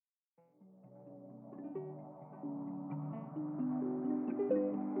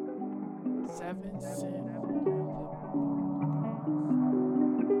This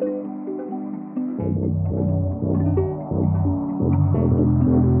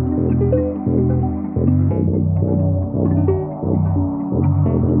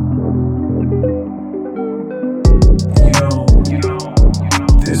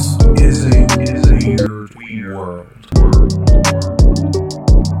is a weird world.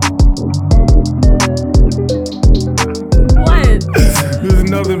 What? There's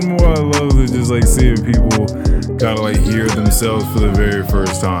nothing more I love than just like seeing people kind of like hear themselves for the very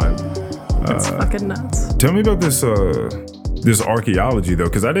first time. That's fucking nuts. Tell me about this archaeology though,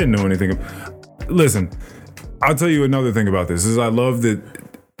 because I didn't know anything. Listen, I'll tell you another thing about this is I love that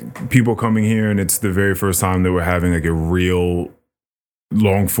people coming here and it's the very first time that we're having like a real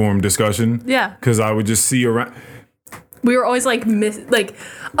long form discussion. Yeah. Because I would just see around. We were always like,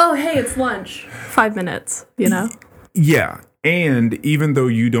 oh, hey, it's lunch. 5 minutes, you know? Yeah. And even though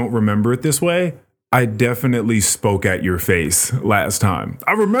you don't remember it this way, I definitely spoke at your face last time.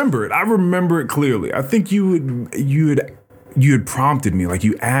 I remember it. I remember it clearly. I think you had prompted me, like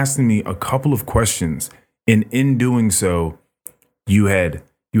you asked me a couple of questions, and in doing so, you had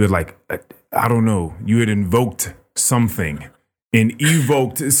like, I don't know, you had invoked something and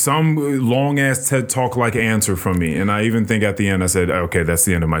evoked some long ass TED Talk like answer from me. And I even think at the end I said, okay, that's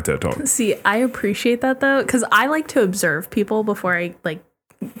the end of my TED Talk. See, I appreciate that though, because I like to observe people before I like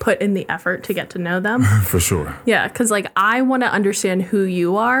put in the effort to get to know them. For sure. Yeah, because like I want to understand who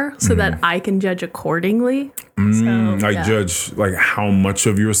you are so that I can judge accordingly. Judge like how much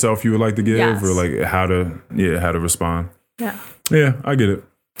of yourself you would like to give, Yes. or like how to respond. Yeah. Yeah, I get it.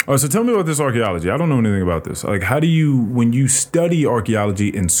 So tell me about this archaeology. I don't know anything about this. Like, how do you, when you study archaeology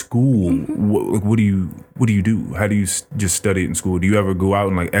in school, what do you do? How do you just study it in school? Do you ever go out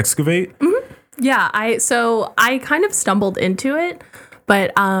and like excavate? Yeah, I kind of stumbled into it,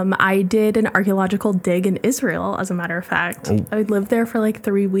 but I did an archaeological dig in Israel, as a matter of fact. Oh. I lived there for like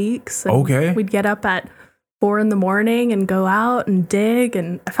 3 weeks. And Okay. We'd get up at 4 a.m. and go out and dig,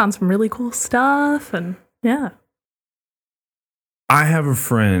 and I found some really cool stuff, and yeah. I have a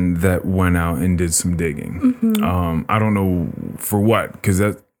friend that went out and did some digging. I don't know for what, because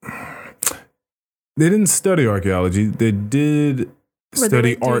they didn't study archaeology. They did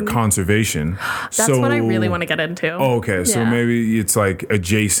study art conservation. That's what I really want to get into. Oh, okay. So Yeah. maybe it's like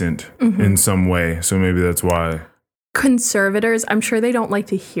adjacent in some way. So maybe that's why. Conservators, I'm sure they don't like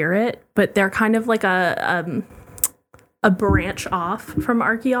to hear it, but they're kind of like a branch off from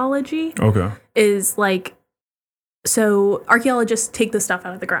archaeology. Okay. Is like, so archaeologists take the stuff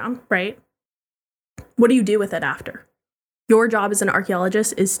out of the ground, right? What do you do with it after? Your job as an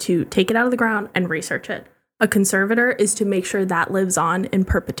archaeologist is to take it out of the ground and research it. A conservator is to make sure that lives on in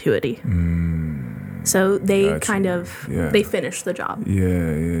perpetuity. So they they finish the job.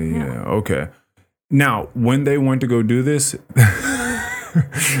 Yeah. Okay. Now, when they went to go do this,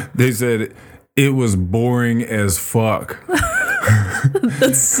 they said it was boring as fuck.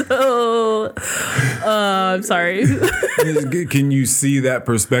 That's so... I'm sorry. Can you see that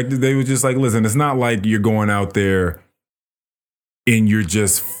perspective? They were just like, listen, it's not like you're going out there and you're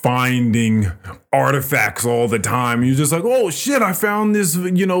just finding artifacts all the time. You're just like, oh shit, I found this,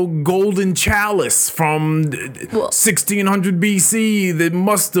 golden chalice from 1600 BC that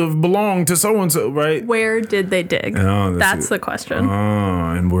must have belonged to so-and-so, right? Where did they dig? Oh, that's the question.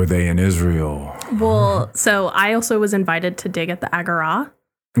 Oh, and were they in Israel? Well, so I also was invited to dig at the Agora.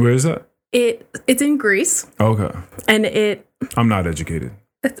 Where is that? It's in Greece. Okay. And I'm not educated.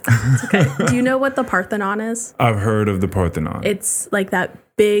 It's okay. Do you know what the Parthenon is? I've heard of the Parthenon. It's like that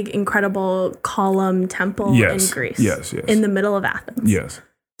big, incredible column temple in Greece. Yes. In the middle of Athens. Yes.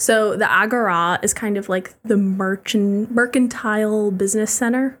 So the Agora is kind of like the mercantile business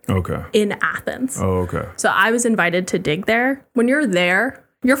center in Athens. Oh, okay. So I was invited to dig there. When you're there,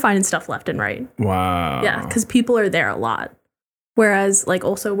 you're finding stuff left and right. Wow. Yeah, because people are there a lot. Whereas, like,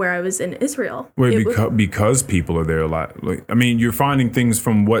 also where I was in Israel. Wait, because people are there a lot. Like, I mean, you're finding things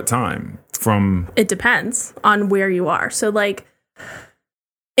from what time? It depends on where you are. So, like,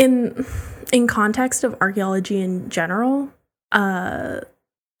 in context of archaeology in general,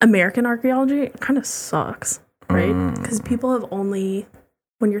 American archaeology kind of sucks, right? Because people have only,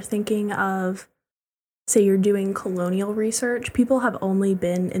 when you're thinking of, say, you're doing colonial research, people have only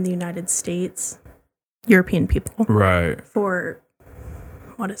been in the United States. European people. Right. For,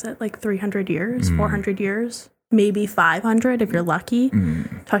 what is it, like 300 years, 400 years, maybe 500 if you're lucky,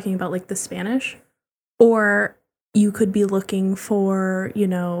 talking about like the Spanish. Or you could be looking for,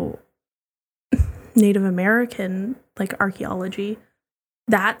 Native American like archaeology.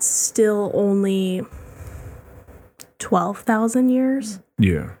 That's still only 12,000 years.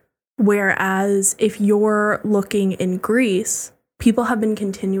 Yeah. Whereas if you're looking in Greece, people have been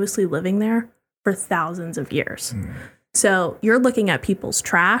continuously living there for thousands of years. So you're looking at people's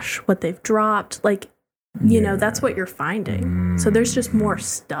trash, what they've dropped, like, you know, that's what you're finding. So there's just more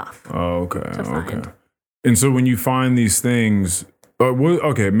stuff. To find. And so when you find these things,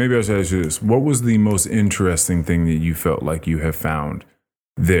 maybe I should ask you this. What was the most interesting thing that you felt like you have found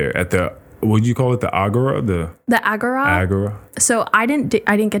there at the, what did you call it? The Agora? The Agora? Agora. So I didn't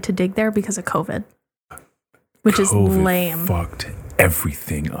get to dig there because of COVID, which is lame. Fucked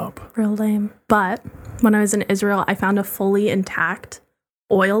everything up. Real lame. But when I was in Israel, I found a fully intact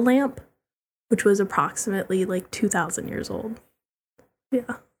oil lamp, which was approximately like 2,000 years old.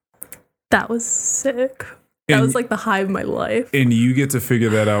 Yeah. That was sick. That was like the high of my life. And you get to figure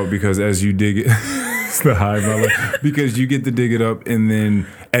that out because as you dig it, it's the high of my life. Because you get to dig it up, and then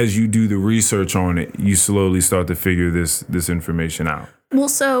as you do the research on it, you slowly start to figure this information out. Well,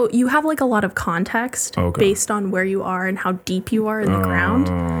 so you have like a lot of context based on where you are and how deep you are in the ground.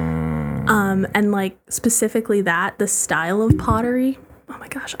 And like specifically the style of pottery. Oh my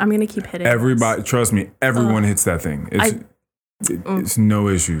gosh, I'm going to keep hitting everybody. Trust me, everyone hits that thing. It's no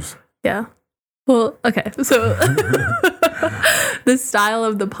issues. Yeah. Well, okay. So the style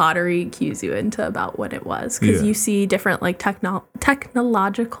of the pottery cues you into about what it was, because you see different like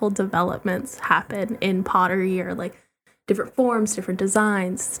technological developments happen in pottery, or like different forms, different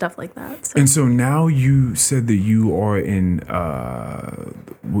designs, stuff like that. So. And so now you said that you are in,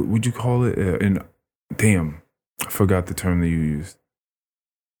 what would you call it? Damn, I forgot the term that you used.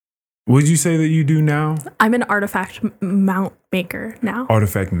 What did you say that you do now? I'm an artifact mount maker now.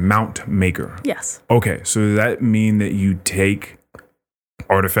 Artifact mount maker. Yes. Okay, so does that mean that you take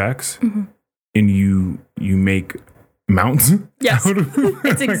artifacts and you make mounts? Yes.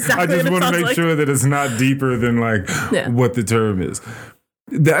 It's exactly I just what want to it make sounds sure that it's not deeper than like what the term is.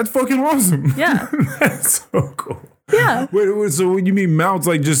 That's fucking awesome. Yeah. That's so cool. Yeah. Wait, so when you mean mounts,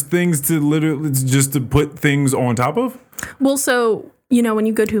 like just things it's just to put things on top of? Well, so, you know, when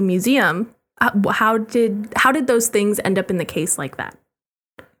you go to a museum, how did those things end up in the case like that?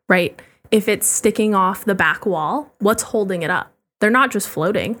 Right? If it's sticking off the back wall, what's holding it up? They're not just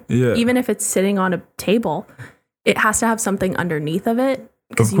floating. Yeah. Even if it's sitting on a table, it has to have something underneath of it,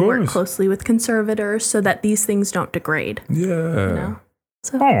 because you work closely with conservators so that these things don't degrade. Yeah. You know?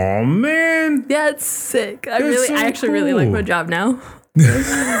 So, oh man. Yeah, it's sick. I actually really like my job now.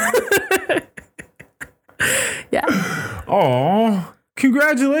 Yeah. Oh,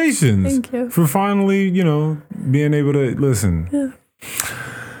 congratulations. Thank you. For finally, being able to listen. Yeah.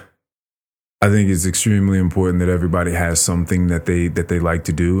 I think it's extremely important that everybody has something that they like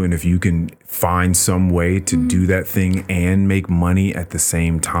to do, and if you can find some way to do that thing and make money at the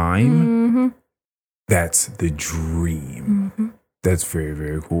same time, that's the dream. That's very,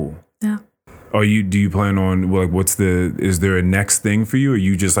 very cool. Yeah. Do you plan on, like, is there a next thing for you? Or are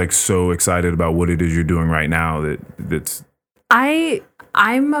you just like so excited about what it is you're doing right now that's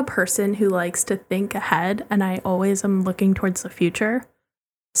I'm a person who likes to think ahead, and I always am looking towards the future.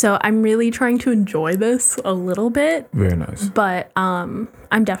 So I'm really trying to enjoy this a little bit. Very nice. But I'm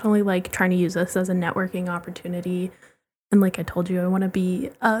definitely like trying to use this as a networking opportunity. And like I told you, I want to be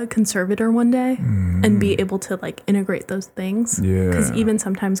a conservator one day and be able to like integrate those things. Yeah. Because even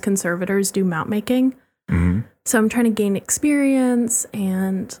sometimes conservators do mount making. So I'm trying to gain experience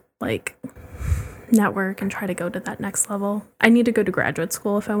and like network and try to go to that next level. I need to go to graduate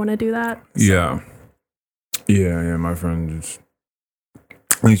school if I want to do that. So. Yeah. Yeah. My friend just...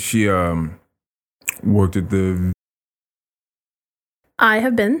 She worked at the... I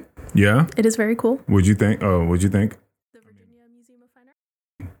have been. Yeah? It is very cool. What'd you think? The Virginia Museum of Fine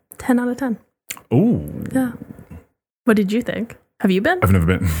Art? 10 out of 10. Oh. Yeah. What did you think? Have you been? I've never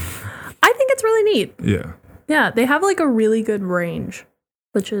been. I think it's really neat. Yeah. Yeah, they have like a really good range,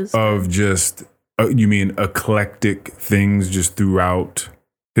 which is... Of just, you mean eclectic things just throughout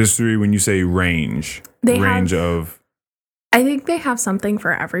history? When you say range, I think they have something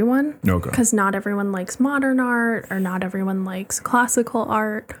for everyone. Okay. Because not everyone likes modern art, or not everyone likes classical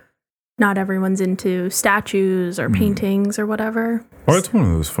art. Not everyone's into statues or paintings or whatever. Oh, it's one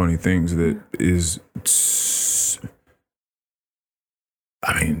of those funny things that is...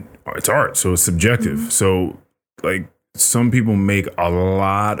 I mean, it's art, so it's subjective. So, like, some people make a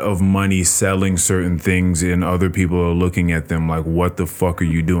lot of money selling certain things, and other people are looking at them like, what the fuck are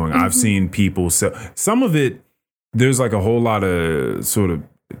you doing? I've seen people sell... Some of it... There's like a whole lot of sort of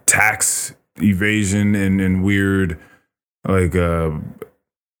tax evasion and weird, like, there's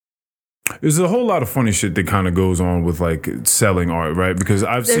a whole lot of funny shit that kind of goes on with like selling art, right? Because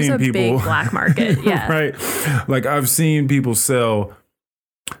I've seen people... There's a big black market, yeah. Right? Like I've seen people sell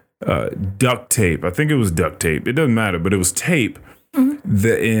duct tape. I think it was duct tape. It doesn't matter, but it was tape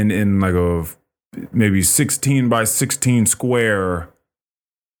that in like a maybe 16 by 16 square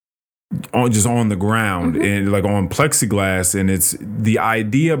on the ground and like on plexiglass. And it's the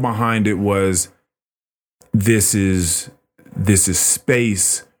idea behind it was this is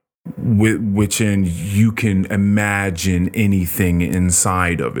space with which in you can imagine anything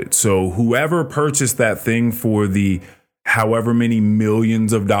inside of it. So whoever purchased that thing for the however many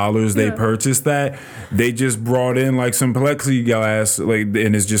millions of dollars they purchased that, they just brought in like some plexiglass, like,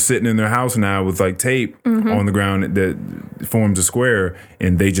 and it's just sitting in their house now with like tape on the ground that forms a square,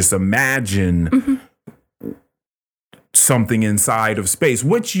 and they just imagine something inside of space,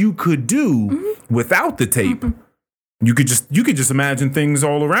 which you could do without the tape. You could just imagine things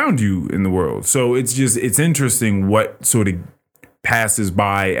all around you in the world. So it's interesting what sort of passes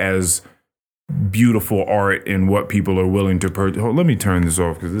by as beautiful art and what people are willing to purchase. Let me turn this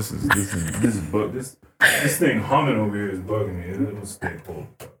off because this thing humming over here is bugging me. It'll stay cool.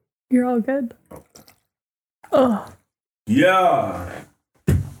 You're all good. Oh. Yeah.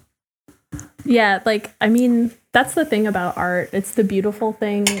 Yeah, like, I mean, that's the thing about art. It's the beautiful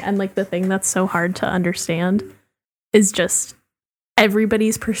thing, and like the thing that's so hard to understand is just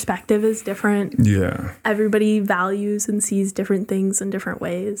everybody's perspective is different. Yeah. Everybody values and sees different things in different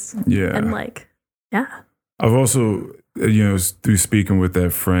ways. Yeah. And like, yeah. I've also, through speaking with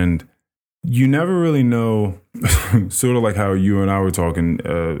that friend, you never really know, sort of like how you and I were talking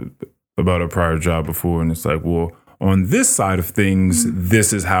about a prior job before. And it's like, well, on this side of things,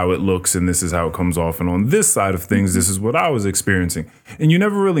 this is how it looks and this is how it comes off. And on this side of things, this is what I was experiencing. And you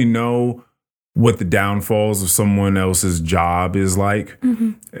never really know what the downfalls of someone else's job is like,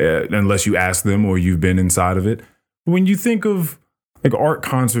 unless you ask them or you've been inside of it. When you think of like art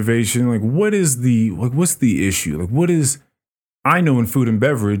conservation, like what's the issue? Like I know in food and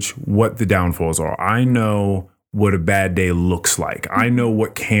beverage what the downfalls are. I know what a bad day looks like. I know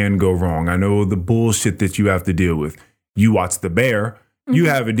what can go wrong. I know the bullshit that you have to deal with. You watch The Bear, you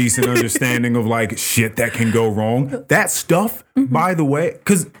have a decent understanding of like shit that can go wrong. That stuff, by the way,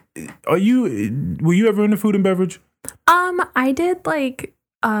 because were you ever into food and beverage? I did like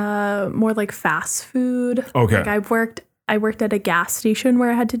more like fast food. Okay. Like I worked at a gas station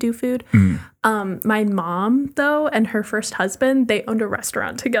where I had to do food. My mom though and her first husband, they owned a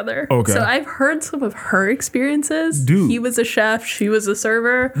restaurant together. Okay. So I've heard some of her experiences. Dude. He was a chef, she was a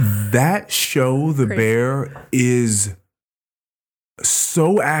server. That show, The Crazy. Bear, is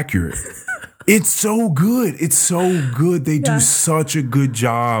so accurate. It's so good. It's so good. They do such a good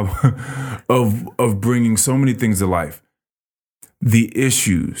job of bringing so many things to life. The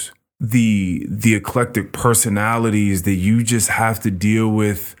issues, the eclectic personalities that you just have to deal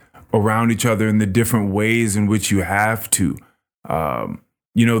with around each other in the different ways in which you have to.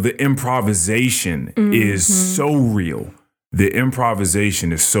 The improvisation is so real. The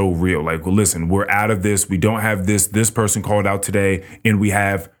improvisation is so real. Like, well, listen, we're out of this. We don't have this. This person called out today, and we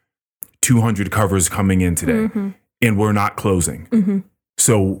have 200 covers coming in today, and we're not closing.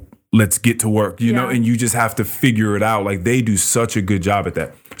 So let's get to work, you know, and you just have to figure it out. Like, they do such a good job at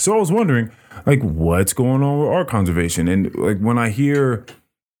that. So I was wondering, like, what's going on with art conservation? And like, when I hear,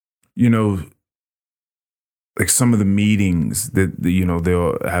 like some of the meetings that,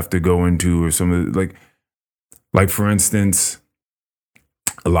 they'll have to go into, or some of the, like for instance,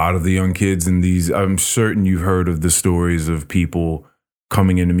 a lot of the young kids in these, I'm certain you've heard of the stories of people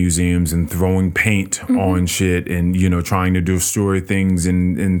coming into museums and throwing paint on shit and, trying to destroy things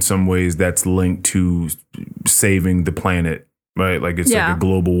in some ways that's linked to saving the planet, right? Like it's like a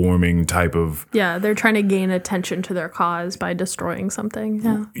global warming type of... Yeah, they're trying to gain attention to their cause by destroying something.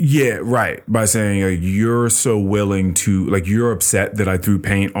 Yeah. Yeah, right. By saying like, you're so willing to, like, you're upset that I threw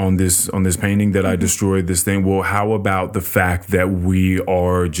paint on this painting, that I destroyed this thing. Well, how about the fact that we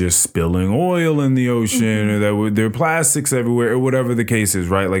are just spilling oil in the ocean, or that there are plastics everywhere, or whatever the case is,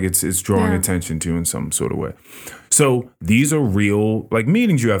 right? Like it's drawing attention to in some sort of way. So these are real like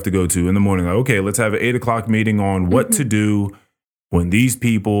meetings you have to go to in the morning. Like, okay, let's have an 8:00 meeting on what to do when these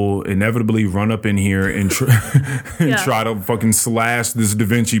people inevitably run up in here and try to fucking slash this Da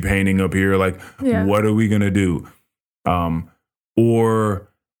Vinci painting up here. Like, what are we going to do? Or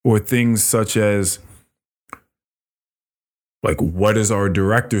things such as, like, what does our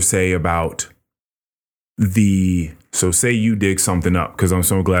director say about so say you dig something up, because I'm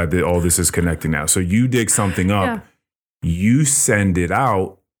so glad that all this is connecting now. So you dig something up, you send it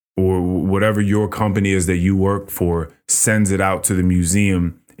out, or whatever your company is that you work for sends it out to the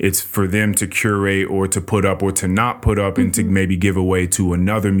museum. It's for them to curate or to put up or to not put up and to maybe give away to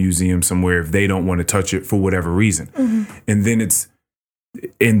another museum somewhere if they don't want to touch it for whatever reason. And then it's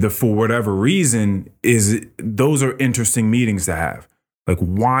for whatever reason, those are interesting meetings to have. Like,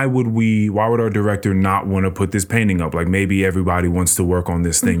 why would our director not want to put this painting up? Like, maybe everybody wants to work on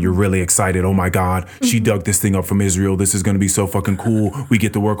this thing. You're really excited. Oh my God, she dug this thing up from Israel. This is going to be so fucking cool. We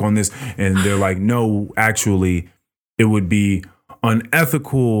get to work on this. And they're like, no, actually, it would be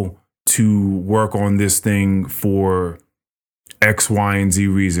unethical to work on this thing for X, Y, and Z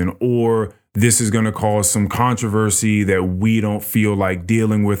reason. Or this is going to cause some controversy that we don't feel like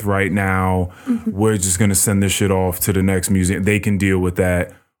dealing with right now. We're just going to send this shit off to the next museum. They can deal with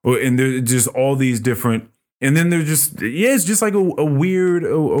that. And there's just all these different, and then they're just, it's just like a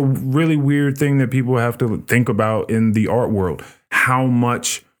really weird thing that people have to think about in the art world. How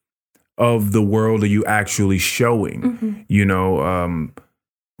much of the world are you actually showing? You know,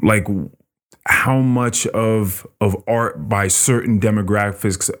 like how much of art by certain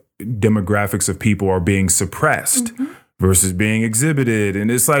demographics of people are being suppressed versus being exhibited. And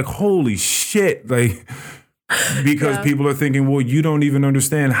it's like, holy shit. Like, because people are thinking, well, you don't even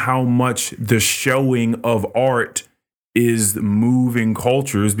understand how much the showing of art is moving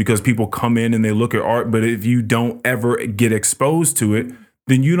cultures, because people come in and they look at art. But if you don't ever get exposed to it,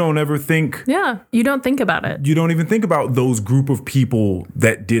 then you don't ever think. Yeah, you don't think about it. You don't even think about those group of people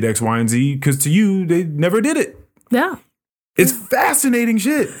that did X, Y, and Z, because to you, they never did it. Yeah. It's fascinating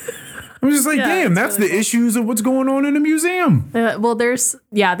shit. I'm just like, damn, that's really the issues of what's going on in a museum. Well, there's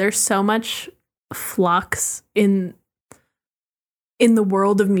so much flux in the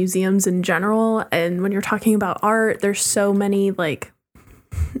world of museums in general. And when you're talking about art, there's so many like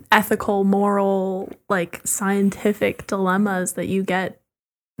ethical, moral, like scientific dilemmas that you get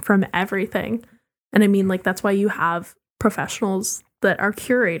from everything. And I mean, like, that's why you have professionals that are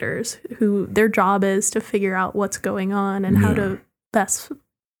curators who their job is to figure out what's going on and how to best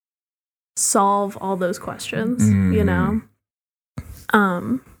solve all those questions, you know?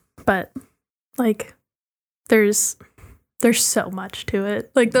 But like there's so much to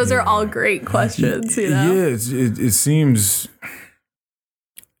it. Like those are all great questions, you know? Yeah, it seems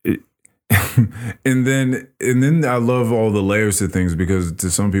and then I love all the layers to things, because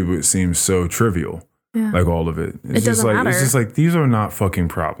to some people it seems so trivial. Yeah. Like all of it. It's just like matter. It's just like, these are not fucking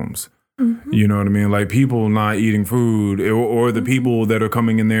problems. You know what I mean? Like people not eating food, or the people that are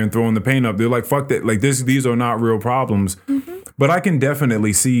coming in there and throwing the paint up, they're like, fuck that. Like these are not real problems. But I can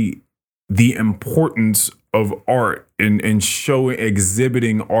definitely see the importance of art and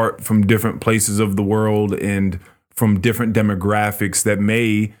exhibiting art from different places of the world and from different demographics that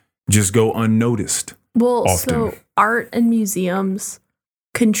may just go unnoticed. Well, often. So art and museums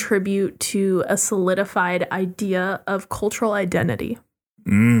contribute to a solidified idea of cultural identity.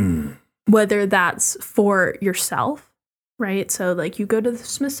 Whether that's for yourself, right? So like you go to the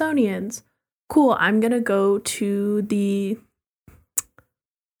Smithsonian's, cool, I'm going to go to the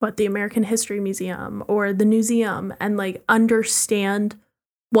American History Museum or the Newseum and like understand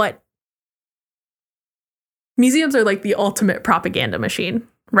what museums are, like the ultimate propaganda machine,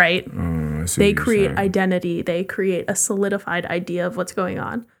 right? They create identity. They create a solidified idea of what's going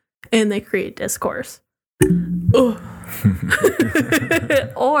on, and they create discourse.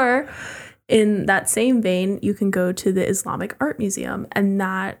 Or in that same vein, you can go to the Islamic Art Museum, and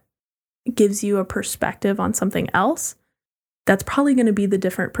that gives you a perspective on something else. That's probably going to be the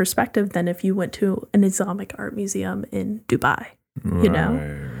different perspective than if you went to an Islamic Art Museum in Dubai, you know?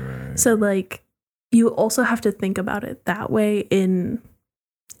 Right. So like, you also have to think about it that way.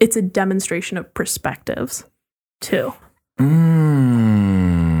 It's a demonstration of perspectives too.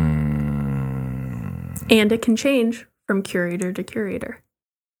 And it can change from curator to curator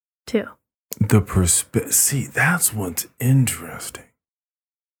too. See, that's what's interesting.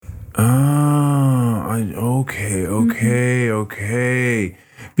 Okay.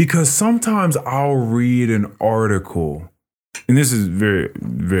 Because sometimes I'll read an article, and this is very,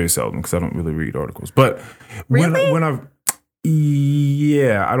 very seldom because I don't really read articles. But really? when I've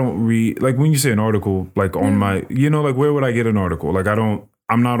I don't read, like when you say an article, like on my, like where would I get an article? Like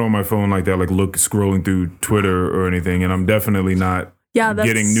I'm not on my phone like that, like scrolling through Twitter or anything, and I'm definitely not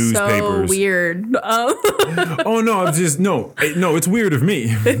getting newspapers. So weird. Oh no, it's weird of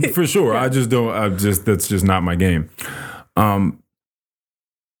me for sure. That's just not my game.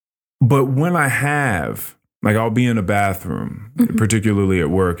 But when I have, like, I'll be in a bathroom, particularly at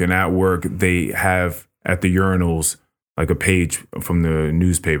work, and at work they have at the urinals like a page from the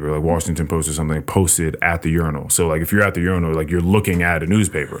newspaper, like Washington Post or something, posted at the urinal. So like if you're at the urinal, like you're looking at a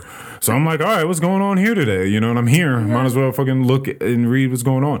newspaper. So I'm like, all right, what's going on here today? You know, and I'm here. Yeah. Might as well fucking look and read what's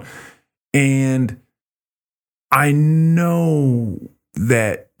going on. And I know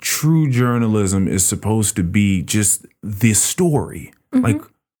that true journalism is supposed to be just the story. Like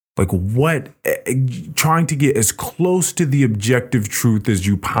what, trying to get as close to the objective truth as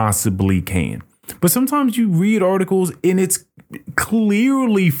you possibly can. But sometimes you read articles and it's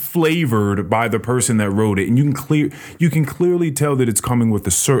clearly flavored by the person that wrote it. And you can clearly tell that it's coming with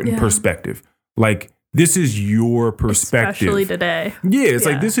a certain perspective. Like, this is your perspective. Especially today. Yeah, it's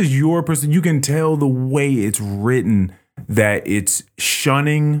like, this is your person. You can tell the way it's written that it's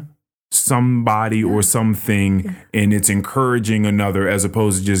shunning somebody or something and it's encouraging another, as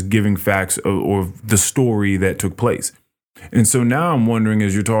opposed to just giving facts or the story that took place. And so now I'm wondering,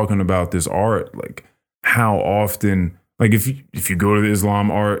 as you're talking about this art, like how often, like if you go to the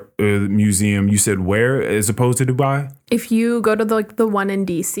Islam Art Museum, you said where as opposed to Dubai? If you go to the one in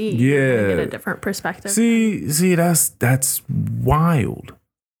DC, you get a different perspective. See, that's wild.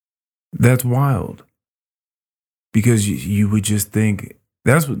 That's wild. Because you would just think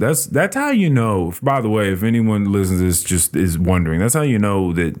that's how you know. By the way, if anyone listens to this just is wondering, that's how you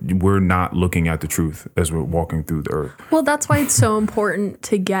know that we're not looking at the truth as we're walking through the earth. Well, that's why it's so important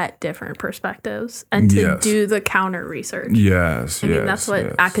to get different perspectives and to do the counter research. Yes, I mean, that's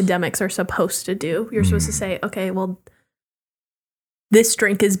what academics are supposed to do. You're supposed to say, okay, well, this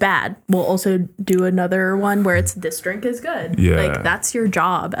drink is bad. We'll also do another one where it's this drink is good. Yeah. Like, that's your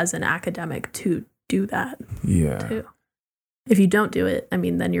job as an academic to do that. Yeah. Too. If you don't do it, I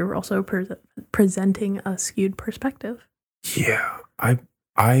mean, then you're also presenting a skewed perspective. Yeah. I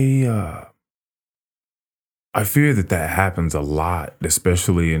fear that happens a lot,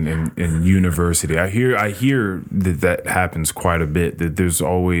 especially in university. I hear that happens quite a bit, that there's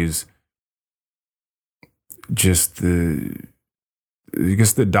always just the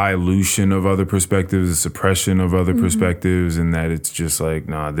dilution of other perspectives, the suppression of other perspectives, and that it's just like,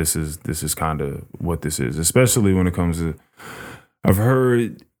 nah, this is kind of what this is, especially when it comes to, I've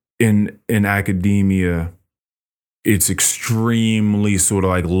heard in academia, it's extremely sort of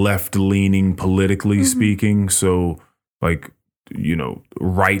like left-leaning politically speaking. So like,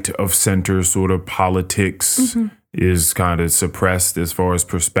 right of center sort of politics is kind of suppressed as far as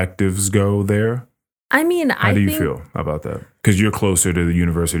perspectives go there. I mean, how do you feel about that? Because you're closer to the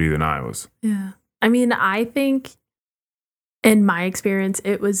university than I was. Yeah. I mean, I think in my experience,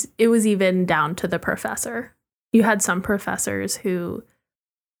 it was even down to the professor. You had some professors who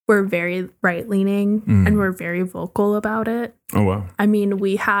were very right-leaning and were very vocal about it. Oh, wow. I mean,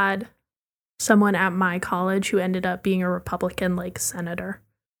 we had someone at my college who ended up being a Republican, like, senator,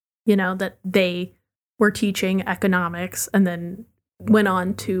 that they were teaching economics and then went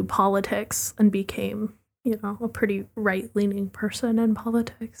on to politics and became, a pretty right-leaning person in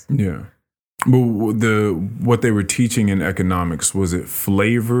politics. Yeah. But what they were teaching in economics, was it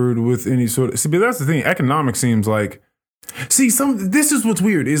flavored with any sort of... See, but that's the thing. Economics seems like... this is what's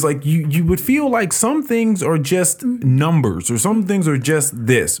weird, is like you would feel like some things are just numbers or some things are just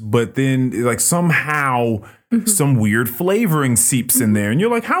this, but then like somehow some weird flavoring seeps in there. And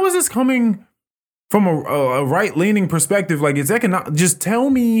you're like, how is this coming from a right-leaning perspective? Like, it's economic. Just tell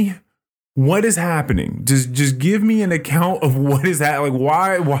me what is happening. Just give me an account of what is happening.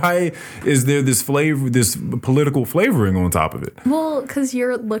 Like, why is there this political flavoring on top of it? Well, because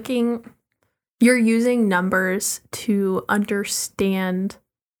you're using numbers to understand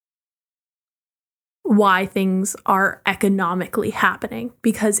why things are economically happening,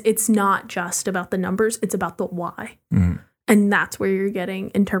 because it's not just about the numbers, it's about the why. And that's where you're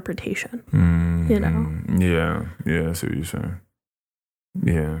getting interpretation. Yeah, I see what you're saying.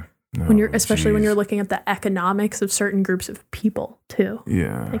 Yeah. No, when you're looking at the economics of certain groups of people too.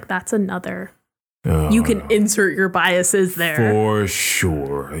 Yeah. Like, that's another... you can insert your biases there. For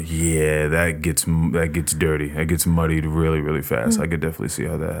sure. Yeah, that gets dirty. That gets muddied really, really fast. I could definitely see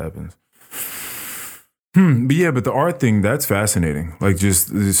how that happens. But the art thing, that's fascinating. Like, just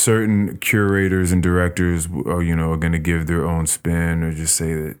certain curators and directors are going to give their own spin or just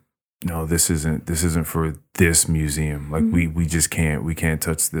say that, no, this isn't for this museum. Like, we just can't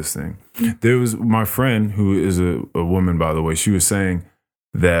touch this thing. There was my friend, who is a woman, by the way, she was saying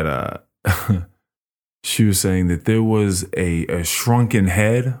that she was saying that there was a shrunken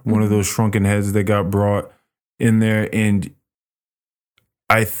head, one of those shrunken heads that got brought in there. And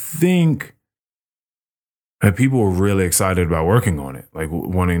I think that people were really excited about working on it, like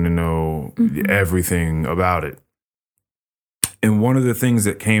wanting to know everything about it. And one of the things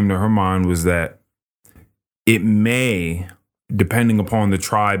that came to her mind was that it may, depending upon the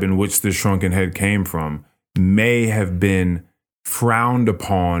tribe in which the shrunken head came from, may have been frowned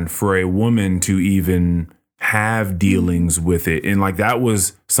upon for a woman to even have dealings with it. And like, that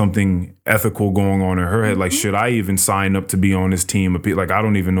was something ethical going on in her head. Like, should I even sign up to be on this team? Like, I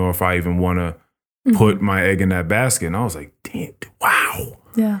don't even know if I even want to put my egg in that basket. And I was like, damn, wow.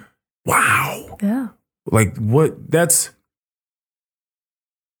 Yeah. Wow. Yeah. Like what? That's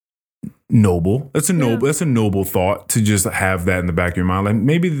noble. That's a noble thought to just have that in the back of your mind. Like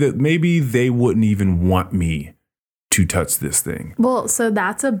maybe they wouldn't even want me to touch this thing. Well, so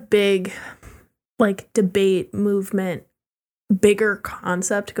that's a big like debate movement, bigger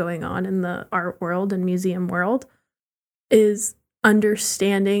concept going on in the art world and museum world is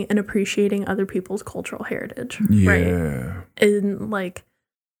understanding and appreciating other people's cultural heritage. Yeah. Right? And like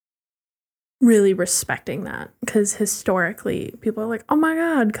really respecting that, because historically people are like, oh my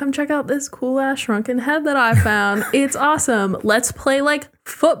god, come check out this cool ass shrunken head that I found. It's awesome. Let's play like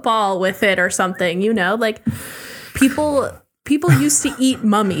football with it or something, you know? Like people used to eat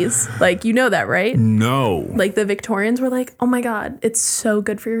mummies. Like, you know that, right? No. Like the Victorians were like, oh my god, it's so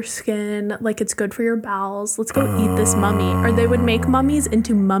good for your skin, like it's good for your bowels, let's go eat this mummy. Or they would make mummies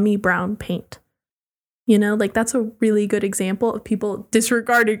into mummy brown paint. You know, like that's a really good example of people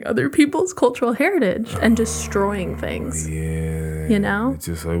disregarding other people's cultural heritage and destroying things. Yeah. You know? It's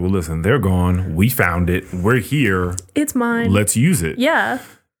just like, well, listen, they're gone. We found it. We're here. It's mine. Let's use it. Yeah.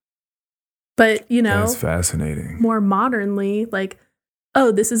 But, you know, that's fascinating. More modernly, like,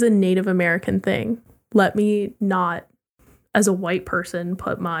 oh, this is a Native American thing. Let me not, as a white person,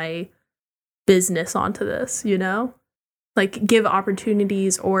 put my business onto this, you know? Like, give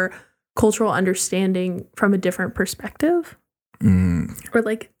opportunities or cultural understanding from a different perspective. Or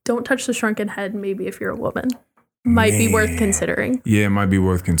like, don't touch the shrunken head maybe if you're a woman. Might be worth considering. Yeah, it might be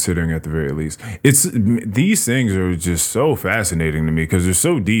worth considering at the very least. These things are just so fascinating to me because they're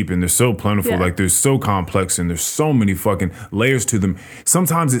so deep and they're so plentiful. Yeah. Like they're so complex and there's so many fucking layers to them.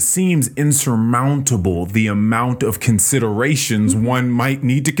 Sometimes it seems insurmountable the amount of considerations one might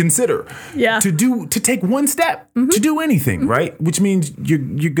need to consider. Yeah. To take one step to do anything, right? Which means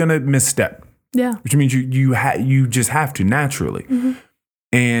you're gonna misstep. Yeah. Which means you just have to naturally.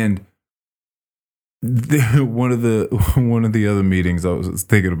 And one of the other meetings I was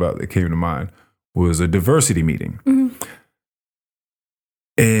thinking about that came to mind was a diversity meeting.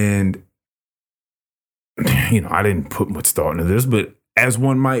 And I didn't put much thought into this, but as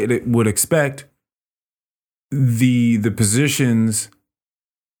one would expect, the positions,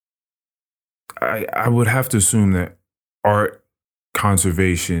 I would have to assume that art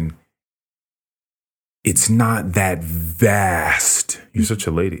conservation, it's not that vast. You're such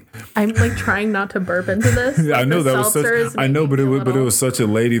a lady. I'm like trying not to burp into this. Like, I know that was such. I know, but it was such a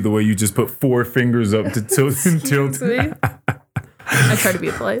lady the way you just put 4 fingers up to tilt. I try to be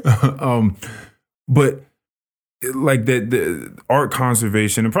polite. But like the art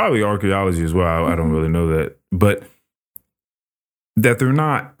conservation and probably archaeology as well. I don't really know that, but that they're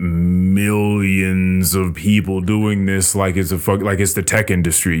not millions of people doing this like it's the tech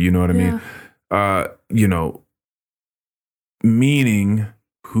industry. You know what I mean? Meaning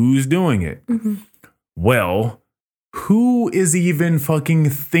who's doing it? Well, who is even fucking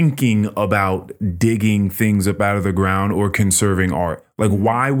thinking about digging things up out of the ground or conserving art? Like,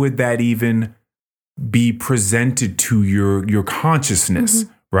 why would that even be presented to your consciousness,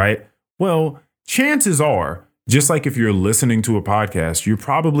 right? Well, chances are, just like if you're listening to a podcast, you're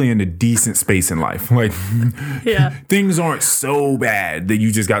probably in a decent space in life. Like, things aren't so bad that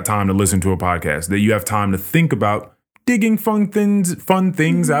you just got time to listen to a podcast, that you have time to think about digging fun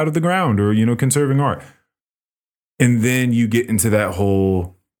things out of the ground or, conserving art. And then you get into that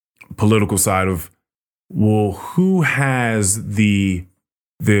whole political side of, well, who has the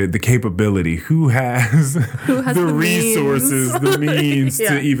capability, who has the resources, the means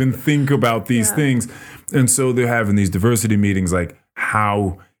to even think about these things. And so they're having these diversity meetings like,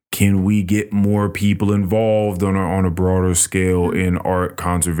 how can we get more people involved on a broader scale in art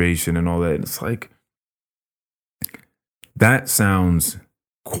conservation and all that? And it's like, that sounds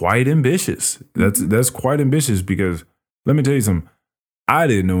quite ambitious. That's quite ambitious because let me tell you something. I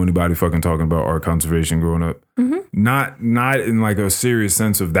didn't know anybody fucking talking about art conservation growing up. Not in like a serious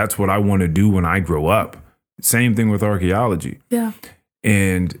sense of that's what I want to do when I grow up. Same thing with archaeology. Yeah.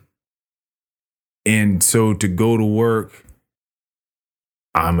 And so to go to work,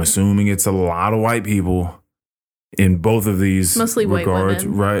 I'm assuming it's a lot of white people in both of these mostly regards,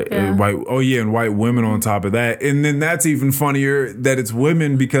 white women. Right? Yeah. And white women on top of that. And then that's even funnier that it's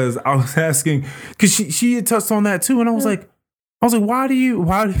women because I was asking, because she had touched on that too, and I was like, why do you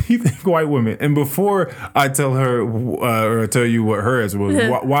think white women? And before I tell her or tell you what her answer was,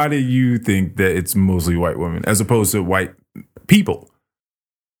 why do you think that it's mostly white women as opposed to white people?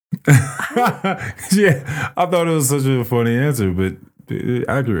 Yeah, I thought it was such a funny answer, but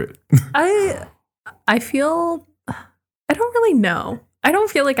accurate. I feel I don't really know. I don't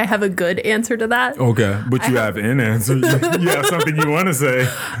feel like I have a good answer to that. Okay, but you have an answer. You have something you want to say.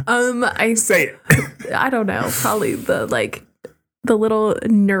 I Say it. I don't know. Probably the little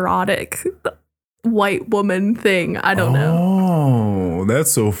neurotic white woman thing. I don't know. Oh,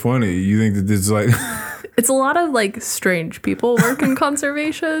 that's so funny. You think that it's like It's a lot of like strange people work in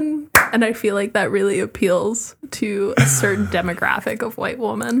conservation, and I feel like that really appeals to a certain demographic of white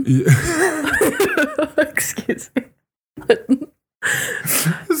woman. Excuse me.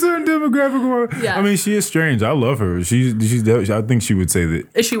 a certain demographic? Yeah. I mean, she is strange. I love her. She's. I think she would say that.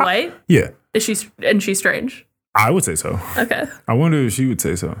 Is she white? Yeah. Is she strange? I would say so. Okay. I wonder if she would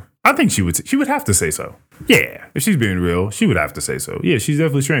say so. I think she would. She would have to say so. Yeah. If she's being real, she would have to say so. Yeah, she's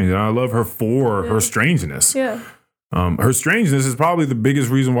definitely strange, and I love her for her strangeness. Yeah. Her strangeness is probably the biggest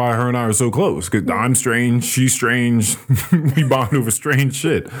reason why her and I are so close. Because I'm strange, she's strange. We bond over strange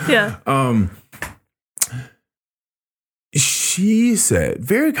shit. Yeah. She said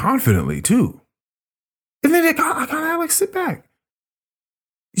very confidently too, and then I kind of like sit back.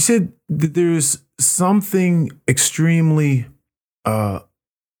 She said that there's something extremely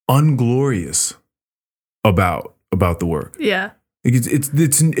unglorious about the work. Yeah.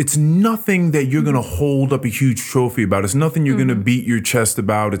 It's nothing that you're gonna hold up a huge trophy about. It's nothing you're gonna beat your chest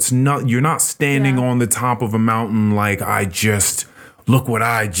about. You're not standing on the top of a mountain like look what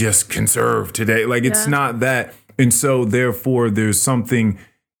I just conserved today. Like it's not that. And so therefore there's something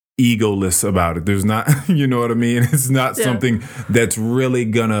egoless about it. There's not, you know what I mean? It's not something that's really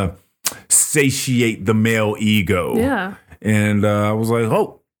gonna satiate the male ego. Yeah. And I was like,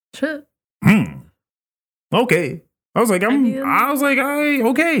 oh, shit. Okay. I was like,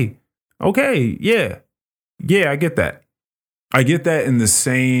 okay. Yeah, I get that. I get that in the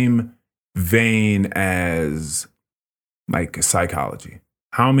same vein as like psychology.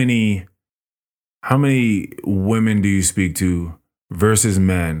 How many women do you speak to versus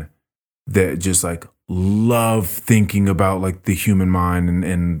men that just like love thinking about like the human mind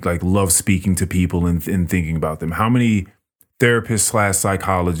and like love speaking to people and thinking about them? How many therapists /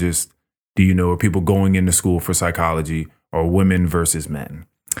 psychologists do you know, or people going into school for psychology, or women versus men?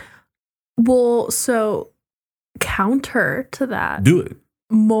 Well, so counter to that. Do it.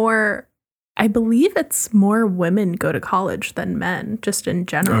 I believe it's more women go to college than men, just in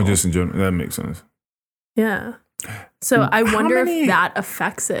general. Oh, just in general. That makes sense. Yeah. So I wonder if that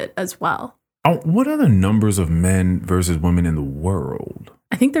affects it as well. What are the numbers of men versus women in the world?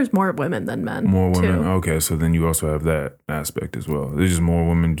 I think there's more women than men. More women? too. Okay, so then you also have that aspect as well. There's just more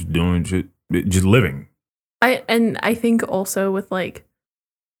women doing shit, just living. I think also with like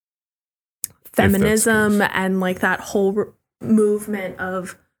feminism and like that whole movement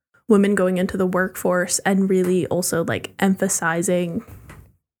of women going into the workforce and really also like emphasizing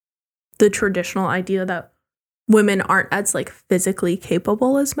the traditional idea that women aren't as like physically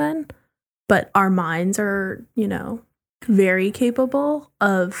capable as men, but our minds are, very capable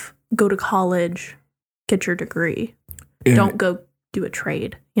of go to college, get your degree. Don't go do a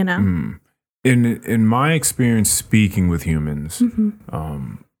trade, In my experience speaking with humans,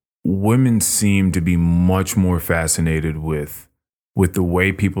 women seem to be much more fascinated with the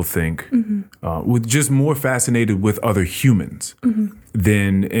way people think, with just more fascinated with other humans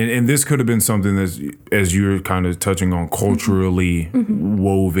than, and this could have been something that's, as you're kind of touching on, culturally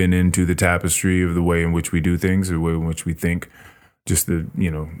woven into the tapestry of the way in which we do things, the way in which we think, just the,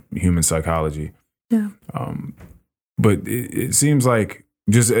 human psychology. Yeah. But it seems like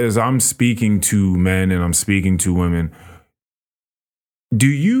just as I'm speaking to men and I'm speaking to women, do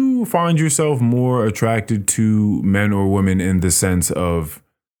you find yourself more attracted to men or women in the sense of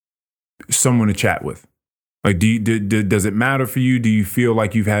someone to chat with? Like, does it matter for you? Do you feel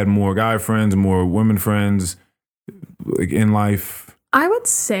like you've had more guy friends, more women friends, like in life? I would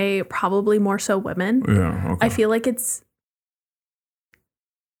say probably more so women. Yeah, okay. I feel like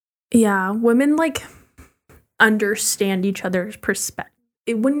women like understand each other's perspective.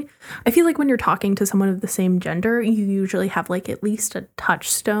 I feel like when you're talking to someone of the same gender, you usually have like at least a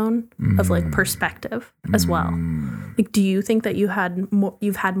touchstone of like perspective as well. Like, do you think that you've had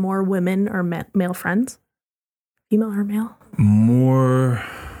more women or male friends? Female or male? More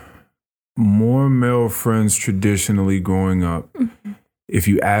male friends traditionally growing up. If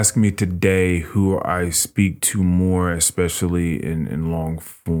you ask me today who I speak to more, especially in long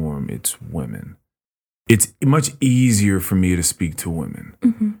form, it's women. It's much easier for me to speak to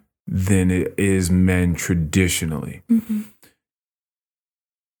women than it is men traditionally.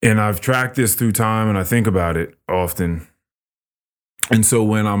 And I've tracked this through time and I think about it often. And so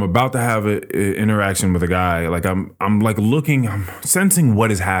when I'm about to have an interaction with a guy, like I'm sensing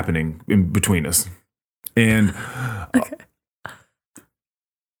what is happening in between us. And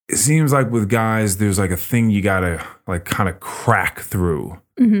seems like with guys, there's like a thing you gotta like kind of crack through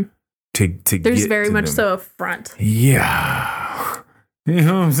to There's get very to much them. so a front. Yeah. You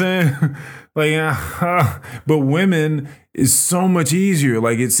know what I'm saying? Like, but women is so much easier.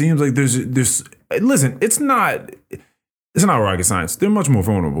 Like, it seems like there's, listen, it's not rocket science. They're much more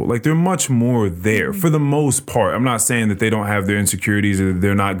vulnerable. Like, they're much more there for the most part. I'm not saying that they don't have their insecurities or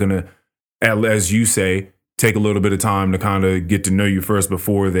they're not going to, as you say, take a little bit of time to kind of get to know you first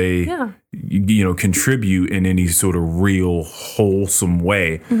before they, contribute in any sort of real wholesome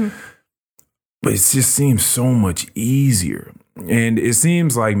way. But it just seems so much easier. And it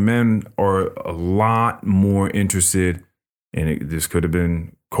seems like men are a lot more interested, and this could have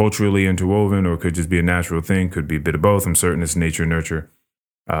been culturally interwoven or it could just be a natural thing, could be a bit of both. I'm certain it's nature and nurture.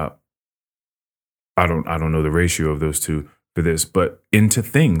 I don't know the ratio of those two for this, but into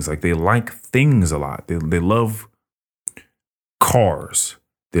things. Like they like things a lot. They love cars.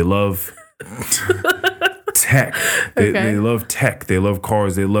 They love tech. They love tech. They love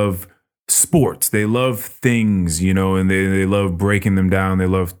cars. They love sports. They love things, and they love breaking them down. They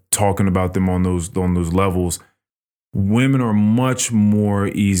love talking about them on those levels. Women are much more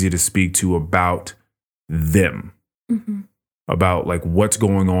easy to speak to about them, about like what's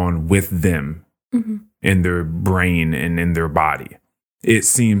going on with them in their brain and in their body. It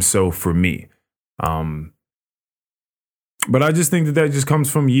seems so for me. But I just think that just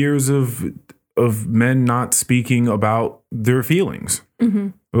comes from years of men not speaking about their feelings.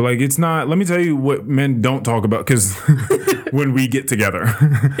 Like, it's not, let me tell you what men don't talk about, because when we get together,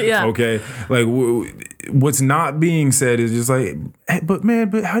 okay, like what's not being said is just like, hey, but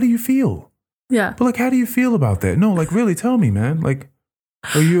how do you feel? Yeah. But like, how do you feel about that? No, like, really tell me, man. Like,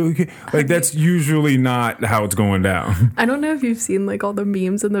 are you okay? Like, that's usually not how it's going down. I don't know if you've seen like all the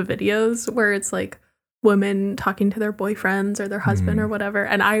memes and the videos where it's like women talking to their boyfriends or their husband or whatever.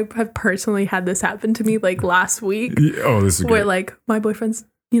 And I have personally had this happen to me like last week. Oh, this is where good. Like my boyfriend's,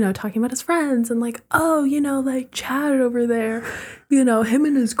 talking about his friends and like, oh, like Chad over there, him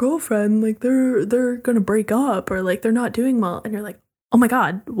and his girlfriend, like they're gonna break up or like they're not doing well. And you're like, oh my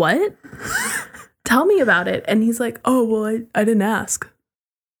God, what? Tell me about it. And he's like, oh, well, I didn't ask.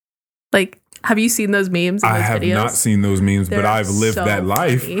 Like, have you seen those memes and those I have videos? not seen those memes, but They're I've lived so that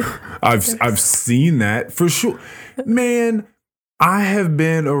life. funny. I've seen that for sure. Man, I have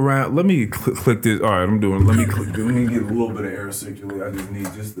been around. Let me click this. All right, let me click. Let me get a little bit of air circulate. I just need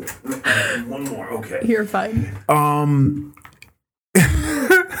just one more. Okay. You're fine.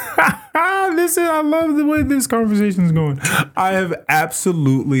 Listen, I love the way this conversation is going. I have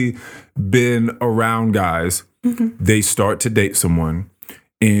absolutely been around guys. They start to date someone,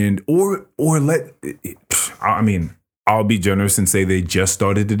 and I'll be generous and say they just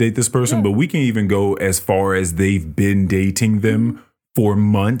started to date this person, but we can even go as far as they've been dating them for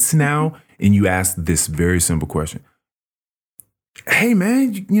months now. And you ask this very simple question: hey,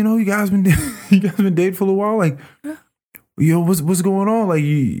 man, you guys been dating for a while, like. What's going on? Like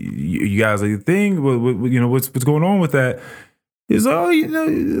you guys like a thing? What's going on with that? Is or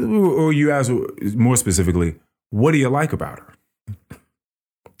you ask more specifically, what do you like about her?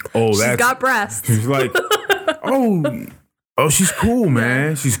 Oh, She's got breasts. She's like, oh, she's cool,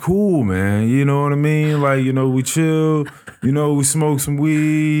 man. She's cool, man. You know what I mean? Like, we chill. We smoke some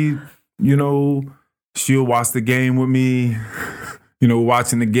weed. She'll watch the game with me.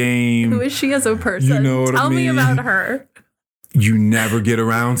 Watching the game. Who is she as a person? You know what I mean? Tell me about her. You never get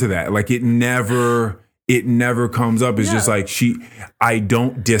around to that. Like it never comes up. It's just like I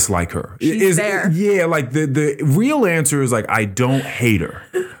don't dislike her. She's there. Yeah, like the real answer is like I don't hate her.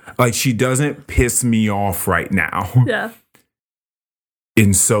 Like she doesn't piss me off right now. Yeah.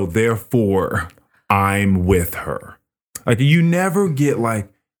 And so therefore I'm with her. Like you never get like,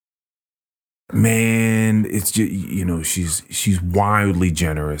 man, it's just, she's wildly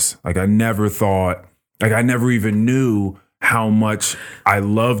generous. Like I never even knew how much I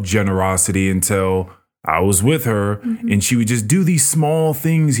loved generosity until I was with her, and she would just do these small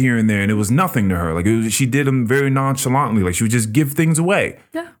things here and there, and it was nothing to her. Like she did them very nonchalantly. Like she would just give things away.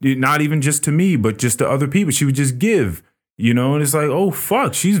 Yeah. Not even just to me, but just to other people. She would just give, and it's like, oh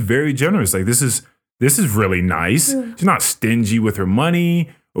fuck, she's very generous. Like this is really nice. Yeah. She's not stingy with her money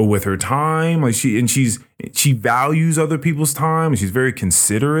or with her time. Like she values other people's time, and she's very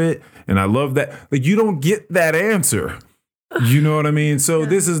considerate. And I love that. Like you don't get that answer. You know what I mean? So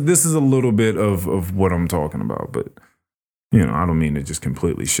this is a little bit of what I'm talking about, but I don't mean to just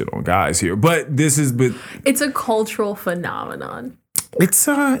completely shit on guys here, but it's a cultural phenomenon.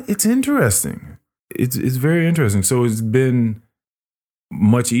 It's interesting. It's very interesting. So it's been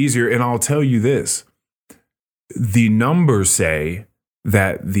much easier, and I'll tell you this. The numbers say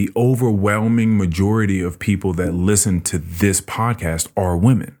that the overwhelming majority of people that listen to this podcast are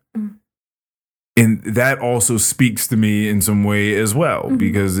women. And that also speaks to me in some way as well,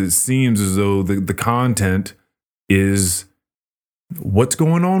 because it seems as though the content is what's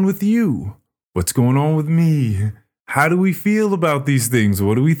going on with you? What's going on with me? How do we feel about these things?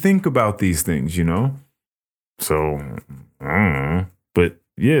 What do we think about these things, you know? So, I don't know. But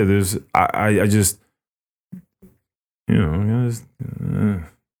yeah, I just, you know,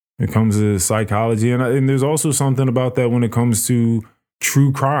 it comes to psychology. And there's also something about that when it comes to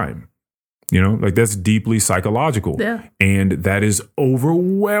true crime. You know, like that's deeply psychological. Yeah. And that is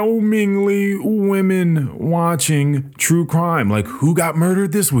overwhelmingly women watching true crime. Like, who got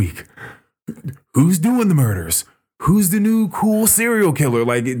murdered this week? Who's doing the murders? Who's the new cool serial killer?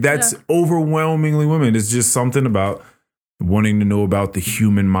 Like, that's overwhelmingly women. It's just something about wanting to know about the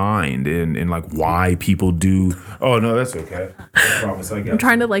human mind and like why people do. Oh, no, that's okay. I promise I got I'm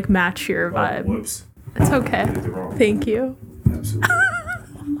trying to like match your vibe. Whoops. It's okay. Thank you. Absolutely.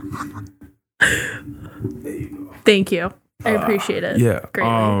 There you go. Thank you. I appreciate it. Yeah.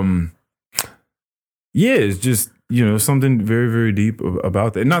 Greatly. Yeah, it's just, you know, something very, very deep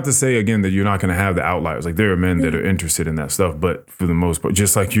about that. Not to say, again, that you're not going to have the outliers. Like, there are men that are interested in that stuff. But for the most part,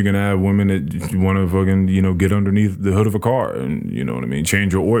 just like you're going to have women that want to fucking, you know, get underneath the hood of a car and, you know what I mean,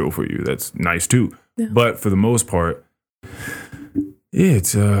 change your oil for you. That's nice, too. Yeah. But for the most part, yeah,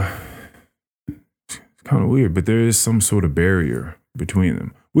 it's kind of weird. But there is some sort of barrier between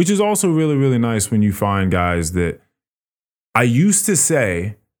them, which is also really, really nice when you find guys that I used to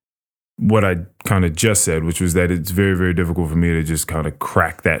say what I kind of just said, which was that it's very, very difficult for me to just kind of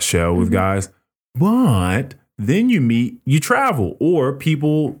crack that shell with guys. But then you travel, or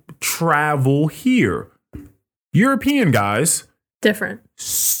people travel here. European guys. Different.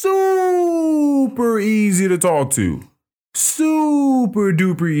 Super easy to talk to. Super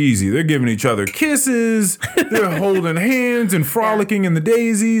duper easy. They're giving each other kisses. They're holding hands and frolicking in the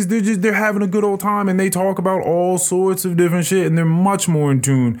daisies. They're having a good old time, and they talk about all sorts of different shit, and they're much more in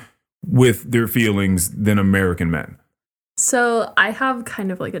tune with their feelings than American men. So I have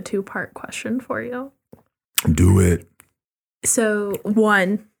kind of like a 2-part question for you. Do it. So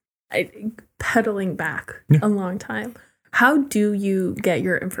one, pedaling back a long time. How do you get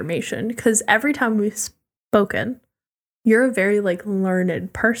your information? Because every time we've spoken, you're a very like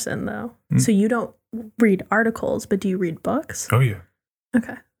learned person though. So you don't read articles, but do you read books? Oh yeah.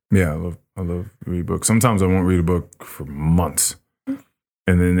 Okay. Yeah, I love read books. Sometimes I won't read a book for months.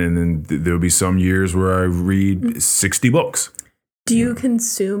 And then there'll be some years where I read 60 books. Do you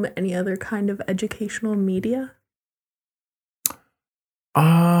consume any other kind of educational media? Do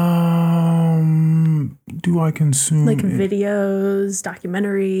I consume like videos,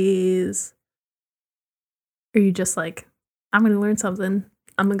 documentaries? Or are you just like, I'm going to learn something.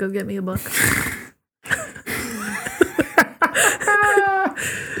 I'm going to go get me a book.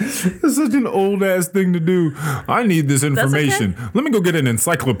 It's such an old ass thing to do. I need this information. Okay. Let me go get an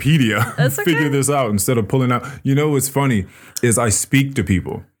encyclopedia and figure this out instead of pulling out. You know what's funny is I speak to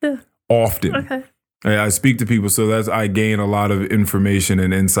people often. Okay. I speak to people, so I gain a lot of information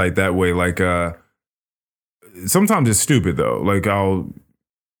and insight that way. Like sometimes it's stupid though. Like I'll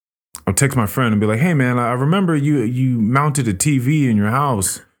text my friend and be like, "Hey man, I remember you mounted a TV in your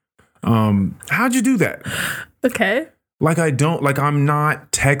house. How'd you do that?" Okay. Like I'm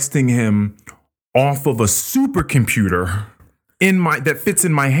not texting him off of a supercomputer that fits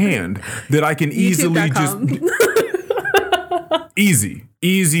in my hand that I can easily just easy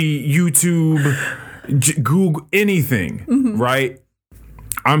YouTube, Google anything, right?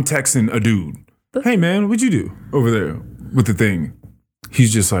 I'm texting a dude. Hey man, what'd you do over there with the thing?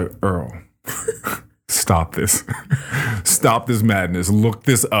 He's just like, Earl, stop this. Stop this madness. Look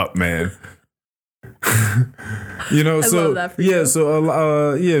this up, man. You know, so yeah, so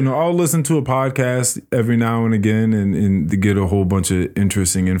I'll listen to a podcast every now and again and to get a whole bunch of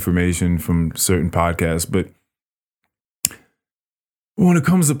interesting information from certain podcasts. But when it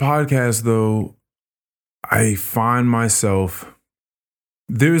comes to podcasts, though, I find myself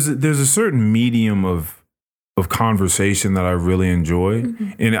there's a certain medium of conversation that I really enjoy,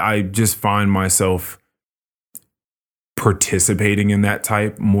 and I just find myself participating in that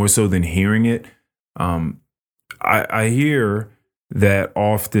type more so than hearing it. I hear that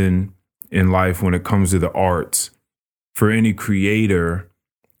often in life when it comes to the arts, for any creator,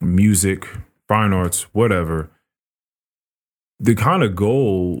 music, fine arts, whatever, the kind of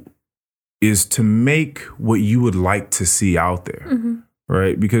goal is to make what you would like to see out there,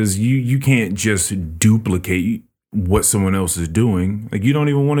 right? Because you can't just duplicate what someone else is doing. Like, you don't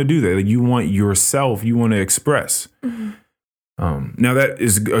even want to do that. Like, you want yourself, you want to express. Now that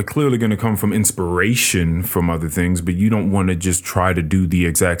is clearly going to come from inspiration from other things, but you don't want to just try to do the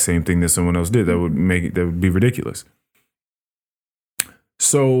exact same thing that someone else did. That would be ridiculous.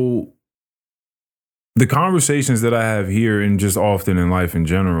 So the conversations that I have here and just often in life in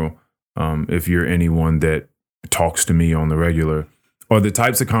general, if you're anyone that talks to me on the regular, are the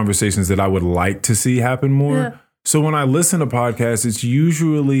types of conversations that I would like to see happen more. Yeah. So when I listen to podcasts, it's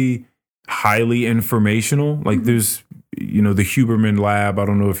usually highly informational. Like there's, the Huberman Lab. I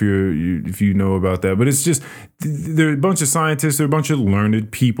don't know if you know about that, but it's just there are a bunch of scientists, there are a bunch of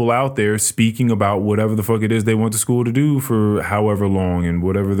learned people out there speaking about whatever the fuck it is they went to school to do for however long and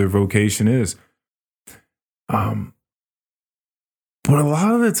whatever their vocation is. But a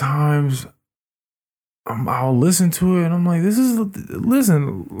lot of the times I'll listen to it and I'm like,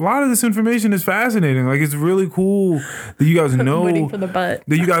 listen, a lot of this information is fascinating. Like, it's really cool that you guys know, waiting for the butt.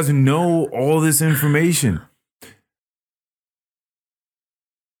 that you guys know all this information.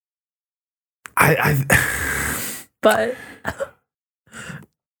 But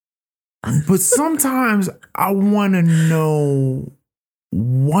sometimes I want to know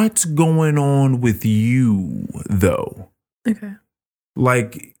what's going on with you, though. Okay.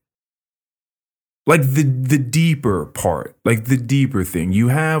 Like the deeper part, like the deeper thing. You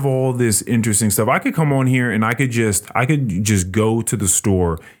have all this interesting stuff. I could come on here and I could just go to the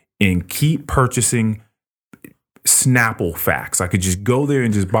store and keep purchasing Snapple facts. I could just go there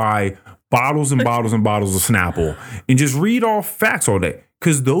and just buy bottles and bottles and bottles of Snapple and just read off facts all day.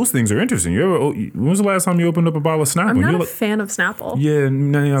 Because those things are interesting. When was the last time you opened up a bottle of Snapple? I'm not a fan of Snapple. Yeah,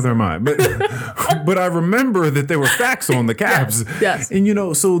 neither am I. But but I remember that there were facts on the caps. Yes.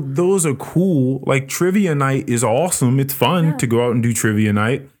 And so those are cool. Like, trivia night is awesome. It's fun to go out and do trivia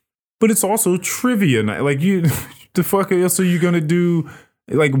night. But it's also trivia night. Like, the fuck else are you gonna do?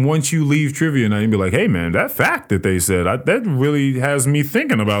 Like, once you leave trivia night and be like, hey man, that fact that they said, that really has me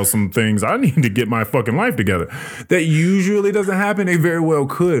thinking about some things. I need to get my fucking life together. That usually doesn't happen. It very well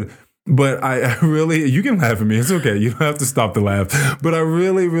could. But I really, you can laugh at me. It's okay. You don't have to stop the laugh. But I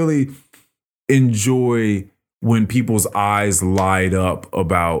really, really enjoy when people's eyes light up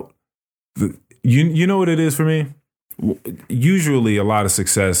about you know what it is for me? Usually a lot of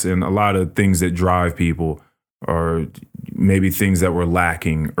success and a lot of things that drive people or maybe things that were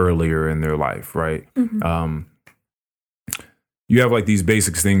lacking earlier in their life, right? Mm-hmm. You have like these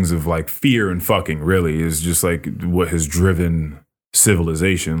basic things of like fear and fucking really is just like what has driven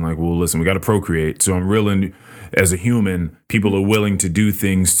civilization. Like, well, listen, we got to procreate. So I'm willing, as a human, people are willing to do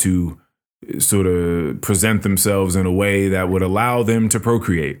things to sort of present themselves in a way that would allow them to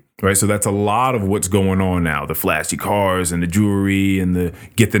procreate, right? So that's a lot of what's going on now. The flashy cars and the jewelry and the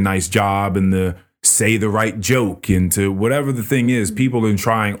get the nice job and the say the right joke into whatever the thing is. People are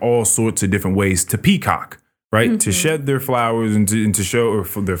trying all sorts of different ways to peacock, right? Mm-hmm. To shed their flowers and to show, or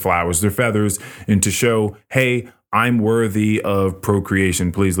their flowers, their feathers, and to show, hey, I'm worthy of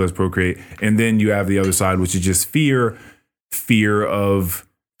procreation. Please, let's procreate. And then you have the other side, which is just fear of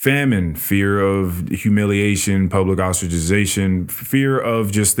famine, fear of humiliation, public ostracization, fear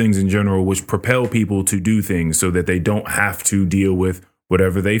of just things in general, which propel people to do things so that they don't have to deal with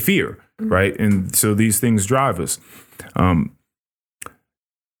whatever they fear. Right. And so these things drive us.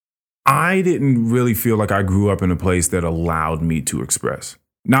 I didn't really feel like I grew up in a place that allowed me to express,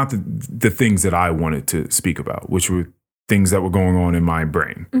 not the things that I wanted to speak about, which were things that were going on in my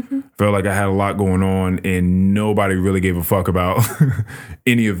brain. Mm-hmm. Felt like I had a lot going on and nobody really gave a fuck about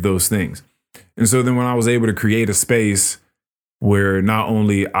any of those things. And so then when I was able to create a space where not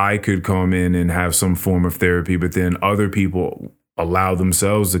only I could come in and have some form of therapy, but then other people allow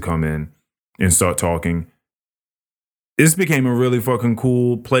themselves to come in and start talking, this became a really fucking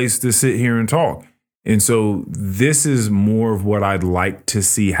cool place to sit here and talk. And so this is more of what I'd like to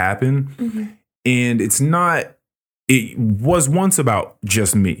see happen. Mm-hmm. And it was once about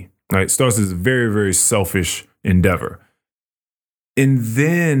just me, right? It starts as a very, very selfish endeavor. And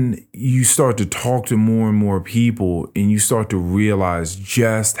then you start to talk to more and more people and you start to realize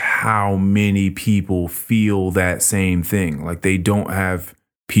just how many people feel that same thing. Like they don't have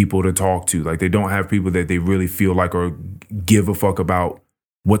people to talk to. Like they don't have people that they really feel like or give a fuck about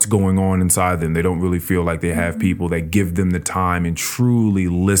what's going on inside them. They don't really feel like they have people that give them the time and truly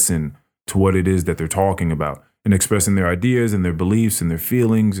listen to what it is that they're talking about and expressing their ideas and their beliefs and their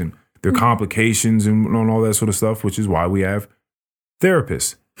feelings and their complications and all that sort of stuff, which is why we have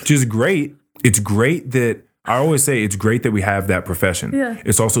therapists, which is great. It's great that I always say it's great that we have that profession. Yeah.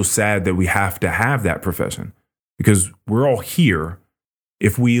 It's also sad that we have to have that profession because we're all here.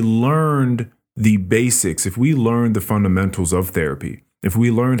 If we learned the basics, if we learned the fundamentals of therapy, if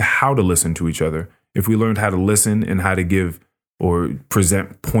we learned how to listen to each other, if we learned how to listen and how to give or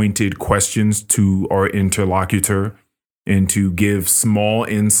present pointed questions to our interlocutor and to give small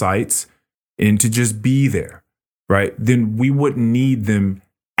insights and to just be there, right? Then we wouldn't need them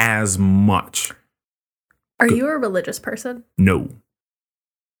as much. Are you a religious person? No.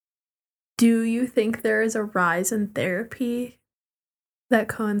 Do you think there is a rise in therapy that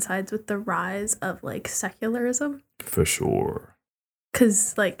coincides with the rise of like secularism? For sure.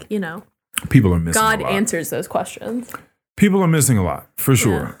 Because, like, you know, people are missing God a lot. answers those questions. People are missing a lot, for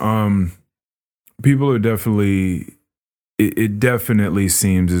sure. Yeah. People are definitely, it definitely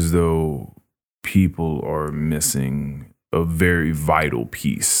seems as though people are missing a very vital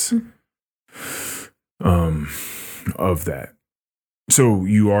piece of that. So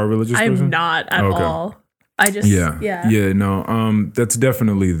you are a religious person? I'm not at all. I just, Yeah, no, that's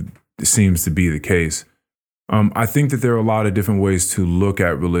definitely seems to be the case. I think that there are a lot of different ways to look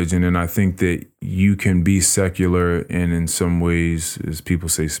at religion, and I think that you can be secular and in some ways, as people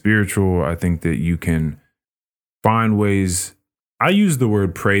say, spiritual. I think that you can find ways. I used the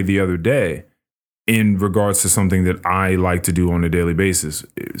word pray the other day in regards to something that I like to do on a daily basis.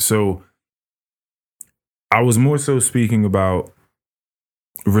 So I was more so speaking about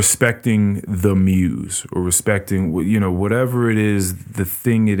respecting the muse or respecting, whatever it is, the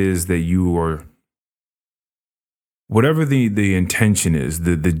thing it is that you are, whatever the intention is,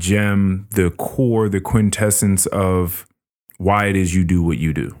 the gem, the core, the quintessence of why it is you do what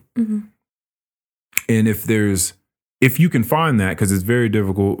you do. Mm-hmm. And if you can find that, because it's very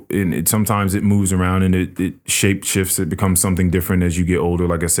difficult and sometimes it moves around and it shape shifts, it becomes something different as you get older.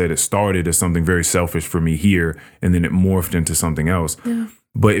 Like I said, it started as something very selfish for me here, and then it morphed into something else. Yeah.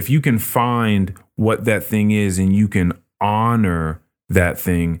 But if you can find what that thing is and you can honor that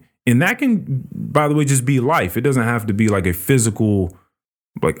thing, and that can, by the way, just be life. It doesn't have to be like a physical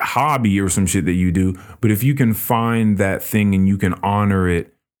like hobby or some shit that you do. But if you can find that thing and you can honor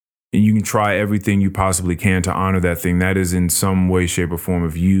it and you can try everything you possibly can to honor that thing, that is in some way, shape, or form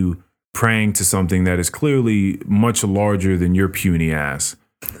of you praying to something that is clearly much larger than your puny ass.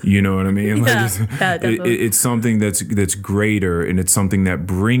 You know what I mean? Yeah, Like it's something that's greater, and it's something that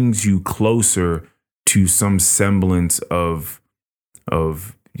brings you closer to some semblance of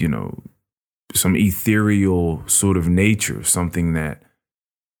some ethereal sort of nature, something that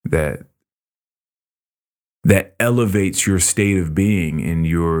elevates your state of being and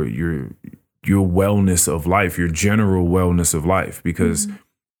your wellness of life, your general wellness of life, because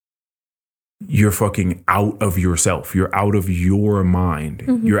you're fucking out of yourself. You're out of your mind.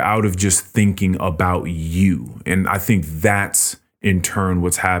 Mm-hmm. You're out of just thinking about you. And I think that's in turn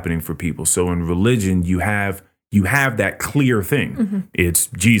what's happening for people. So in religion, you have that clear thing. Mm-hmm. It's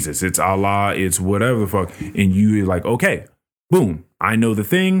Jesus, it's Allah, it's whatever the fuck. And you're like, okay, boom, I know the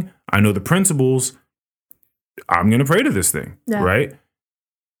thing, I know the principles, I'm going to pray to this thing, right?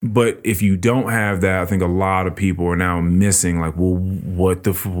 But if you don't have that, I think a lot of people are now missing, like, well,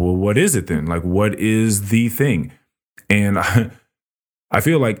 what is it then? Like, what is the thing? And I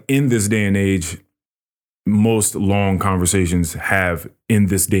feel like in this day and age, most long conversations have in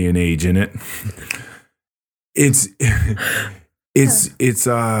this day and age in it.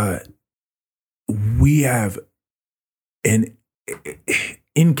 We have an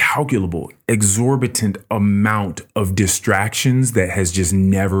incalculable, exorbitant amount of distractions that has just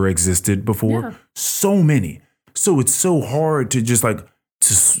never existed before. Yeah. So many. So it's so hard to just like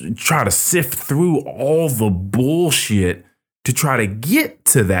to try to sift through all the bullshit to try to get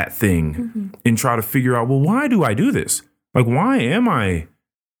to that thing and try to figure out, well, why do I do this? Like, why am I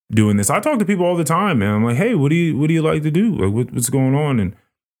doing this? I talk to people all the time, man. I'm like, hey, what do you like to do? Like, what's going on? And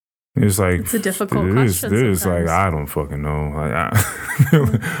it's like, it's a difficult question. There's like, I don't fucking know. Like,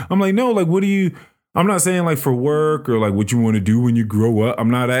 I'm like, no, like, I'm not saying like for work or like what you want to do when you grow up.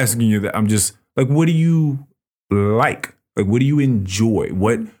 I'm not asking you that. I'm just like, what do you like? Like, what do you enjoy?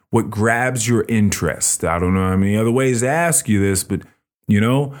 What grabs your interest? I don't know how many other ways to ask you this, but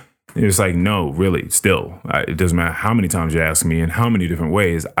it's like, no, really, still, it doesn't matter how many times you ask me in how many different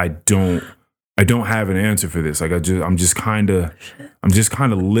ways. I don't have an answer for this. Like, I'm just kind of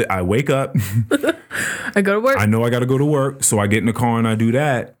lit. I wake up. I go to work. I know I got to go to work. So I get in the car and I do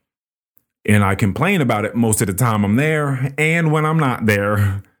that. And I complain about it most of the time I'm there and when I'm not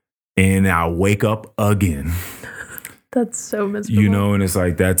there. And I wake up again. That's so miserable. And it's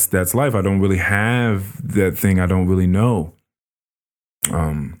like, that's life. I don't really have that thing. I don't really know.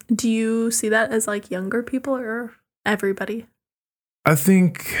 Do you see that as like younger people or everybody? I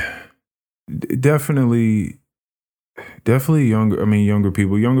think definitely younger. I mean, younger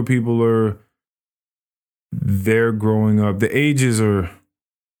people. Younger people they're growing up. The ages are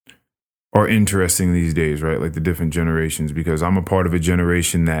are interesting these days, right? Like the different generations, because I'm a part of a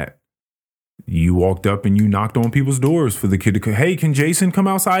generation that you walked up and you knocked on people's doors for the kid to come, hey, can Jason come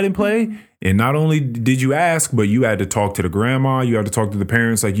outside and play? And not only did you ask, but you had to talk to the grandma, you had to talk to the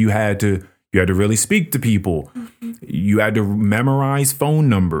parents, like you had to really speak to people. You had to memorize phone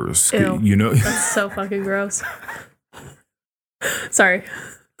numbers. Ew, you know, that's so fucking gross. Sorry.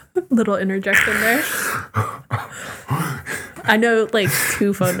 Little interjection there. I know like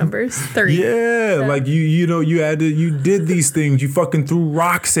 2 phone numbers, 3. Yeah, like you did these things. You fucking threw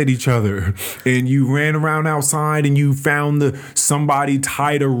rocks at each other, and you ran around outside, and you found somebody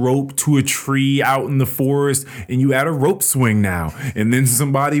tied a rope to a tree out in the forest, and you had a rope swing now. And then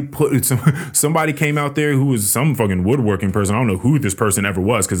somebody came out there who was some fucking woodworking person. I don't know who this person ever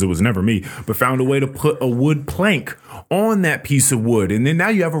was because it was never me, but found a way to put a wood plank on that piece of wood. And then now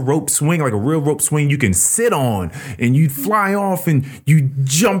you have a rope swing, like a real rope swing you can sit on, and you fly off and you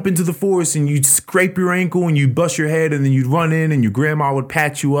jump into the forest and you'd scrape your ankle and you bust your head, and then you'd run in and your grandma would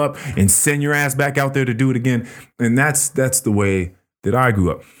pat you up and send your ass back out there to do it again. And that's the way that I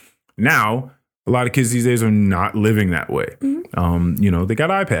grew up. Now, a lot of kids these days are not living that way. They got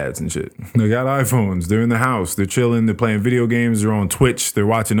iPads and shit. They got iPhones. They're in the house. They're chilling. They're playing video games. They're on Twitch. They're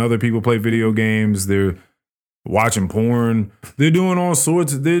watching other people play video games. They're watching porn. They're doing all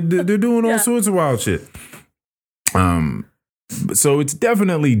sorts. They're doing all sorts of wild shit. So it's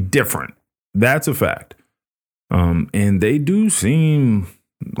definitely different. That's a fact. And they do seem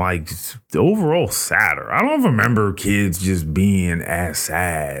like overall sadder. I don't remember kids just being as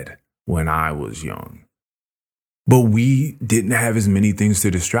sad when I was young. But we didn't have as many things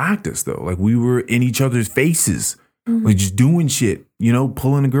to distract us, though. Like, we were in each other's faces, like just doing shit,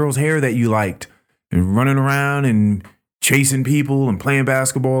 pulling a girl's hair that you liked and running around and chasing people and playing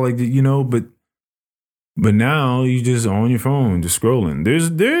basketball, but now you just on your phone, just scrolling.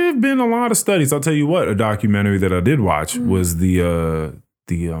 There have been a lot of studies. I'll tell you what, a documentary that I did watch was the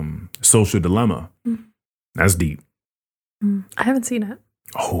Social Dilemma. That's deep. I haven't seen it.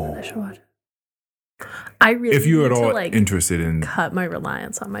 Oh, I should watch it. I really if you're at need all to, interested in cut my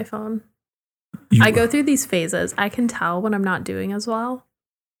reliance on my phone. I go through these phases. I can tell when I'm not doing as well.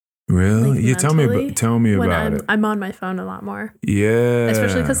 Really? Like, yeah, tell me about it. I'm on my phone a lot more. Yeah.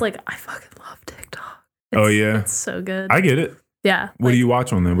 Especially because I fucking love TikTok. It's so good. I get it. Yeah. What do you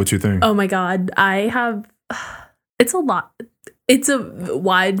watch on there? What's your thing? Oh my God. I have, it's a lot. It's a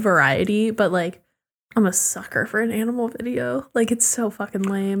wide variety, but I'm a sucker for an animal video. It's so fucking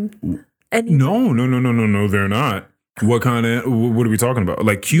lame. No, they're not. What kind of, what are we talking about?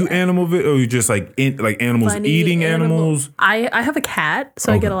 Like cute animal video, or just like animals funny eating animals? I have a cat,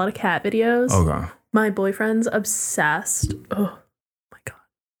 so I get a lot of cat videos. Okay. My boyfriend's obsessed. Oh my God.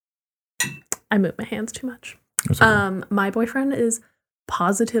 I move my hands too much. Okay. My boyfriend is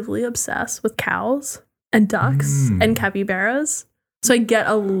positively obsessed with cows and ducks and capybaras. So I get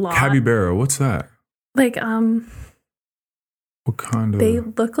a lot. Capybara, what's that? What kind of? They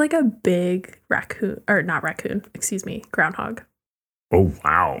look like a big raccoon, or not raccoon, excuse me, groundhog. Oh,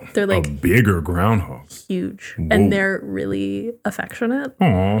 wow. They're a bigger groundhog. Huge. Whoa. And they're really affectionate.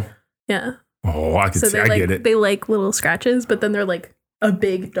 Oh. Yeah. Oh, I get it. They like little scratches, but then they're like a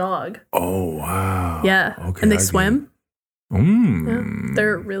big dog. Oh, wow. Yeah. Okay. And they swim. Yeah.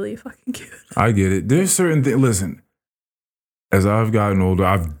 They're really fucking cute. I get it. There's certain things. Listen, as I've gotten older,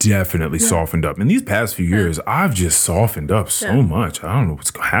 I've definitely softened up. In these past few years, I've just softened up so much. I don't know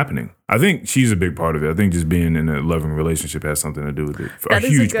what's happening. I think she's a big part of it. I think just being in a loving relationship has something to do with it. That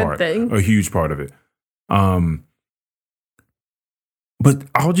is a good thing. A huge part of it. But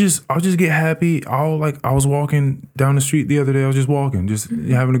I'll just get happy. I was walking down the street the other day. I was just walking, just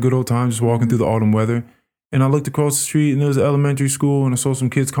having a good old time, just walking through the autumn weather. And I looked across the street, and there was an elementary school, and I saw some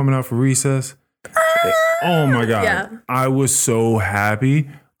kids coming out for recess. Oh my God. Yeah. I was so happy.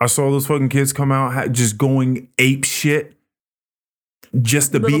 I saw those fucking kids come out just going ape shit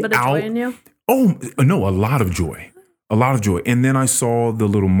just to be out. A little bit of joy in you? Oh, no, a lot of joy. A lot of joy. And then I saw the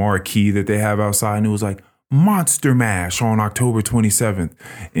little marquee that they have outside, and it was like Monster Mash on October 27th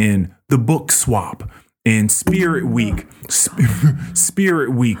and the book swap and Spirit Week.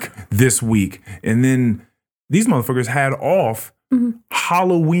 Spirit Week this week. And then these motherfuckers had off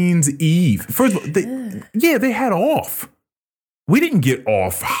Halloween's Eve. First of all, they had off. We didn't get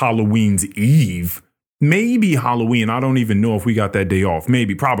off Halloween's Eve. Maybe Halloween. I don't even know if we got that day off.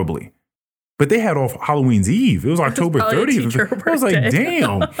 Maybe, probably. But they had off Halloween's Eve. It was October 30th. I was like,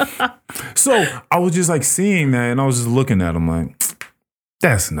 damn. So I was just seeing that, and I was just looking at them like,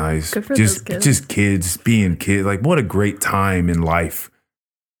 that's nice. Good for those kids. Just kids being kids. What a great time in life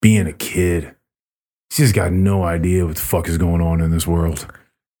being a kid. She's got no idea what the fuck is going on in this world.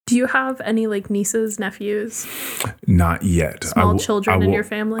 Do you have any like nieces, nephews, Not yet. small children in your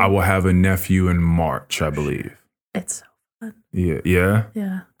family? I will have a nephew in March, I believe. It's so fun. Yeah.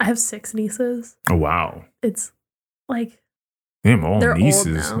 Yeah. I have 6 nieces. Oh wow. It's like Damn, all they're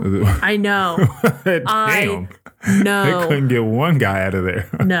nieces. old now. I know. Damn. I They know. couldn't get one guy out of there.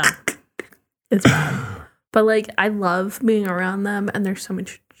 No. It's bad. But like I love being around them, and there's so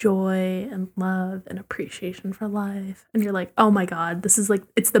much joy and love and appreciation for life. And you're like, oh my God, this is like,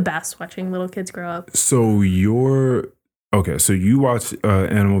 it's the best watching little kids grow up. So so you watch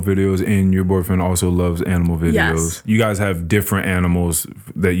animal videos, and your boyfriend also loves animal videos. Yes. You guys have different animals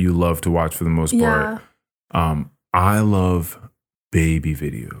that you love to watch for the most part. Yeah. I love baby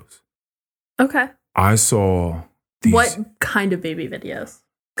videos. Okay. I saw these. What kind of baby videos?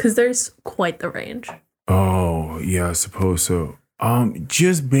 Because there's quite the range. Oh, yeah, I suppose so.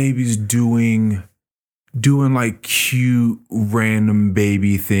 Just babies doing like cute random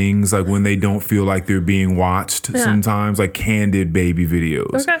baby things, like when they don't feel like they're being watched. Yeah. Sometimes, like candid baby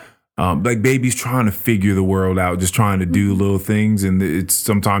videos. Okay. Like babies trying to figure the world out, just trying to do little things, and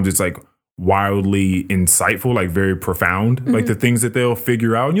sometimes it's like wildly insightful, like very profound, like the things that they'll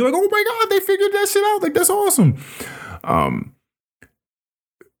figure out, and you're like, oh my God, they figured that shit out, like that's awesome.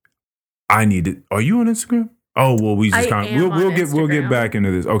 I need it. Are you on Instagram? Oh well, we just kind of we'll get back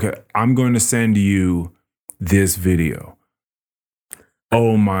into this. Okay, I'm going to send you this video.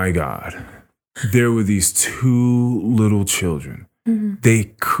 Oh my God, there were these 2 little children.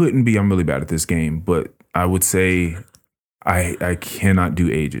 They couldn't be. I'm really bad at this game, but I would say I cannot do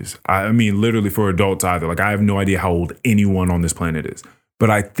ages. I mean, literally for adults either. Like I have no idea how old anyone on this planet is. But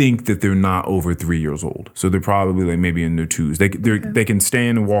I think that they're not over 3 years old. So they're probably like maybe in their 2s. They can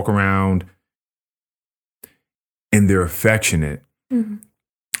stand and walk around, and they're affectionate.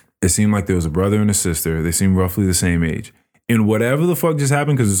 It seemed like there was a brother and a sister. They seemed roughly the same age. And whatever the fuck just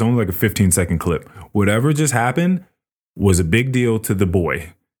happened, because it's only like a 15-second clip, whatever just happened was a big deal to the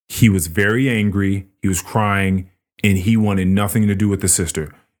boy. He was very angry. He was crying, and he wanted nothing to do with the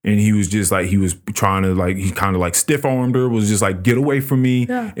sister. And he was just like, he was trying to like, he kind of like stiff armed her, was just like, get away from me.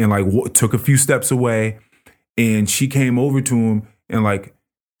 Yeah. And like took a few steps away. And she came over to him and like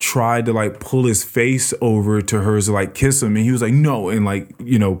tried to like pull his face over to hers to like kiss him. And he was like, no. And like,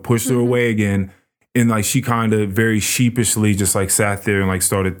 pushed her away again. And like, she kind of very sheepishly just like sat there and like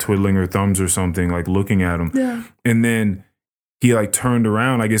started twiddling her thumbs or something, like looking at him. Yeah. And then he like turned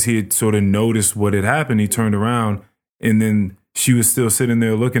around. I guess he had sort of noticed what had happened. He turned around, and then she was still sitting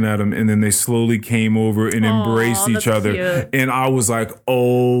there looking at him, and then they slowly came over and embraced each other. Cute. And I was like,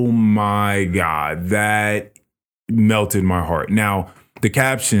 oh my God, that melted my heart. Now, the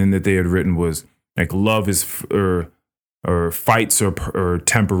caption that they had written was like, love is, or fights are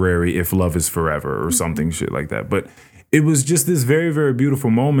temporary if love is forever, or something shit like that. But it was just this very, very beautiful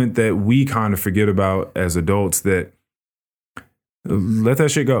moment that we kind of forget about as adults, that let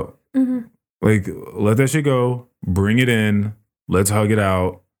that shit go. Like, let that shit go, bring it in. Let's hug it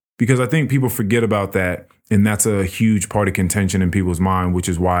out, because I think people forget about that. And that's a huge part of contention in people's mind, which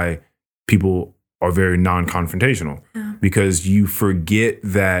is why people are very non-confrontational, because you forget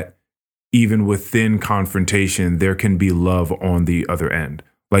that even within confrontation, there can be love on the other end.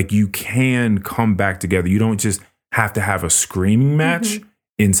 Like you can come back together. You don't just have to have a screaming match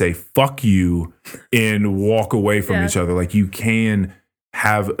and say, fuck you, and walk away from each other. Like you can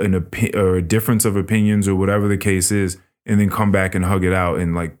have a difference of opinions or whatever the case is, and then come back and hug it out.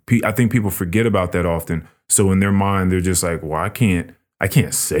 And like, I think people forget about that often. So in their mind, they're just like, well, I can't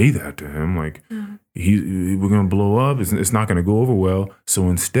say that to him. Like we're going to blow up. It's not going to go over well. So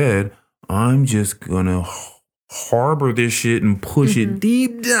instead, I'm just going to harbor this shit and push it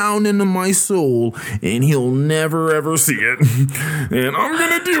deep down into my soul, and he'll never ever see it. And I'm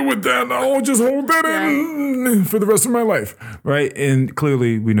going to deal with that. I'll just hold that in for the rest of my life. Right. And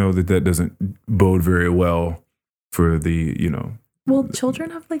clearly we know that doesn't bode very well for the, Well, children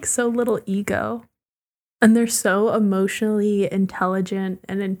have like so little ego, and they're so emotionally intelligent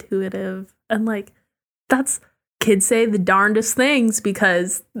and intuitive. And like, kids say the darndest things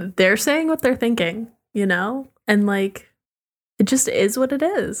because they're saying what they're thinking, And like, it just is what it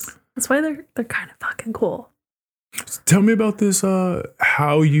is. That's why they're kind of fucking cool. Tell me about this,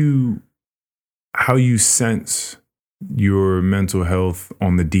 how you sense your mental health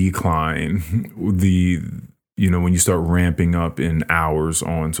on the decline, when you start ramping up in hours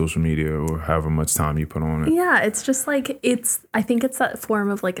on social media or however much time you put on it. Yeah, it's just like, I think it's that form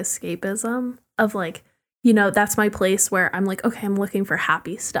of like escapism of like, that's my place where I'm like, okay, I'm looking for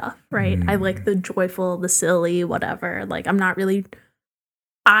happy stuff, right? I like the joyful, the silly, whatever. Like, I'm not really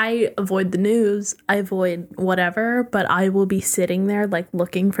I avoid the news, I avoid whatever, but I will be sitting there like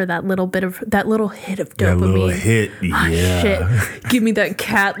looking for that little hit of dopamine. That little hit, Ah, yeah. shit. Give me that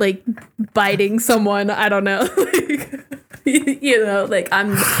cat like biting someone. I don't know. You know, like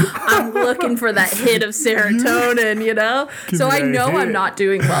I'm looking for that hit of serotonin, you know? So I know I'm not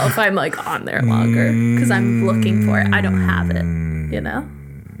doing well if I'm like on there longer because I'm looking for it. I don't have it, you know?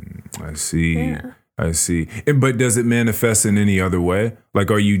 I see. Yeah. I see. But does it manifest in any other way?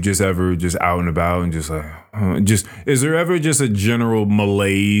 Like, are you just ever just out and about and just like, is there ever just a general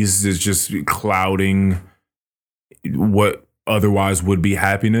malaise that's just clouding what otherwise would be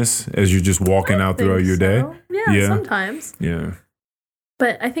happiness as you're just walking out throughout your day? Yeah, sometimes. Yeah.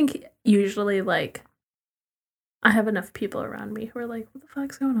 But I think usually like I have enough people around me who are like, what the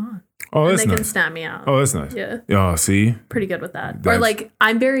fuck's going on? Oh, that's and they nice. can snap me out. Oh, that's nice. Yeah. Oh, see? Pretty good with that. Or like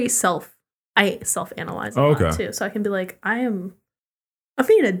I'm very I self-analyze a lot too. So I can be like, I'm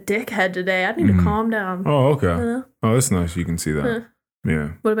being a dickhead today. I need to calm down. Oh, okay. Oh, that's nice. You can see that.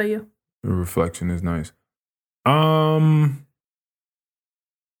 Yeah. What about you? The reflection is nice.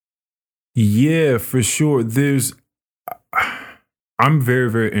 Yeah, for sure. I'm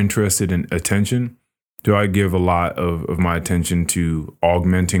very, very interested in attention. Do I give a lot of my attention to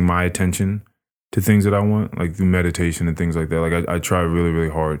augmenting my attention to things that I want, like through meditation and things like that? Like I try really,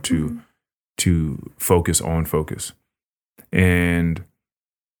 really hard to focus on focus. And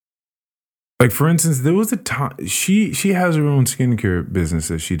like, for instance, there was a time she has her own skincare business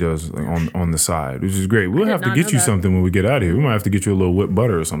that she does like on the side, which is great. We'll have to get you something when we get out of here. We might have to get you a little whipped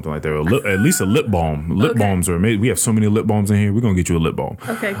butter or something like that, or at least a lip balm. Lip balms are amazing. We have so many lip balms in here. We're gonna get you a lip balm.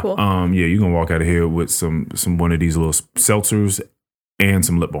 Okay, cool. Yeah, you're gonna walk out of here with some one of these little seltzers and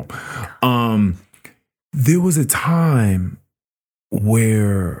some lip balm. There was a time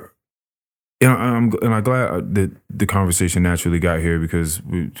where. I'm glad that the conversation naturally got here because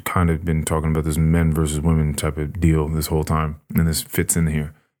we've kind of been talking about this men versus women type of deal this whole time, and this fits in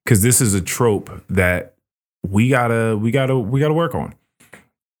here because this is a trope that we gotta work on.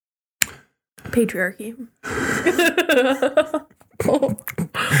 Patriarchy. You're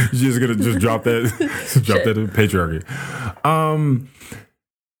just gonna drop that, that in patriarchy.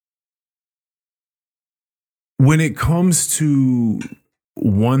 When it comes to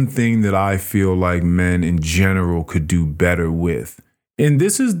one thing that I feel like men in general could do better with, and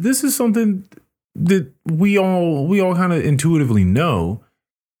this is something that we all kind of intuitively know,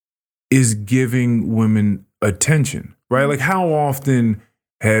 is giving women attention, right? Like, how often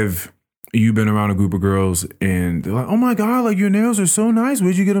have you been around a group of girls and they're like, oh my God, like your nails are so nice.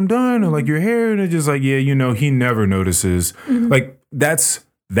 Where'd you get them done? Or like your hair, and it's just like, yeah, he never notices. Like that's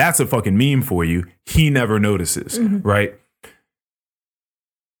a fucking meme for you. He never notices, right?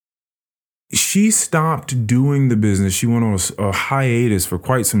 She stopped doing the business. She went on a hiatus for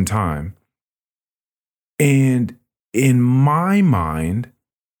quite some time. And in my mind,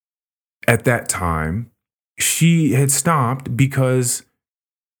 at that time, she had stopped because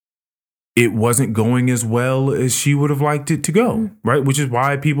it wasn't going as well as she would have liked it to go, right? Which is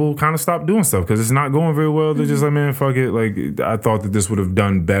why people kind of stop doing stuff, because it's not going very well. They're just like, man, fuck it. Like, I thought that this would have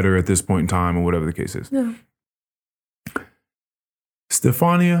done better at this point in time, or whatever the case is. Yeah.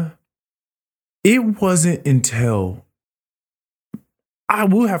 Stefania, it wasn't until, I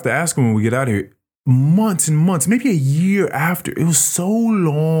will have to ask him when we get out of here, months and months, maybe a year after, it was so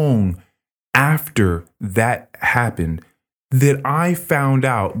long after that happened that I found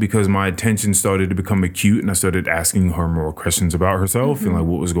out, because my attention started to become acute and I started asking her more questions about herself and like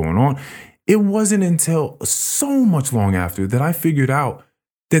what was going on. It wasn't until so much long after that I figured out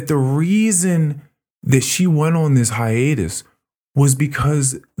that the reason that she went on this hiatus was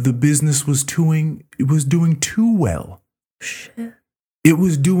because the business was doing too well. Shit. It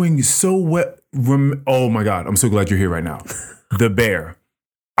was doing so well. Oh my God, I'm so glad you're here right now. The bear.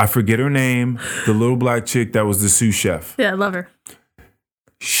 I forget her name. The little black chick that was the sous chef. Yeah, I love her.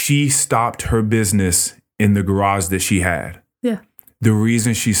 She stopped her business in the garage that she had. Yeah. The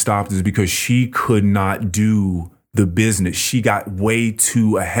reason she stopped is because she could not do the business. She got way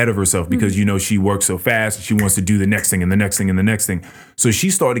too ahead of herself because, she works so fast. She wants to do the next thing and the next thing and the next thing. So she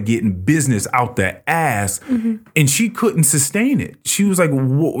started getting business out the ass and she couldn't sustain it. She was like,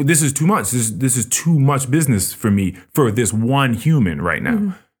 whoa, this is too much. This is too much business for me, for this one human right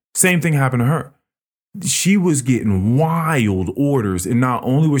now. Same thing happened to her. She was getting wild orders. And not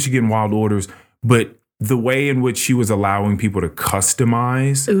only was she getting wild orders, but the way in which she was allowing people to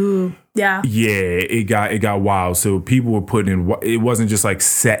customize. Ooh, yeah. Yeah, it got wild. So people were putting in, it wasn't just like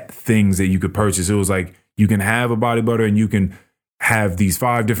set things that you could purchase. It was like, you can have a body butter and you can have these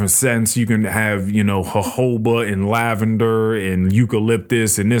 5 different scents. You can have, jojoba and lavender and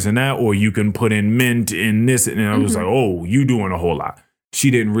eucalyptus and this and that, or you can put in mint and this. And I was like, oh, you doing a whole lot. She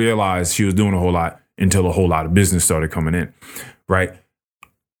didn't realize she was doing a whole lot until a whole lot of business started coming in, right?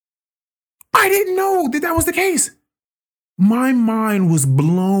 I didn't know that was the case. My mind was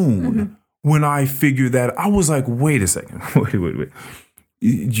blown when I figured that. I was like, wait a second. Wait.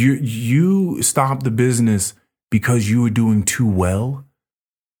 You stopped the business because you were doing too well?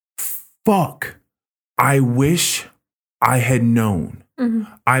 Fuck. I wish I had known.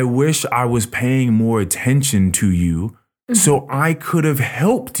 I wish I was paying more attention to you so I could have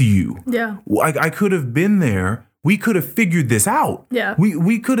helped you. Yeah. I could have been there. We could have figured this out. Yeah.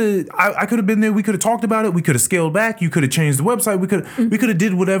 We could have, I could have been there. We could have talked about it. We could have scaled back. You could have changed the website. We could have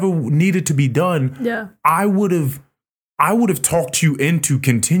did whatever needed to be done. Yeah. I would have talked you into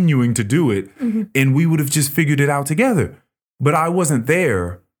continuing to do it, and we would have just figured it out together. But I wasn't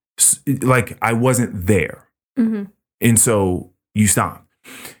there. Like, I wasn't there. And so you stopped.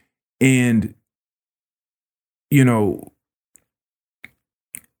 And,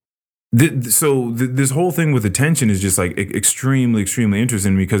 this whole thing with attention is just like extremely, extremely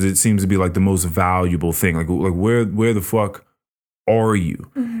interesting because it seems to be like the most valuable thing. Like where the fuck are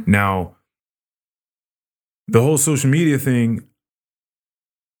you? Now, the whole social media thing,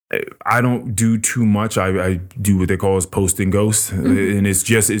 I don't do too much. I do what they call is posting ghosts. And it's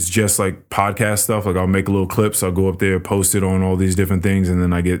just like podcast stuff. Like I'll make little clips. I'll go up there, post it on all these different things. And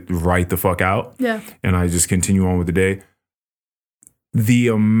then I get right the fuck out. Yeah. And I just continue on with the day. The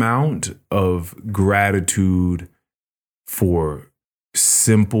amount of gratitude for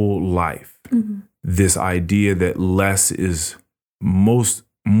simple life, this idea that less is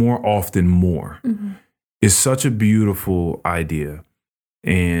more often more, is such a beautiful idea.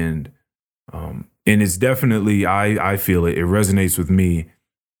 And it's definitely, I feel it resonates with me.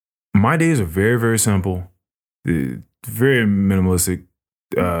 My days are very, very simple, very minimalistic.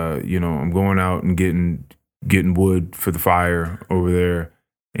 I'm going out and getting wood for the fire over there.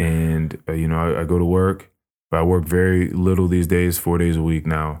 And, I go to work, but I work very little these days, 4 days a week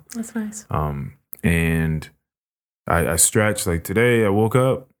now. That's nice. And I stretch. Like today I woke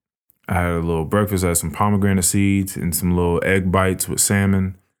up, I had a little breakfast. I had some pomegranate seeds and some little egg bites with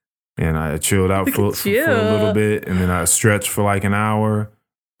salmon. And I chilled out for a little bit. And then I stretched for like an hour,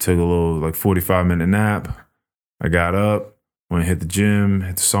 took a little 45-minute nap. I got up, went hit the gym,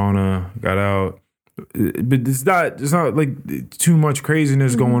 hit the sauna, got out. But it's not like too much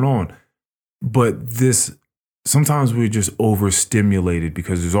craziness going on. But sometimes we're just overstimulated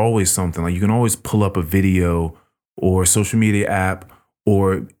because there's always something. Like you can always pull up a video or a social media app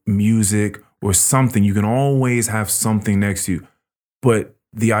or music or something. You can always have something next to you. But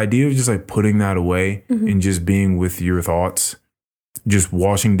the idea of just like putting that away and just being with your thoughts, just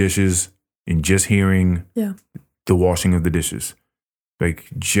washing dishes and just hearing the washing of the dishes, like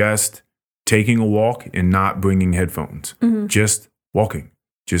just taking a walk and not bringing headphones, just walking,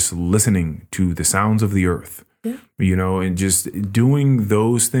 just listening to the sounds of the earth, and just doing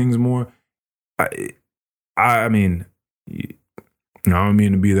those things more. I mean, I don't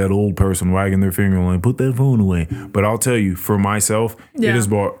mean to be that old person wagging their finger like, put that phone away. But I'll tell you, for myself, it has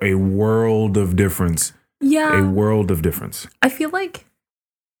brought a world of difference. Yeah. A world of difference. I feel like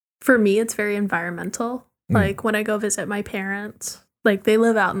for me, it's very environmental. Like when I go visit my parents, like they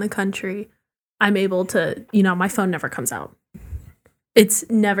live out in the country, I'm able to, my phone never comes out. It's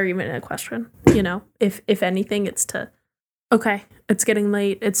never even a question, If anything, it's okay, it's getting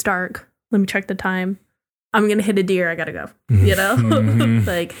late, it's dark, let me check the time. I'm going to hit a deer, I got to go,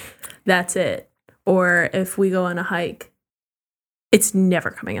 Like, that's it. Or if we go on a hike, it's never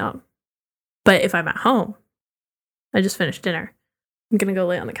coming out. But if I'm at home, I just finished dinner, I'm going to go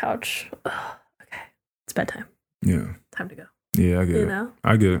lay on the couch. Ugh, okay, it's bedtime. Yeah. Time to go. Yeah, I get it.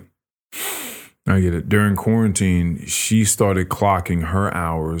 I get it. During quarantine, she started clocking her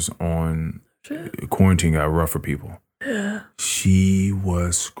hours on quarantine got rough for people. Yeah. She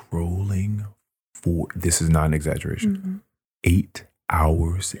was scrolling for, this is not an exaggeration, 8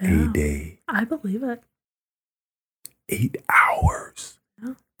 hours a day. I believe it. 8 hours.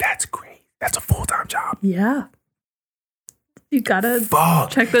 Yeah. That's great. That's a full-time job. Yeah. You gotta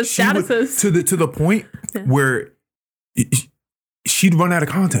check those statuses. To the point where she'd run out of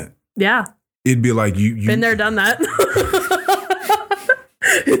content. Yeah. It'd be like you been there, done that.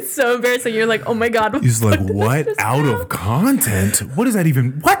 It's so embarrassing. You're like, oh my God. He's like, what? Out of content? What is that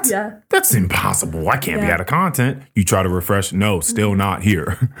even? What? Yeah. That's impossible. I can't be out of content. You try to refresh. No, still not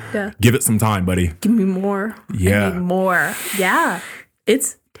here. Yeah. Give it some time, buddy. Give me more. Yeah. I need more. Yeah.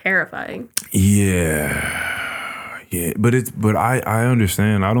 It's terrifying. Yeah. Yeah, but I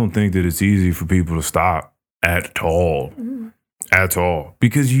understand. I don't think that it's easy for people to stop at all. At all.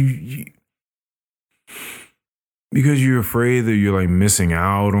 Because because you're afraid that you're like missing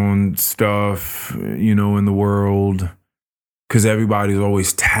out on stuff, you know, in the world. Because everybody's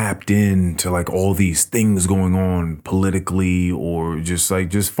always tapped into like all these things going on politically, or just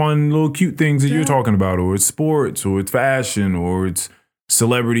fun little cute things that you're talking about, or it's sports, or it's fashion, or it's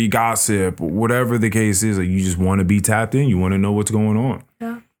celebrity gossip, or whatever the case is. Like, you just want to be tapped in. You want to know what's going on.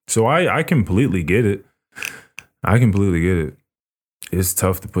 Yeah. So I completely get it. I completely get it. It's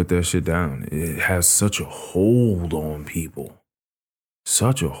tough to put that shit down. It has such a hold on people.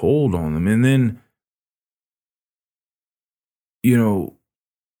 Such a hold on them. And then, you know,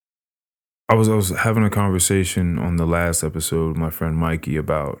 I was having a conversation on the last episode with my friend Mikey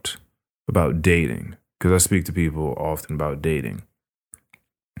about dating, because I speak to people often about dating.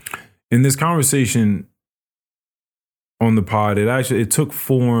 In this conversation on the pod, it took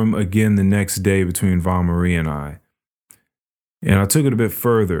form again the next day between Von Marie and I. And I took it a bit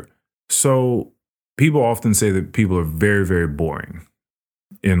further. So people often say that people are very, very boring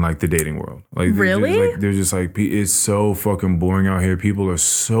in like the dating world. Like, really? They're just like, it's so fucking boring out here. People are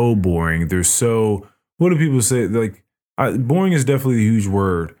so boring. They're so, what do people say? Like, boring is definitely a huge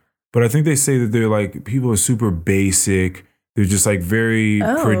word, but I think they say that they're like, people are super basic. They're just like very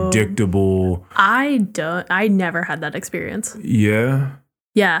predictable. I never had that experience. Yeah.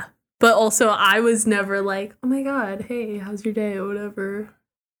 Yeah. But also I was never like, oh my God, hey, how's your day or whatever.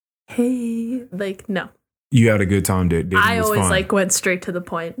 Hey, like, no. You had a good time dating. I always fun. like went straight to the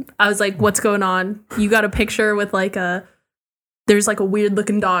point. I was like, what's going on? You got a picture with like there's like a weird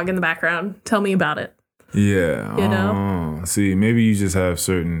looking dog in the background. Tell me about it. Yeah. You know? See, maybe you just have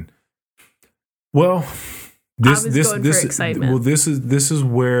certain, well, I was going for excitement. Well, this is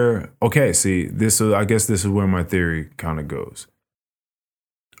where, okay, see, I guess this is where my theory kind of goes.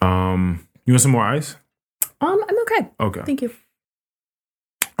 You want some more ice? I'm okay. Okay. Thank you.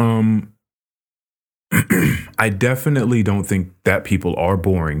 I definitely don't think that people are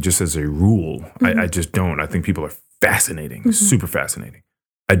boring, just as a rule. I just don't. I think people are fascinating, super fascinating.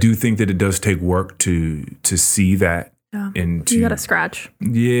 I do think that it does take work to see that. Yeah. And You got to scratch.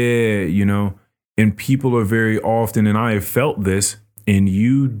 Yeah, you know, and people are very often, and I have felt this, and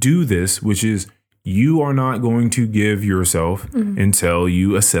you do this, which is you are not going to give yourself until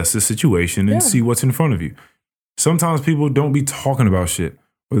you assess the situation and see what's in front of you. Sometimes people don't be talking about shit,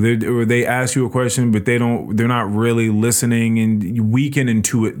 or they ask you a question, but they're not really listening, and we can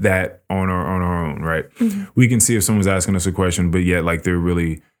intuit that on our own, right? We can see if someone's asking us a question, but yet like they're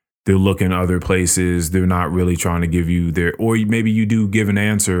looking other places. They're not really trying to give you or maybe you do give an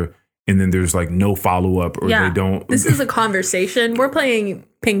answer, and then there's like no follow-up, or they don't. This is a conversation. We're playing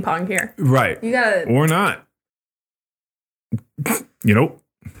ping pong here. Right. You gotta. Or not. You know,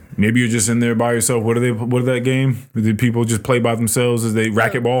 maybe you're just in there by yourself. What is that game? Do people just play by themselves as they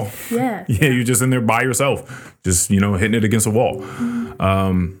racquetball? Yeah. Yeah, you're just in there by yourself, just, you know, hitting it against a wall,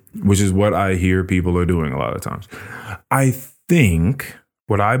 which is what I hear people are doing a lot of times. I think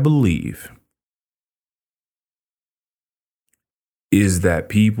what I believe is that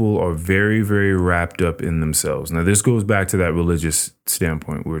people are very, very wrapped up in themselves. Now, this goes back to that religious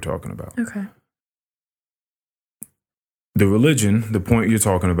standpoint we were talking about. Okay. The religion, the point you're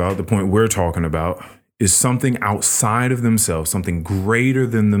talking about, the point we're talking about, is something outside of themselves, something greater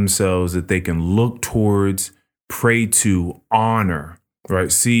than themselves that they can look towards, pray to, honor,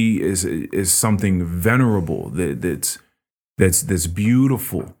 right? See is something venerable that's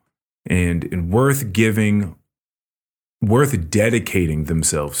beautiful and worth giving, worth dedicating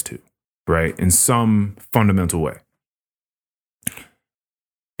themselves to, right? In some fundamental way.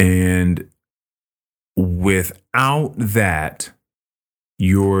 And without that,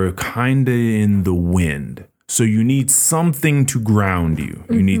 you're kind of in the wind. So you need something to ground you.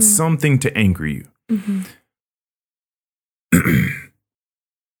 You need something to anchor you.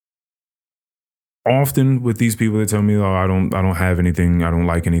 Often with these people, they tell me, "Oh, I don't have anything. I don't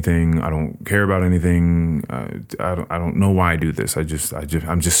like anything. I don't care about anything. I don't know why I do this. I'm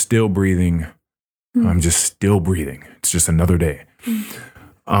just still breathing. I'm just still breathing. It's just another day."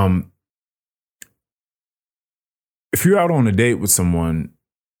 If you're out on a date with someone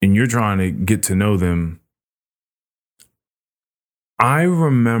and you're trying to get to know them, I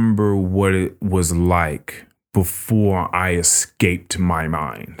remember what it was like before I escaped my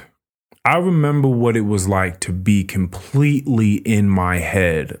mind. I remember what it was like to be completely in my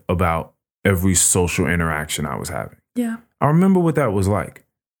head about every social interaction I was having. Yeah. I remember what that was like.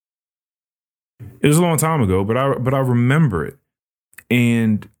 It was a long time ago, but I remember it.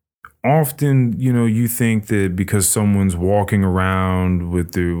 And often, you think that because someone's walking around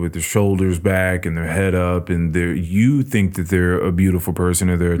with their shoulders back and their head up, and you think that they're a beautiful person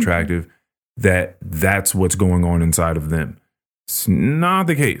or they're attractive, that's what's going on inside of them. It's not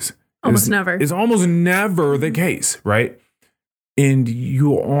the case. Never. It's almost never the case, right? And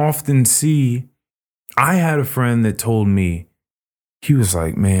you often see, I had a friend that told me, he was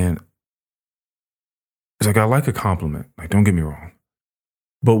like, man, it's like, I like a compliment. Like, don't get me wrong.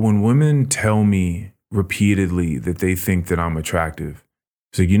 But when women tell me repeatedly that they think that I'm attractive,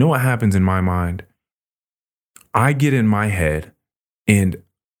 it's like, you know what happens in my mind? I get in my head and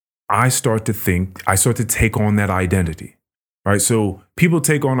I start to take on that identity, right? So people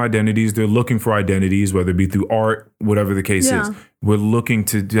take on identities. They're looking for identities, whether it be through art, whatever the case is. We're looking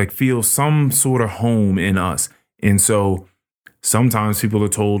to like feel some sort of home in us. And so sometimes people are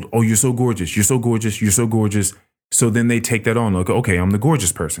told, oh, you're so gorgeous. You're so gorgeous. You're so gorgeous. So then they take that on. Like, okay, I'm the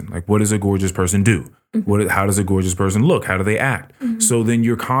gorgeous person. Like, what does a gorgeous person do? How does a gorgeous person look? How do they act? So then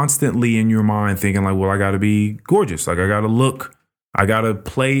you're constantly in your mind thinking like, well, I got to be gorgeous. Like, I got to look. I got to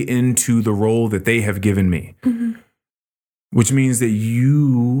play into the role that they have given me, which means that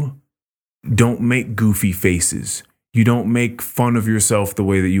you don't make goofy faces. You don't make fun of yourself the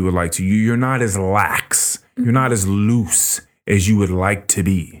way that you would like to. You're not as lax. You're not as loose as you would like to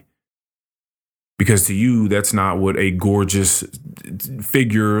be. Because to you, that's not what a gorgeous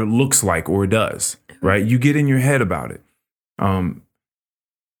figure looks like or does, right? You get in your head about it.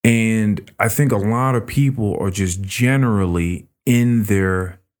 And I think a lot of people are just generally in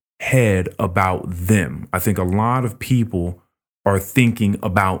their head about them. I think a lot of people are thinking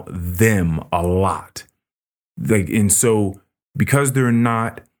about them a lot. And so because they're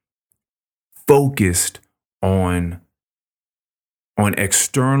not focused on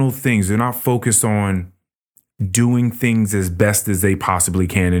external things, they're not focused on doing things as best as they possibly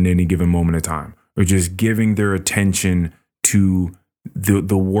can in any given moment of time, or just giving their attention to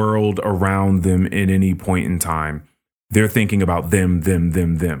the world around them at any point in time. They're thinking about them.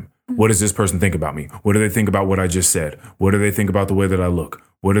 What does this person think about me? What do they think about what I just said? What do they think about the way that I look?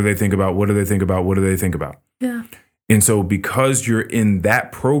 What do they think about? What do they think about? What do they think about? Yeah. And so because you're in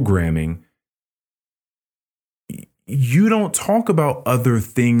that programming, you don't talk about other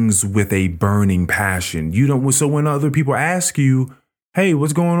things with a burning passion. You don't. So when other people ask you, hey,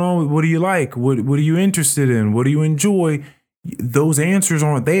 what's going on? What do you like? What are you interested in? What do you enjoy? Those answers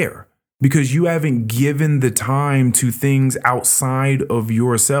aren't there because you haven't given the time to things outside of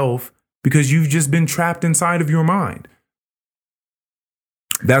yourself because you've just been trapped inside of your mind.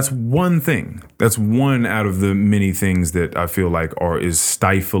 That's one thing. That's one out of the many things that I feel like is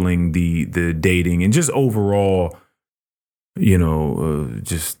stifling the dating and just overall,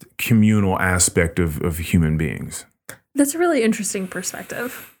 just communal aspect of human beings. That's a really interesting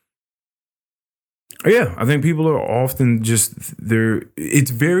perspective. Yeah, I think people are often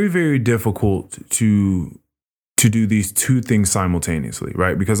it's very, very difficult to do these two things simultaneously,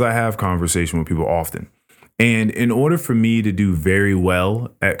 right? Because I have conversation with people often. And in order for me to do very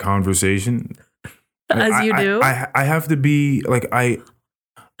well at conversation, as you do, I have to be like, I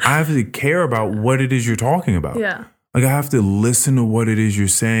have to care about what it is you're talking about. Yeah. Like I have to listen to what it is you're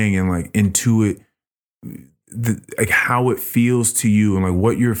saying and like intuit like how it feels to you and like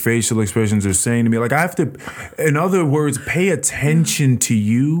what your facial expressions are saying to me. Like I have to, in other words, pay attention to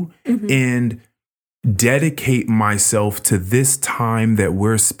you and dedicate myself to this time that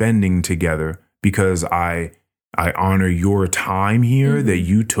we're spending together because I honor your time here that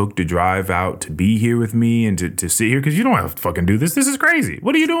you took to drive out to be here with me and to sit here because you don't have to fucking do this. This is crazy.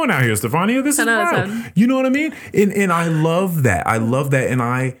 What are you doing out here, Stefania? This is wild. You know what I mean? And I love that. I love that. And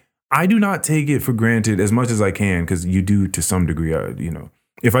I do not take it for granted as much as I can because you do to some degree,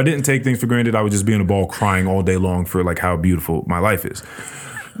 If I didn't take things for granted, I would just be in a ball crying all day long for like how beautiful my life is.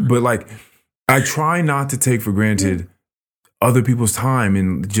 But like I try not to take for granted other people's time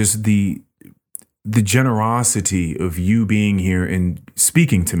and just the generosity of you being here and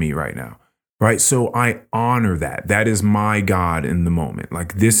speaking to me right now, right? So I honor that. That is my God in the moment.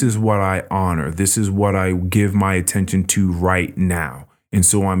 Like this is what I honor. This is what I give my attention to right now. And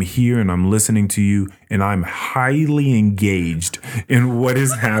so I'm here and I'm listening to you and I'm highly engaged in what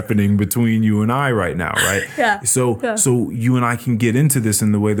is happening between you and I right now, right? Yeah. So you and I can get into this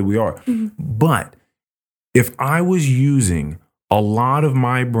in the way that we are. But if I was using a lot of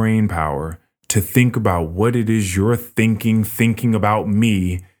my brain power to think about what it is you're thinking about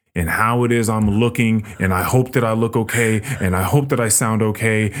me and how it is I'm looking, and I hope that I look okay, and I hope that I sound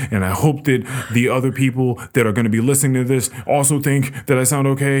okay, and I hope that the other people that are going to be listening to this also think that I sound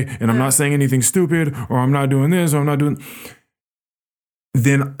okay, and I'm not saying anything stupid, or I'm not doing this, or I'm not doing...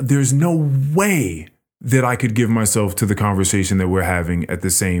 then there's no way that I could give myself to the conversation that we're having at the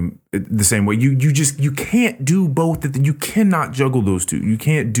same way. You can't do both. You cannot juggle those two. You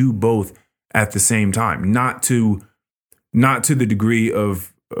can't do both at the same time. Not to the degree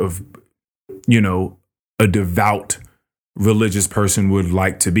of a devout religious person would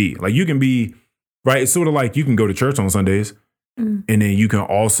like to be. Like, you can be, right? It's sort of like you can go to church on Sundays and then you can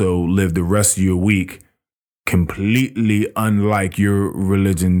also live the rest of your week completely unlike your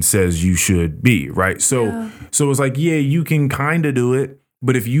religion says you should be, right? So it's like, yeah, you can kind of do it,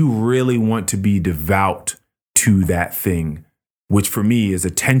 but if you really want to be devout to that thing, which for me is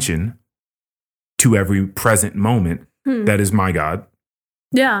attention to every present moment, that is my God.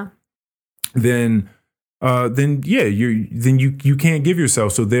 Yeah. Then you can't give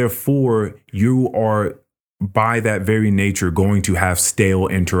yourself. So therefore, you are by that very nature going to have stale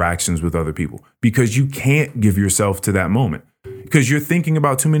interactions with other people because you can't give yourself to that moment because you're thinking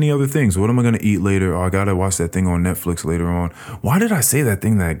about too many other things. What am I going to eat later? Oh, I got to watch that thing on Netflix later on. Why did I say that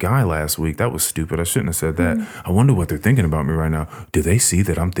thing to that guy last week? That was stupid. I shouldn't have said that. I wonder what they're thinking about me right now. Do they see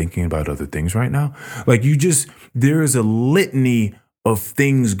that I'm thinking about other things right now? Like, there is a litany of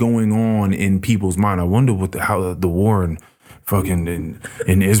things going on in people's mind. I wonder how the war in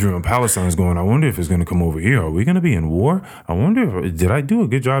Israel and Palestine is going. I wonder if it's going to come over here. Are we going to be in war? I wonder did I do a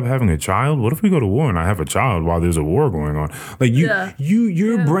good job having a child? What if we go to war and I have a child while there's a war going on? Like,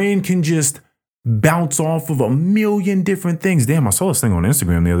 your brain can just bounce off of a million different things. Damn, I saw this thing on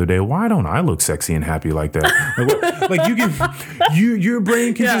Instagram the other day. Why don't I look sexy and happy like that? Like you can, your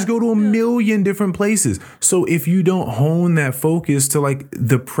brain can just go to a million different places. So if you don't hone that focus to like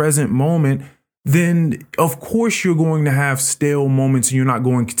the present moment, then of course you're going to have stale moments and you're not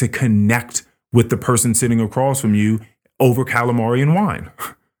going to connect with the person sitting across from you over calamari and wine.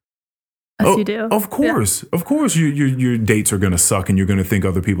 Yes, you do. Of course. Of course your dates are going to suck and you're going to think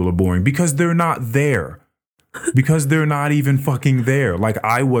other people are boring because they're not there. Because they're not even fucking there. Like,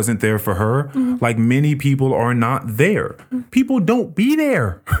 I wasn't there for her. Like, many people are not there. People don't be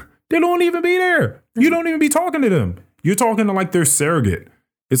there. They don't even be there. You don't even be talking to them. You're talking to like their surrogate.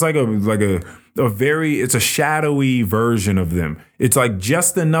 It's like it's a shadowy version of them. It's like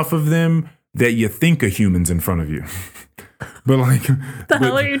just enough of them that you think a human's in front of you. But like, the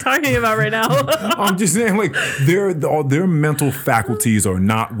hell are you talking about right now? I'm just saying, like, their mental faculties are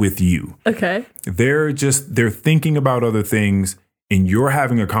not with you. Okay. They're thinking about other things, and you're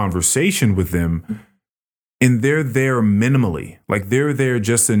having a conversation with them, and they're there minimally. Like, they're there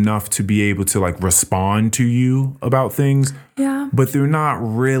just enough to be able to like respond to you about things. Yeah. But they're not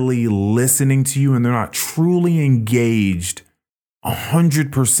really listening to you, and they're not truly engaged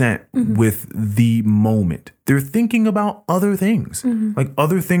 100% with the moment. They're thinking about other things. Like,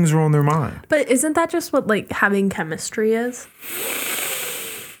 other things are on their mind. But isn't that just what like having chemistry is?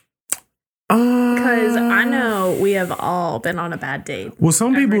 Because I know we have all been on a bad date. Well,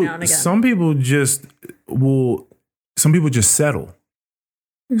 some people just settle.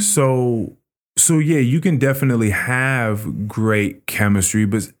 So yeah, you can definitely have great chemistry,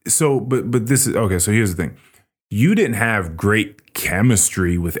 but this is okay. So here's the thing. You didn't have great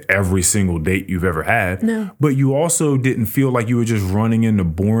chemistry with every single date you've ever had. No. But you also didn't feel like you were just running into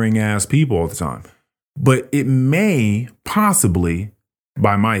boring ass people all the time. But it may possibly,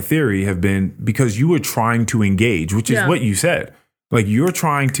 by my theory, have been because you were trying to engage, which is what you said. Like, you're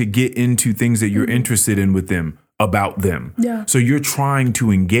trying to get into things that you're interested in with them, about them. Yeah. So you're trying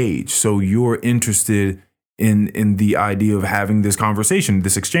to engage. So you're interested in the idea of having this conversation,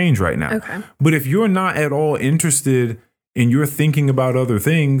 this exchange right now. Okay. But if you're not at all interested and you're thinking about other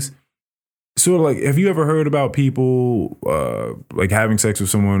things, sort of like, have you ever heard about people like having sex with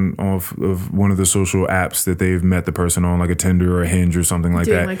someone off of one of the social apps that they've met the person on, like a Tinder or a Hinge or something like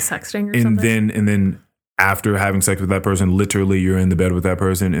Doing that? Like sexting or something? And then after having sex with that person, literally you're in the bed with that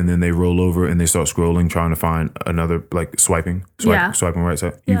person, and then they roll over and they start scrolling, trying to find another, like swiping right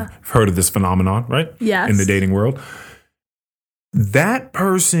side. You've heard of this phenomenon, right? Yes. In the dating world. That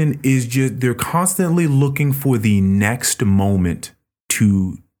person is they're constantly looking for the next moment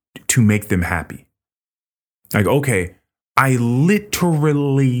to make them happy. Like, okay, I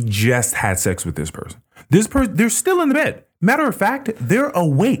literally just had sex with this person. They're still in the bed. Matter of fact, they're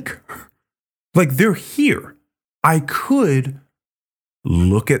awake. Like, they're here. I could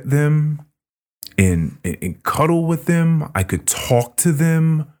look at them and cuddle with them. I could talk to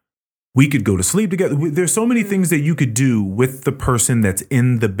them. We could go to sleep together. There's so many things that you could do with the person that's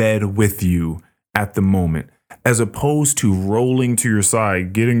in the bed with you at the moment, as opposed to rolling to your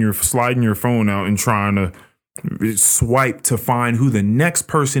side, sliding your phone out and trying to swipe to find who the next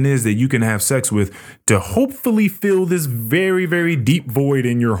person is that you can have sex with to hopefully fill this very, very deep void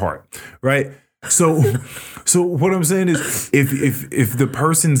in your heart, right? So what I'm saying is if the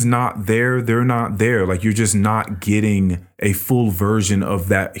person's not there, they're not there. Like, you're just not getting a full version of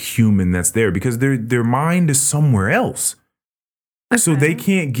that human that's there because their mind is somewhere else. Okay. So they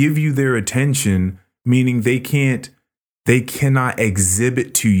can't give you their attention, meaning they cannot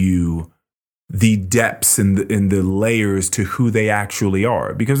exhibit to you the depths and the layers to who they actually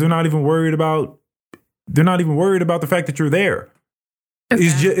are because they're not even worried about the fact that you're there. Okay.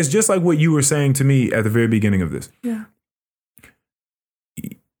 It's just like what you were saying to me at the very beginning of this. Yeah.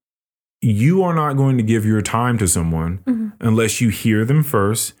 You are not going to give your time to someone unless you hear them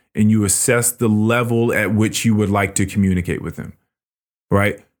first and you assess the level at which you would like to communicate with them.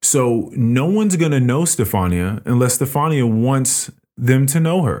 Right? So no one's going to know Stefania unless Stefania wants them to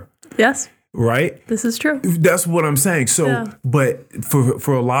know her. Yes. Right? This is true. That's what I'm saying. So, but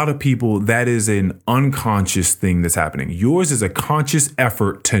for a lot of people, that is an unconscious thing that's happening. Yours is a conscious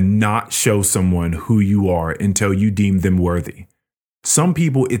effort to not show someone who you are until you deem them worthy. Some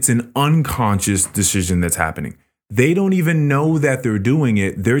people, it's an unconscious decision that's happening. They don't even know that they're doing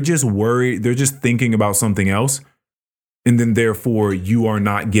it. They're just worried. They're just thinking about something else. And then therefore, you are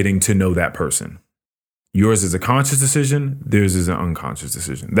not getting to know that person. Yours is a conscious decision. Theirs is an unconscious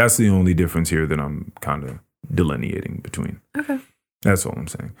decision. That's the only difference here that I'm kind of delineating between. Okay. That's all I'm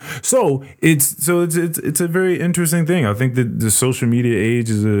saying. So it's a very interesting thing. I think that the social media age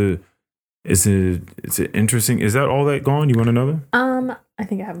is an interesting. Is that all that gone? You want another? I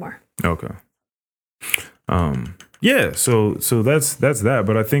think I have more. Okay. Yeah. So that's that.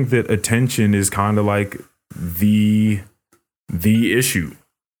 But I think that attention is kind of like the issue.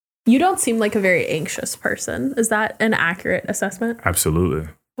 You don't seem like a very anxious person. Is that an accurate assessment? Absolutely.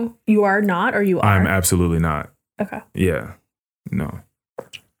 You are not, or you are? I'm absolutely not. Okay. Yeah. No.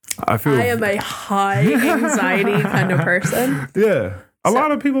 I am a high anxiety kind of person. Yeah. A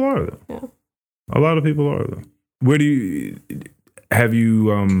lot of people are, though. Yeah. A lot of people are, though. Where do you have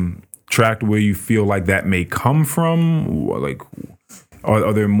you tracked where you feel like that may come from? Like,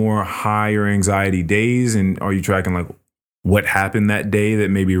 are there more higher anxiety days, and are you tracking like what happened that day that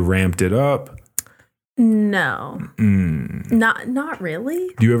maybe ramped it up? No. Not really.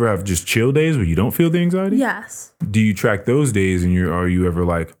 Do you ever have just chill days where you don't feel the anxiety? Yes. Do you track those days and are you ever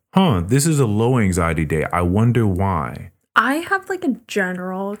like, this is a low anxiety day. I wonder why. I have like a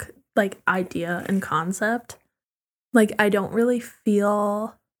general like idea and concept. Like, I don't really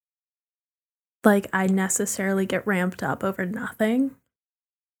feel like I necessarily get ramped up over nothing.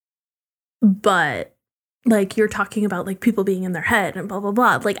 But like, you're talking about like people being in their head and blah, blah,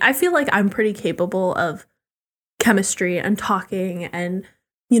 blah. Like, I feel like I'm pretty capable of chemistry and talking and,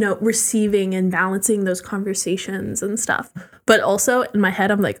 receiving and balancing those conversations and stuff. But also in my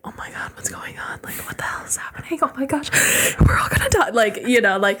head, I'm like, oh my God, what's going on? Like, what the hell is happening? Oh my gosh, we're all gonna die. Like,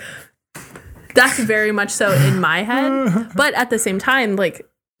 like that's very much so in my head. But at the same time, like,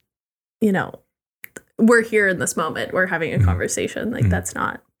 we're here in this moment. We're having a conversation. Like, that's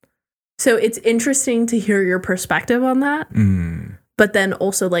not. So it's interesting to hear your perspective on that. But then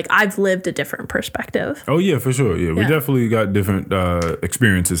also, like, I've lived a different perspective. Oh, yeah, for sure. Yeah, we definitely got different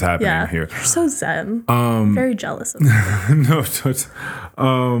experiences happening here. You're so zen. Very jealous of that. No,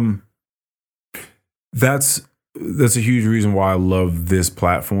 that's a huge reason why I love this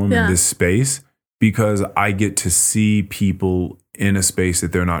platform and this space, because I get to see people in a space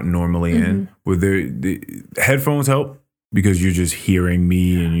that they're not normally in, where the headphones help. Because you're just hearing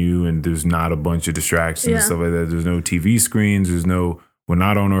me and you, and there's not a bunch of distractions and stuff like that. There's no TV screens. We're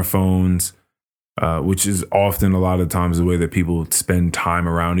not on our phones, which is often a lot of times the way that people spend time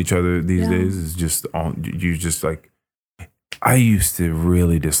around each other these days is just you just like, I used to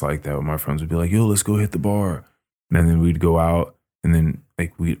really dislike that when my friends would be like, yo, let's go hit the bar. And then we'd go out and then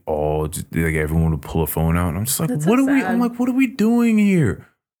like we'd all just like everyone would pull a phone out. And I'm just like, what are we doing here?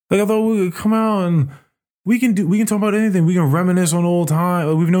 Like, I thought we would come out and we can talk about anything. We can reminisce on old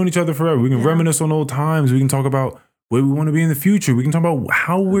times. We've known each other forever. We can reminisce on old times. We can talk about where we want to be in the future. We can talk about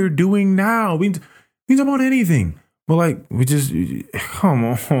how we're doing now. We can talk about anything. But like, we just come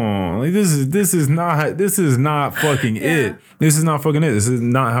on. Like, this is not fucking it. This is not fucking it. This is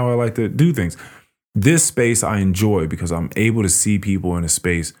not how I like to do things. This space I enjoy because I'm able to see people in a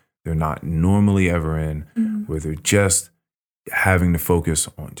space they're not normally ever in, where they're just having to focus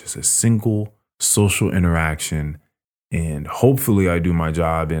on just a single social interaction, and hopefully I do my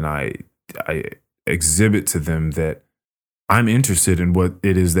job and I exhibit to them that I'm interested in what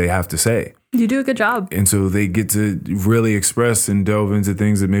it is they have to say. You do a good job. And so they get to really express and delve into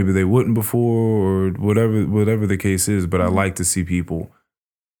things that maybe they wouldn't before, or whatever the case is. But I like to see people,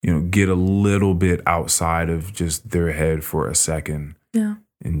 get a little bit outside of just their head for a second. Yeah.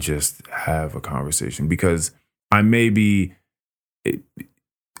 And just have a conversation, because I may be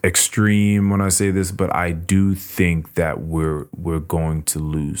extreme when I say this, but I do think that we're going to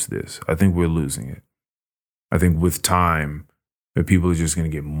lose this. I think we're losing it. I think with time, that people are just going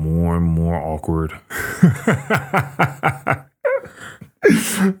to get more and more awkward. I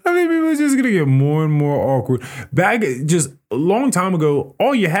think people are just going to get more and more awkward. Back just a long time ago,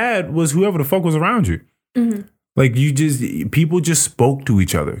 all you had was whoever the fuck was around you. Mm-hmm. Like people just spoke to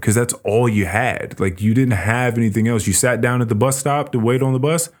each other because that's all you had. Like you didn't have anything else. You sat down at the bus stop to wait on the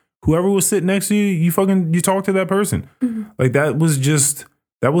bus. Whoever was sitting next to you, you talked to that person. Mm-hmm. Like that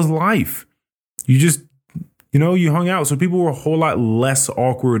was life. You just, you hung out. So people were a whole lot less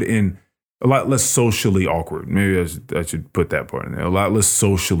awkward and a lot less socially awkward. Maybe I should put that part in there. A lot less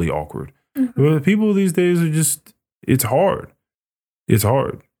socially awkward. Mm-hmm. But people these days are just, it's hard. It's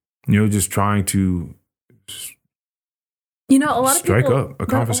hard. Just trying to a lot of strike people, up a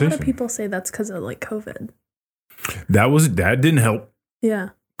conversation. A lot of people say that's because of like COVID. That didn't help.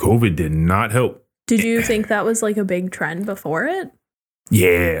 Yeah. COVID did not help. Did you think that was like a big trend before it?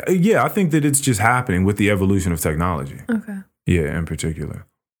 Yeah. I think that it's just happening with the evolution of technology. Okay. Yeah, in particular.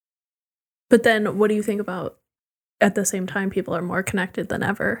 But then what do you think about at the same time people are more connected than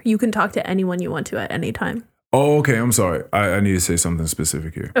ever? You can talk to anyone you want to at any time. Oh, okay. I'm sorry. I need to say something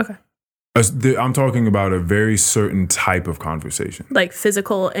specific here. Okay. I'm talking about a very certain type of conversation. Like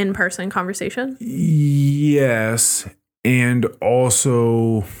physical, in-person conversation? Yes. And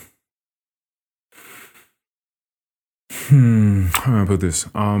also, how do I put this?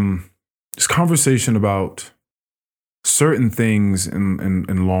 This conversation about certain things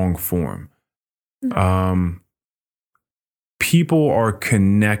in long form. Mm-hmm. People are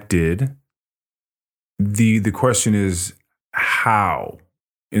connected. The question is how?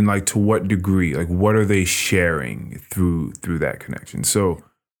 And like to what degree? Like what are they sharing through that connection? So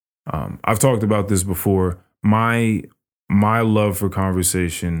I've talked about this before. My love for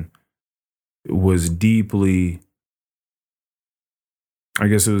conversation was deeply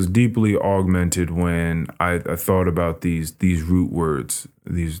augmented when I thought about these root words,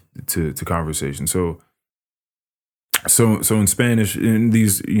 to conversation. So in Spanish, and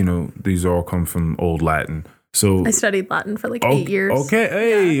these all come from Old Latin. So I studied Latin for like 8 years. Okay.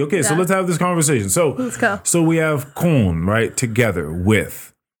 Hey, yeah, okay. Yeah. So let's have this conversation. So let's go. So we have con, right? Together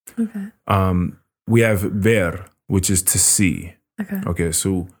with. Okay. We have ver, which is to see. Okay. Okay.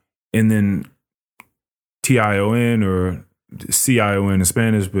 So, and then tion or cion in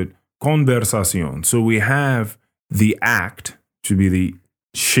Spanish, but conversación. So we have the act, should be the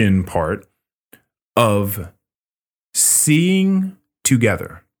shin part, of seeing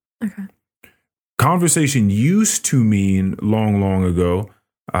together. Okay. Conversation used to mean long ago,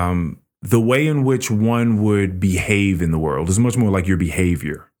 the way in which one would behave in the world is much more like your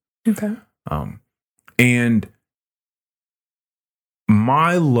behavior. Okay. And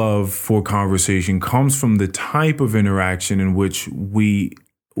my love for conversation comes from the type of interaction in which we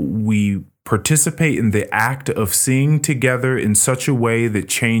participate in the act of seeing together in such a way that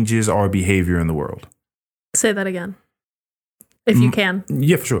changes our behavior in the world. Say that again, if you can.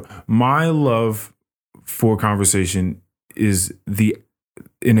 Yeah, for sure. My love for conversation is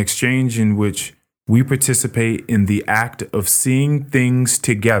an exchange in which we participate in the act of seeing things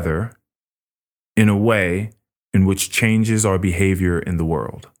together in a way in which changes our behavior in the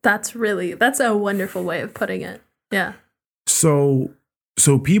world. That's a wonderful way of putting it. Yeah. So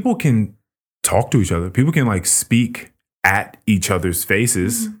people can talk to each other. People can like speak at each other's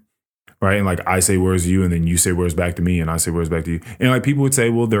faces. Mm-hmm. Right. And like I say words to you and then you say words back to me and I say words back to you. And like people would say,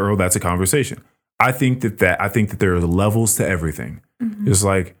 well, Earl, that's a conversation. I think that there are levels to everything. Mm-hmm. It's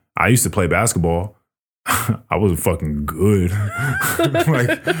like I used to play basketball. I wasn't fucking good.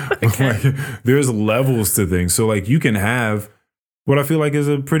 like there's levels to things. So like you can have what I feel like is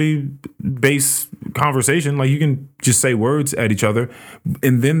a pretty base conversation. Like you can just say words at each other.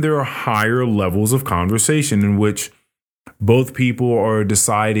 And then there are higher levels of conversation in which both people are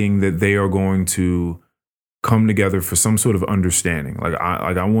deciding that they are going to come together for some sort of understanding. Like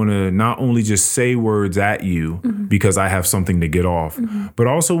I want to not only just say words at you mm-hmm. because I have something to get off, mm-hmm. but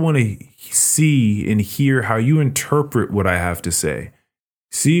also want to see and hear how you interpret what I have to say.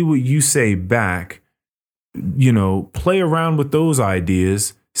 See what you say back, play around with those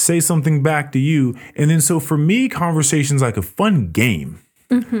ideas, say something back to you. And then so for me, conversation's like a fun game.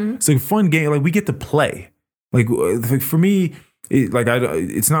 Mm-hmm. It's like a fun game. Like we get to play. Like for me,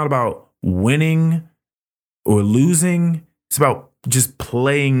 it's not about winning or losing. It's about just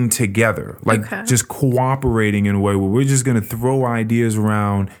playing together, like just cooperating in a way where we're just going to throw ideas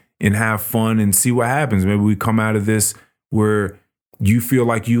around and have fun and see what happens. Maybe we come out of this where you feel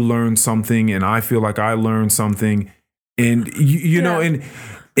like you learned something and I feel like I learned something. And, you know,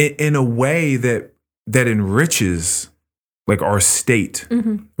 in a way that enriches like our state,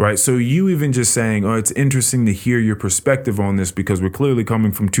 right? So you even just saying, oh, it's interesting to hear your perspective on this because we're clearly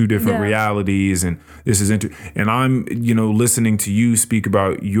coming from two different realities, and this is and I'm, you know, listening to you speak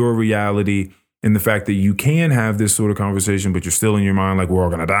about your reality and the fact that you can have this sort of conversation, but you're still in your mind like we're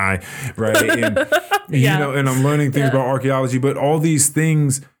all gonna die, right? And you know, and I'm learning things about archaeology, but all these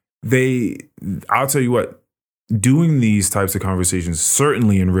things, I'll tell you what, doing these types of conversations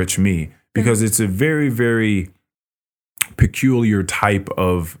certainly enrich me because it's a very, very peculiar type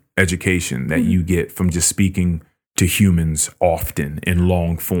of education that you get from just speaking to humans often in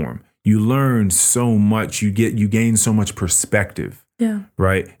long form. You learn so much, you gain so much perspective. Yeah.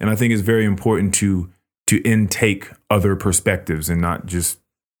 Right. And I think it's very important to intake other perspectives and not just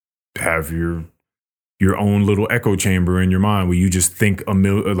have your own little echo chamber in your mind where you just think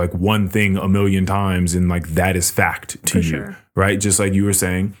like one thing a million times and like that is fact to you. Sure. Right. Just like you were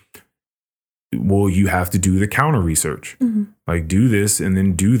saying, well, you have to do the counter research, like do this and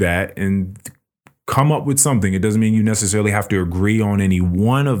then do that and come up with something. It doesn't mean you necessarily have to agree on any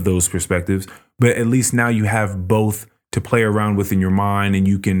one of those perspectives, but at least now you have both to play around with in your mind and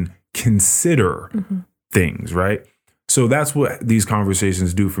you can consider things, right? So that's what these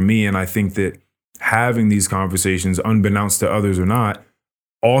conversations do for me. And I think that having these conversations, unbeknownst to others or not,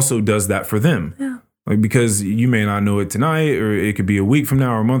 also does that for them. Yeah. Like, because you may not know it tonight, or it could be a week from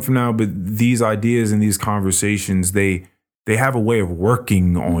now or a month from now, but these ideas and these conversations, they have a way of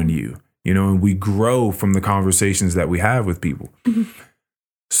working on you, you know, and we grow from the conversations that we have with people.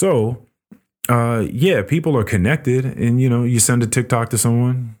 So, people are connected, and, you know, you send a TikTok to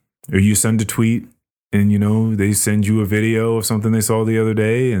someone or you send a tweet and, you know, they send you a video of something they saw the other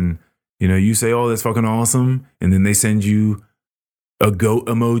day and, you know, you say, oh, that's fucking awesome. And then they send you a goat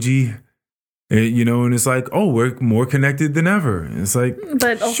emoji. You know, and it's like, oh, we're more connected than ever. And it's like,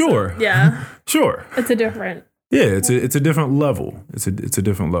 but also, sure, yeah, sure. It's a different, it's a different level. It's a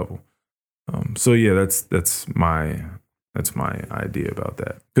different level. So yeah, that's my idea about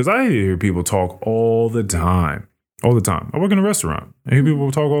that. Because I hear people talk all the time. I work in a restaurant. I hear people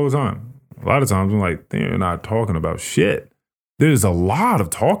talk all the time. A lot of times I'm like, they're not talking about shit. There's a lot of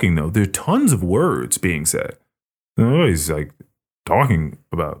talking though. There are tons of words being said. They're always like talking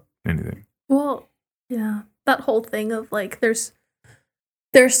about anything. Well, yeah, that whole thing of like there's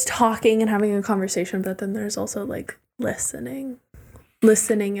talking and having a conversation, but then there's also like listening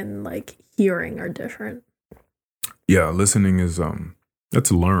and like hearing are different. Yeah, listening is that's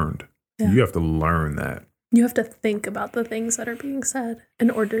learned. Yeah. You have to learn that. You have to think about the things that are being said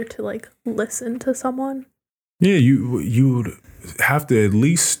in order to like listen to someone. Yeah, you would have to at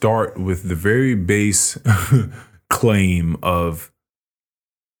least start with the very base claim of,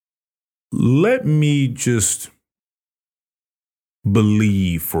 let me just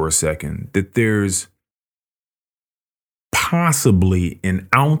believe for a second that there's possibly an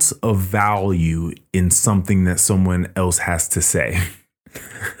ounce of value in something that someone else has to say.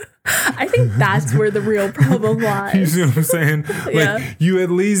 I think that's where the real problem lies. You see what I'm saying? Like,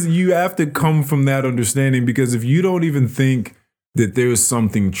 you have to come from that understanding, because if you don't even think that there's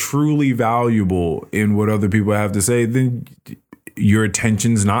something truly valuable in what other people have to say, then your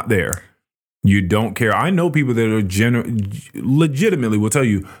attention's not there. You don't care. I know people that are legitimately will tell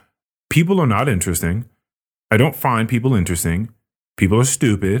you, people are not interesting. I don't find people interesting. People are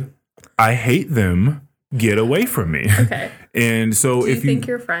stupid. I hate them. Get away from me. Okay. And so if you think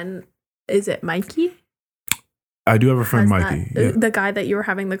your friend, is it Mikey? I do have a friend, Mikey. Yeah. The guy that you were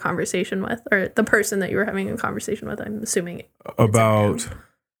having the conversation with, or the person that you were having a conversation with, I'm assuming. About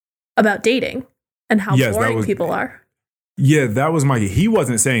dating and how boring people are. Yeah, that was Mikey. He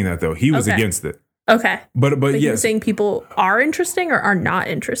wasn't saying that, though. He was against it. Okay. But yes. You're saying people are interesting or are not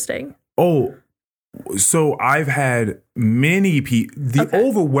interesting? Oh, so I've had many people, the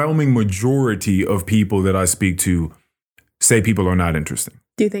overwhelming majority of people that I speak to say people are not interesting.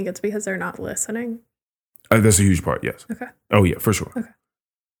 Do you think it's because they're not listening? That's a huge part, yes. Okay. Oh, yeah, for sure. Okay.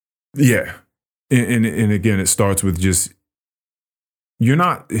 Yeah. And again, it starts with just, you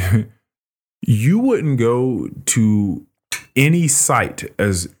wouldn't go to any site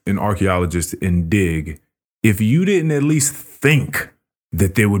as an archaeologist and dig if you didn't at least think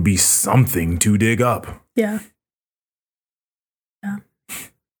that there would be something to dig up. Yeah. Yeah.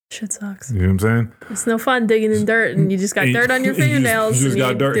 Shit sucks. You know what I'm saying? It's no fun digging in dirt and you just got dirt on your fingernails you just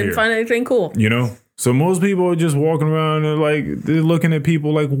got and dirt didn't here. find anything cool. You know? So most people are just walking around and like they're looking at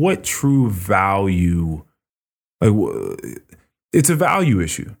people like what true value, like it's a value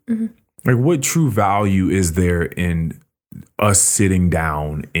issue. Mm-hmm. Like what true value is there in us sitting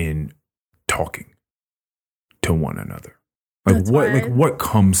down and talking to one another? Like what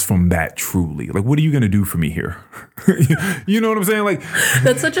comes from that truly? Like what are you gonna do for me here? You know what I'm saying? Like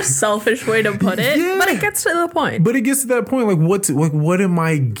that's such a selfish way to put it, but it gets to the point. But it gets to that point. Like what am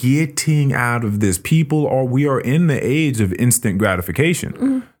I getting out of this? We are in the age of instant gratification.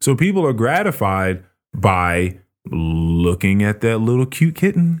 Mm-hmm. So people are gratified by looking at that little cute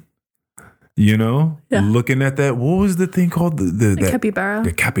kitten. You know, looking at that. What was the thing called? The capybara.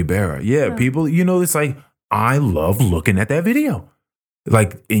 The capybara. Yeah, people. You know, it's like. I love looking at that video.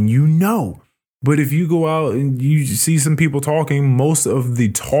 Like, and you know, but if you go out and you see some people talking, most of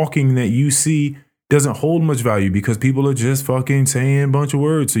the talking that you see doesn't hold much value because people are just fucking saying a bunch of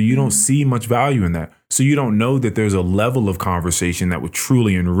words. So you don't see much value in that. So you don't know that there's a level of conversation that would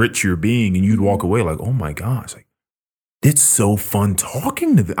truly enrich your being. And you'd walk away like, oh my gosh, like, it's so fun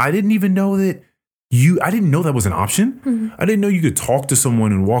talking to them. I didn't even know that I didn't know that was an option. Mm-hmm. I didn't know you could talk to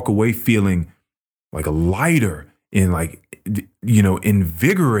someone and walk away feeling like a lighter and like, you know,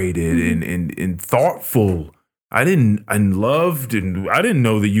 invigorated and thoughtful. I didn't know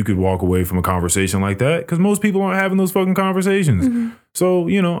that you could walk away from a conversation like that because most people aren't having those fucking conversations. Mm-hmm. So,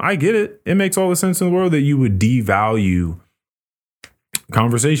 you know, I get it. It makes all the sense in the world that you would devalue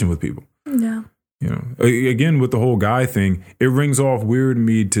conversation with people. Yeah. You know, again, with the whole guy thing, it rings off weird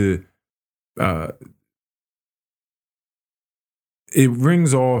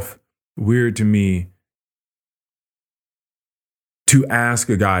to me to ask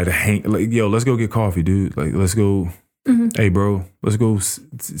a guy to hang, like, yo, let's go get coffee, dude. Like, let's go. Mm-hmm. Hey, bro, let's go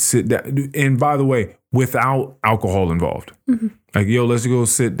sit down. And by the way, without alcohol involved. Mm-hmm. Like, yo, let's go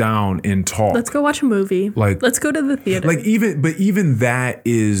sit down and talk. Let's go watch a movie. Like, let's go to the theater. Like, even that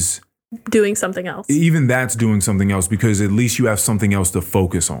is doing something else. Even that's doing something else because at least you have something else to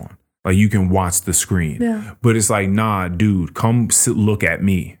focus on. Like, you can watch the screen. Yeah. But it's like, nah, dude, come look at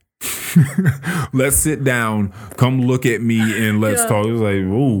me. Let's sit down, come look at me and let's talk. It's like,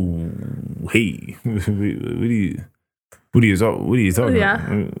 oh, hey, what are you talking about?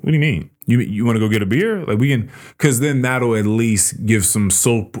 What do you mean? You want to go get a beer? Like, we can, because then that'll at least give some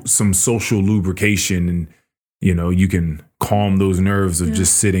social lubrication, and you know, you can calm those nerves of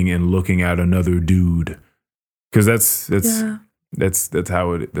just sitting and looking at another dude. Because that's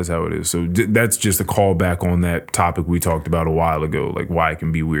how it is. So that's just a callback on that topic we talked about a while ago, like why it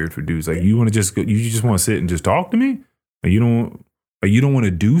can be weird for dudes. Like, you want to just go, you just want to sit and just talk to me? Like, you don't want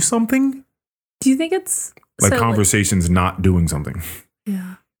to do something? Do you think it's like conversations not doing something?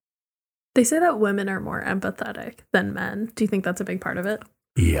 Yeah. They say that women are more empathetic than men. Do you think that's a big part of it?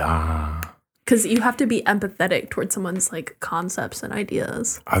 Yeah. Because you have to be empathetic towards someone's like concepts and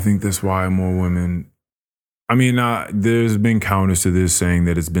ideas. I think that's why more women. I mean, there's been counters to this saying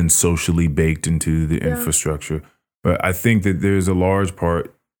that it's been socially baked into the infrastructure. But I think that there's a large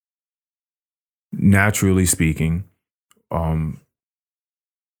part, naturally speaking,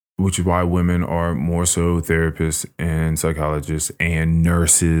 which is why women are more so therapists and psychologists and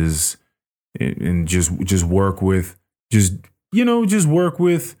nurses and just work with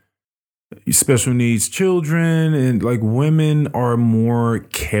special needs children, and like women are more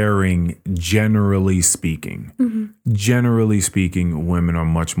caring, generally speaking. Mm-hmm. Generally speaking, women are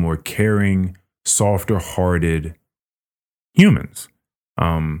much more caring, softer hearted humans.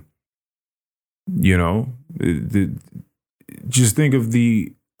 Just think of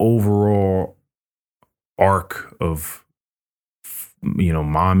the overall arc of,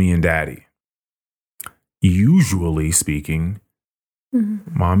 mommy and daddy. Usually speaking,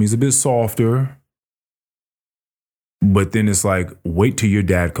 mommy's a bit softer, but then it's like, wait till your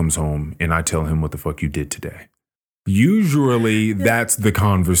dad comes home and I tell him what the fuck you did today. Usually that's the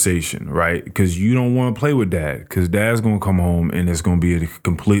conversation, right? Because you don't want to play with dad, because dad's going to come home and it's going to be a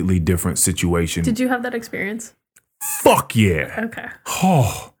completely different situation. Did you have that experience? Fuck yeah. Okay.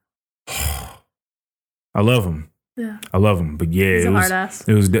 Oh, I love him. Yeah. I love him. But yeah, he's a hard ass.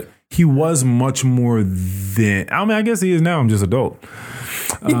 He was much more than, I mean, I guess he is now. I'm just adult.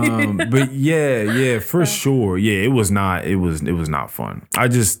 But yeah, for sure. Yeah, it was not fun.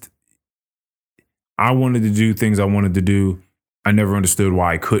 I wanted to do things I wanted to do. I never understood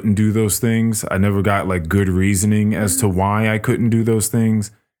why I couldn't do those things. I never got like good reasoning as to why I couldn't do those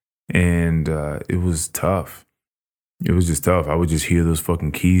things. And it was tough. It was just tough. I would just hear those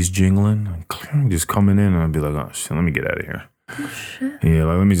fucking keys jingling, just coming in, and I'd be like, oh shit, let me get out of here. Yeah,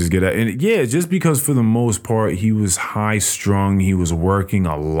 like let me just get that. And yeah, just because for the most part he was high strung, he was working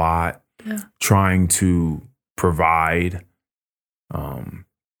a lot, trying to provide.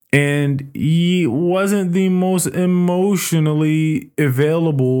 And he wasn't the most emotionally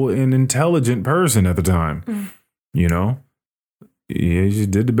available and intelligent person at the time. You know? Yeah, he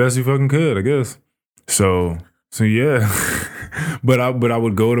just did the best he fucking could, I guess. So yeah. but I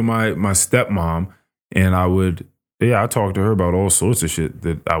would go to my stepmom and I talked to her about all sorts of shit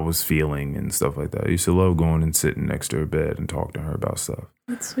that I was feeling and stuff like that. I used to love going and sitting next to her bed and talking to her about stuff.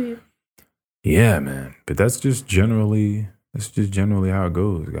 That's sweet. Yeah, man. But that's just generally how it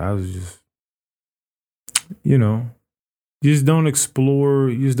goes. Guys just, you just don't explore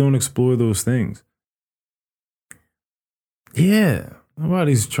those things. Yeah.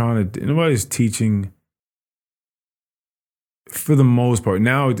 Nobody's teaching for the most part.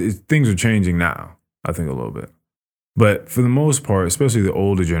 Now things are changing now, I think a little bit. But for the most part, especially the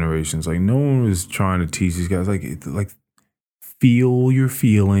older generations, like no one was trying to teach these guys like feel your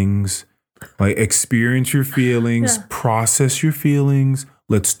feelings, like experience your feelings, process your feelings.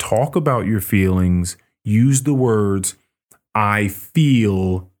 Let's talk about your feelings. Use the words I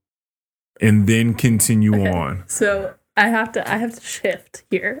feel and then continue on. So I have to shift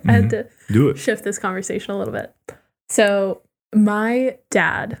here. I have to do it. Shift this conversation a little bit. So my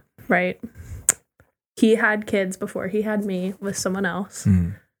dad, right? He had kids before he had me with someone else.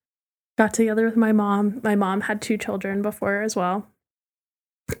 Got together with my mom. My mom had 2 children before as well.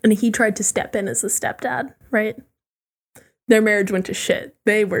 And he tried to step in as the stepdad, right? Their marriage went to shit.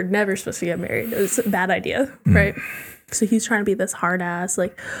 They were never supposed to get married. It was a bad idea, right? So he's trying to be this hard ass,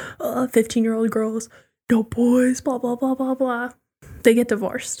 like, 15-year-old girls, no boys, blah, blah, blah, blah, blah. They get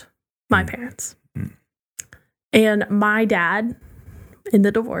divorced, my parents. And my dad, in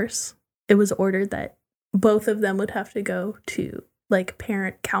the divorce, it was ordered that both of them would have to go to, like,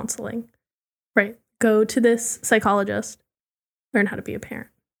 parent counseling, right? Go to this psychologist, learn how to be a parent,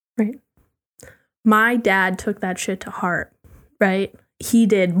 right? My dad took that shit to heart, right? He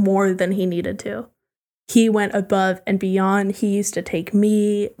did more than he needed to. He went above and beyond. He used to take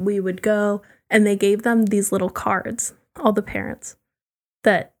me, we would go, and they gave them these little cards, all the parents,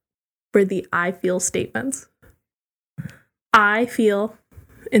 that were the I feel statements. I feel,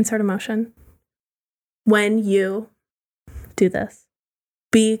 insert emotion, when you do this,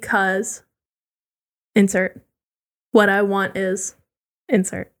 because, insert, what I want is,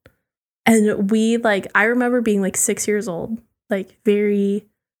 insert. And we, like, I remember being like 6 years old, like very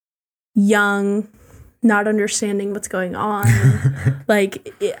young, not understanding what's going on.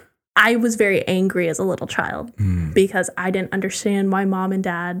 I was very angry as a little child because I didn't understand why mom and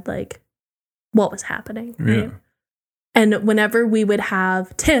dad, like, what was happening. Right? Yeah. And whenever we would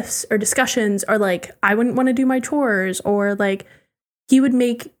have tiffs or discussions, or like I wouldn't want to do my chores, or like he would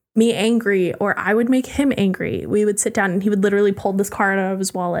make me angry or I would make him angry, we would sit down and he would literally pull this card out of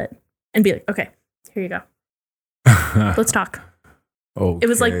his wallet and be like, okay, here you go. Let's talk. Okay. It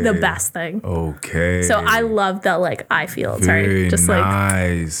was like the best thing. Okay. So I love that, like, I feel. Very just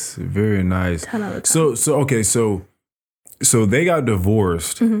nice. Like very nice. 10 out of 10. So they got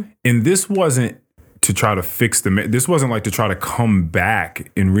divorced, and this wasn't to try to fix this wasn't like to try to come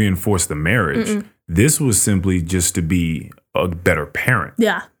back and reinforce the marriage. This was simply just to be a better parent.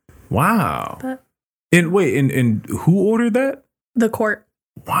 Yeah. Wow. And who ordered that? The court.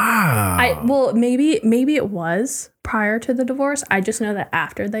 Wow. Maybe it was prior to the divorce. I just know that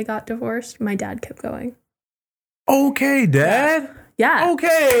after they got divorced, my dad kept going. Okay, Dad. Yeah.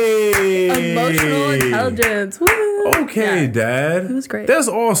 Okay. Emotional intelligence. Woo. Okay, yeah. Dad. He was great. That's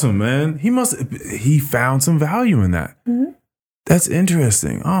awesome, man. He found some value in that. That's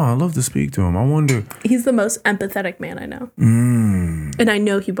interesting. Oh, I'd love to speak to him. I wonder. He's the most empathetic man I know. And I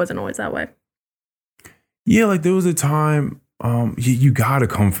know he wasn't always that way. Yeah, like there was a time, you got to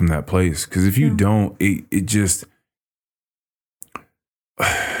come from that place. Because if you don't, it just...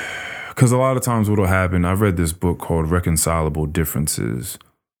 Because a lot of times what will happen, I've read this book called Reconcilable Differences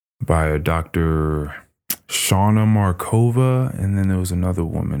by a Dr. Shauna Markova, and then there was another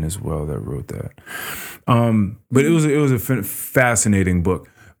woman as well that wrote that. But it was a fascinating book.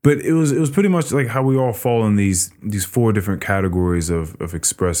 But it was pretty much like how we all fall in these 4 different categories of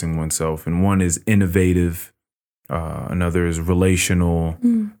expressing oneself. And one is innovative, another is relational,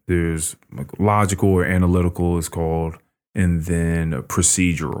 there's like logical or analytical is called, and then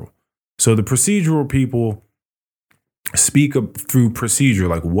procedural. So the procedural people speak through procedure,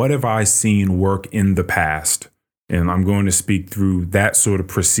 like what have I seen work in the past? And I'm going to speak through that sort of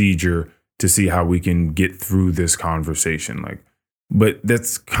procedure to see how we can get through this conversation. Like, But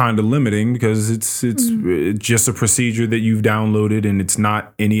that's kind of limiting because it's just a procedure that you've downloaded and it's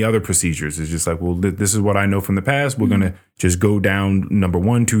not any other procedures. It's just like, well, this is what I know from the past. We're going to just go down number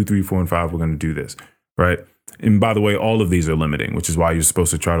 1, 2, 3, 4, and 5. We're going to do this. Right. And by the way, all of these are limiting, which is why you're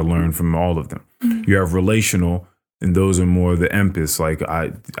supposed to try to learn from all of them. You have relational, and those are more the empaths. Like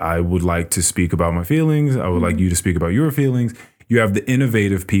I would like to speak about my feelings. I would like you to speak about your feelings. You have the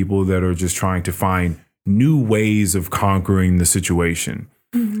innovative people that are just trying to find new ways of conquering the situation.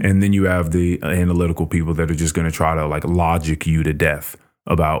 And then you have the analytical people that are just going to try to like logic you to death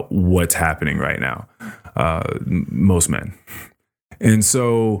about what's happening right now. Most men. And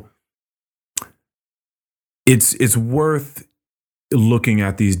so it's worth looking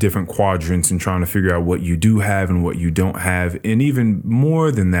at these different quadrants and trying to figure out what you do have and what you don't have. And even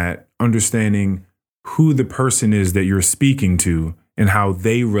more than that, understanding who the person is that you're speaking to and how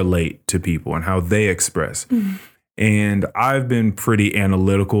they relate to people and how they express. And I've been pretty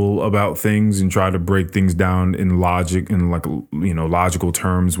analytical about things and try to break things down in logic and like, logical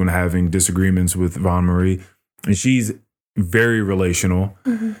terms when having disagreements with Von Marie. And she's very relational.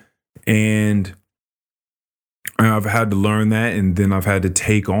 And I've had to learn that. And then I've had to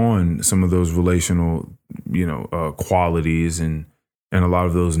take on some of those relational, qualities and a lot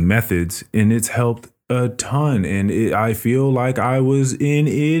of those methods. And it's helped a ton. And I feel like I was an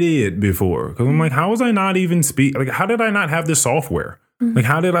idiot before because I'm like, how was I not even like, how did I not have this software? Like,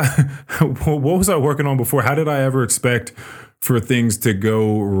 how did what was I working on before? How did I ever expect for things to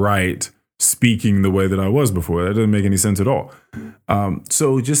go right speaking the way that I was before? That doesn't make any sense at all.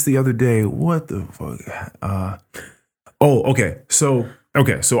 So just the other day, what the fuck? Okay.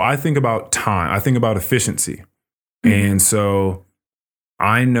 So I think about time. I think about efficiency. And so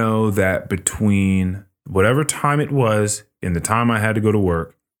I know that between whatever time it was and the time I had to go to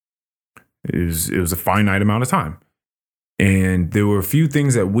work, it was a finite amount of time. And there were a few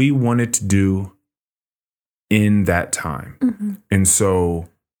things that we wanted to do in that time. And so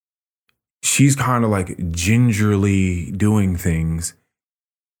she's kind of like gingerly doing things.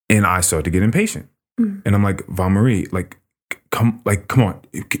 And I start to get impatient. And I'm like, Von Marie, come on.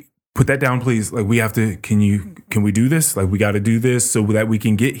 Put that down, please. Like, we have to, can we do this? Like, we got to do this so that we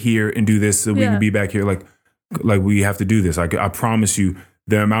can get here and do this so we can be back here. Like we have to do this. I promise you,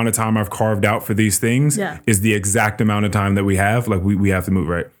 the amount of time I've carved out for these things is the exact amount of time that we have. Like, we have to move,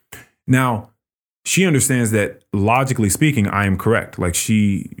 right? Now, she understands that logically speaking, I am correct. Like,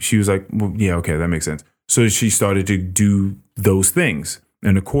 she was like, well, yeah, okay, that makes sense. So she started to do those things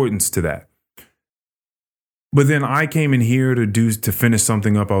in accordance to that. But then I came in here to finish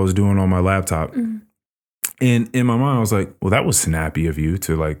something up I was doing on my laptop. And in my mind, I was like, well, that was snappy of you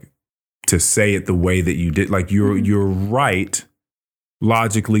to say it the way that you did. Like, you're right,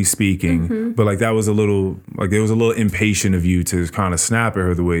 logically speaking, but like that was a little, like there was a little impatient of you to kind of snap at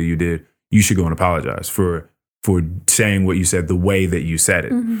her the way you did. You should go and apologize for saying what you said the way that you said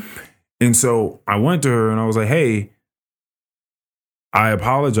it. And so I went to her and I was like, hey, I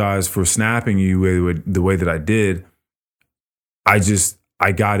apologize for snapping you the way that I did. I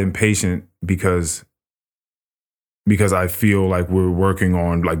got impatient because I feel like we're working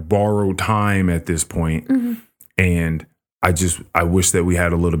on like borrowed time at this point. And I wish that we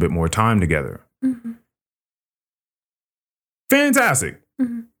had a little bit more time together. Fantastic.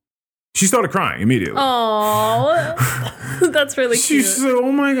 She started crying immediately. Oh, that's really cute. She said,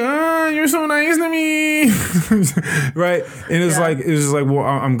 "Oh my God, you're so nice to me." Right. And it's just like, well,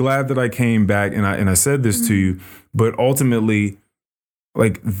 I'm glad that I came back and I said this to you, but ultimately,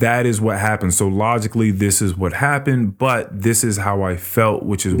 like, that is what happened. So logically, this is what happened, but this is how I felt,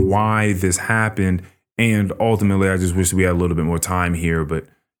 which is why this happened. And ultimately, I just wish we had a little bit more time here, but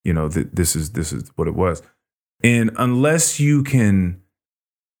this is what it was. And unless you can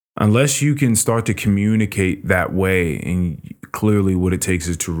start to communicate that way, and clearly what it takes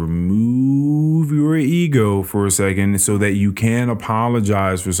is to remove your ego for a second so that you can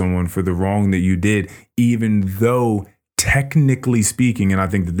apologize for someone for the wrong that you did, even though technically speaking, and I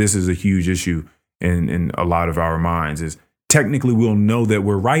think that this is a huge issue in a lot of our minds, is technically we'll know that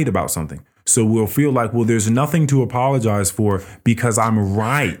we're right about something. So we'll feel like, well, there's nothing to apologize for because I'm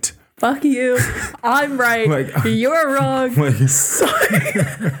right. Fuck you. I'm right. Like, you're wrong. Like,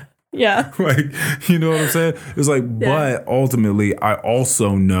 sorry. Yeah. Like, you know what I'm saying? It's like, but ultimately, I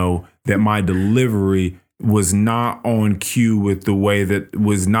also know that my delivery was not on cue with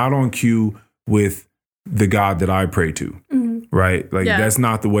the God that I pray to. Right? Like, that's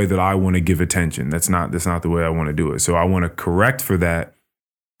not the way that I want to give attention. That's not the way I want to do it. So I want to correct for that.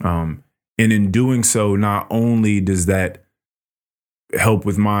 And in doing so, not only does that help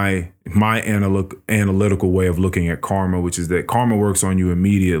with my analytical way of looking at karma, which is that karma works on you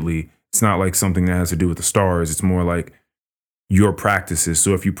immediately. It's not like something that has to do with the stars. It's more like your practices.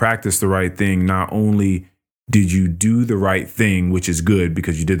 So if you practice the right thing, not only did you do the right thing, which is good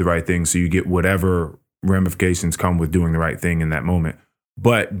because you did the right thing, so you get whatever ramifications come with doing the right thing in that moment,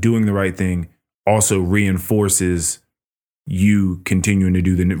 but doing the right thing also reinforces you continuing to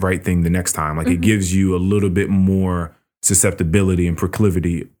do the right thing the next time. Like it gives you a little bit more susceptibility and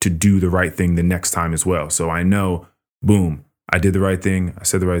proclivity to do the right thing the next time as well. So I know, boom, I did the right thing. I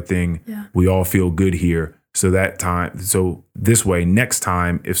said the right thing. Yeah. We all feel good here. So this way, next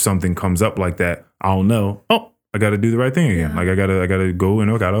time, if something comes up like that, I'll know, oh, I got to do the right thing again. Yeah. Like I gotta go and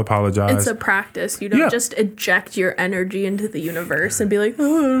I got to apologize. It's a practice. You don't just eject your energy into the universe and be like,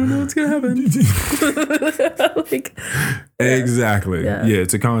 oh, I don't know what's going to happen. Like, exactly. Yeah,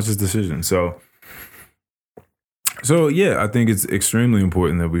 it's a conscious decision. So yeah, I think it's extremely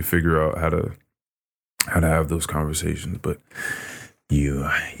important that we figure out how to have those conversations. But you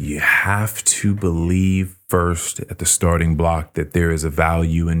have to believe first at the starting block that there is a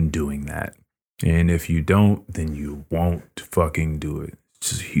value in doing that. And if you don't, then you won't fucking do it.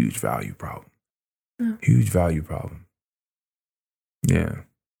 It's just a huge value problem. Yeah. Huge value problem. Yeah.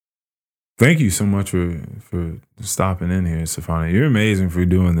 Thank you so much for stopping in here, Stefania. You're amazing for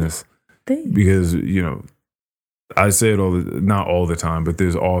doing this. Thanks. Because, I say it not all the time, but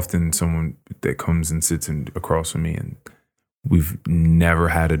there's often someone that comes and sits across from me and we've never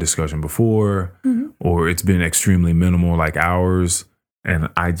had a discussion before, or it's been extremely minimal like ours. And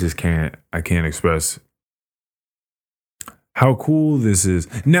I can't express how cool this is.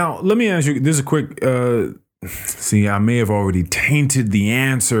 Now, let me ask you, this is a quick, see, I may have already tainted the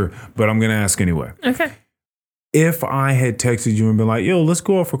answer, but I'm going to ask anyway. Okay. If I had texted you and been like, yo, let's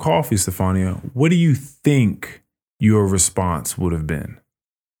go out for coffee, Stefania, what do you think your response would have been?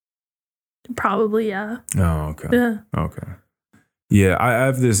 Probably, yeah. Oh, okay. Yeah. Okay. Yeah, I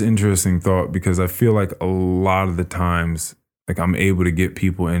have this interesting thought because I feel like a lot of the times, like I'm able to get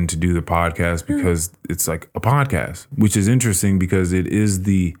people in to do the podcast because it's like a podcast, which is interesting because it is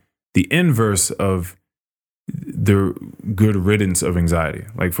the inverse of the good riddance of anxiety.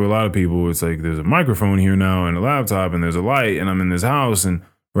 Like for a lot of people, it's like there's a microphone here now and a laptop and there's a light and I'm in this house and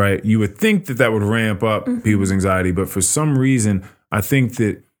right. You would think that would ramp up people's anxiety, but for some reason, I think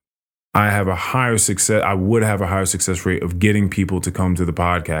that I would have a higher success rate of getting people to come to the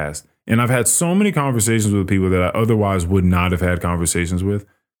podcast. And I've had so many conversations with people that I otherwise would not have had conversations with,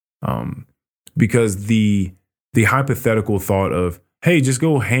 because the hypothetical thought of, hey, just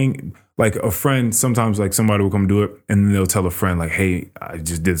go hang, like a friend, sometimes like somebody will come do it and then they'll tell a friend like, hey, I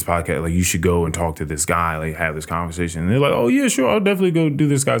just did this podcast. Like you should go and talk to this guy, like have this conversation. And they're like, oh yeah, sure. I'll definitely go do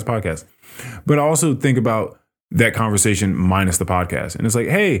this guy's podcast. But I also think about that conversation minus the podcast. And it's like,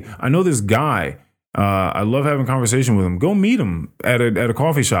 hey, I know this guy. I love having a conversation with him. Go meet him at a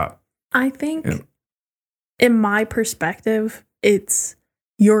coffee shop. I think in my perspective, it's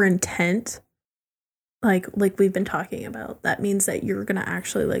your intent. Like we've been talking about, that means that you're going to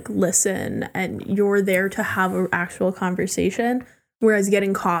actually like listen and you're there to have an actual conversation. Whereas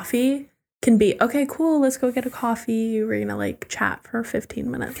getting coffee can be, okay, cool, let's go get a coffee. We're going to like chat for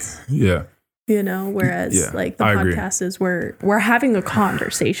 15 minutes. Yeah. Whereas like the podcast is we're having a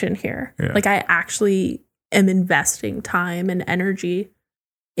conversation here. Yeah. Like I actually am investing time and energy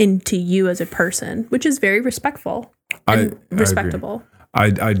into you as a person, which is very respectful and respectable.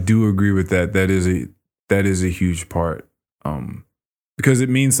 I do agree with that. That is a huge part, because it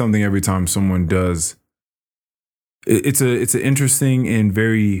means something every time someone does. It's an interesting and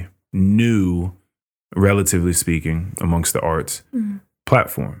very new, relatively speaking, amongst the arts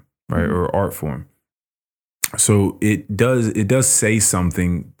platform, right, or art form. So it does say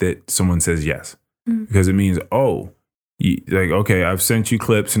something that someone says yes, because it means, oh, like, okay, I've sent you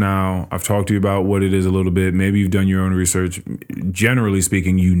clips now. I've talked to you about what it is a little bit. Maybe you've done your own research. Generally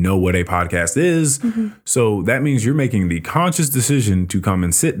speaking, you know what a podcast is. So that means you're making the conscious decision to come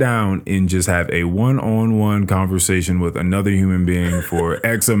and sit down and just have a one-on-one conversation with another human being for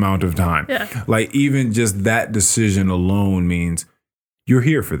X amount of time. Yeah. Like even just that decision alone means you're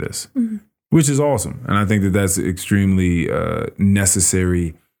here for this, which is awesome. And I think that that's extremely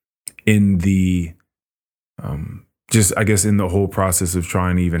necessary in the just, I guess, in the whole process of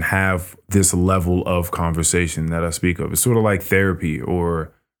trying to even have this level of conversation that I speak of. It's sort of like therapy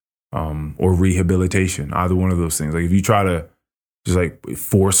or rehabilitation, either one of those things. Like if you try to just like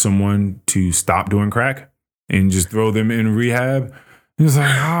force someone to stop doing crack and just throw them in rehab, He's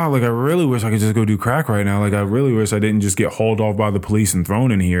like, like I really wish I could just go do crack right now. Like I really wish I didn't just get hauled off by the police and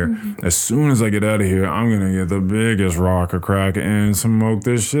thrown in here. Mm-hmm. As soon as I get out of here, I'm gonna get the biggest rock of crack and smoke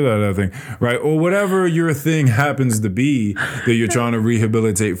this shit out of that thing, right? Or whatever your thing happens to be that you're trying to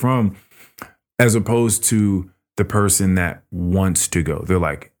rehabilitate from, as opposed to the person that wants to go. They're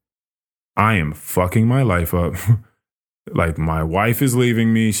like, I am fucking my life up. Like my wife is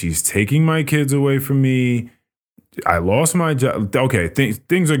leaving me. She's taking my kids away from me. I lost my job. Okay,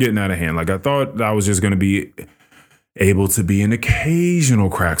 things are getting out of hand. Like I thought I was just going to be able to be an occasional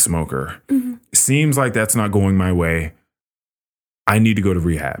crack smoker. Mm-hmm. Seems like that's not going my way. I need to go to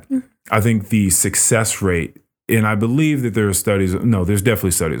rehab. Mm-hmm. I think the success rate, and I believe that there are studies, no, there's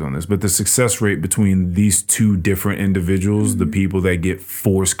definitely studies on this, but the success rate between these two different individuals, mm-hmm. the people that get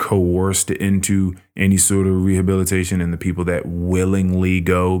coerced into any sort of rehabilitation and the people that willingly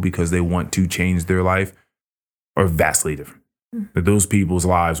go because they want to change their life, are vastly different. But those people's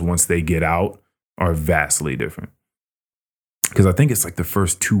lives, once they get out, are vastly different. Because I think it's like the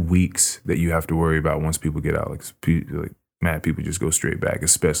first 2 weeks that you have to worry about once people get out. Like mad people just go straight back,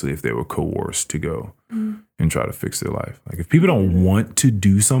 especially if they were coerced to go and try to fix their life. Like if people don't want to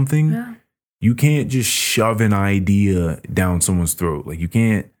do something, you can't just shove an idea down someone's throat. Like you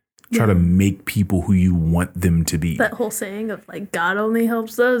can't try to make people who you want them to be. That whole saying of like, God only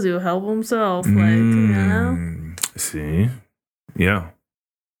helps those who help himself. Like, you know? See? Yeah.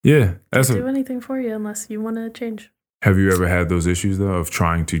 Yeah. Can't do anything for you unless you want to change. Have you ever had those issues though of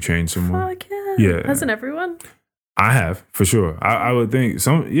trying to change someone? Fuck yeah. Yeah. Hasn't everyone? I have, for sure. I would think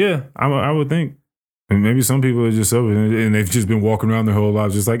I would think. And maybe some people are just so, and they've just been walking around their whole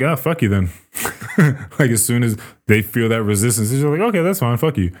lives just like, fuck you then. Like as soon as they feel that resistance, they're just like, okay, that's fine,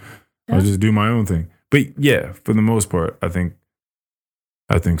 fuck you. Yeah. I'll just do my own thing. But yeah, for the most part, I think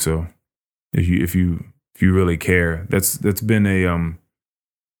so. If you really care, that's been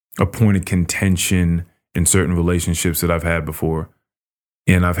a point of contention in certain relationships that I've had before.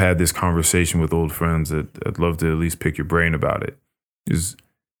 And I've had this conversation with old friends that I'd love to at least pick your brain about it. Is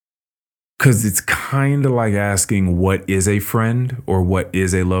because it's kind of like asking what is a friend or what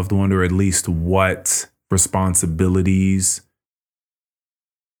is a loved one, or at least what responsibilities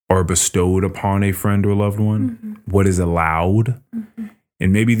are bestowed upon a friend or loved one, mm-hmm. what is allowed. Mm-hmm.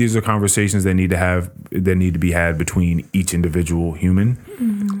 And maybe these are conversations that need to be had between each individual human.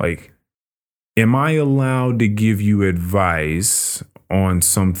 Mm-hmm. Like, am I allowed to give you advice on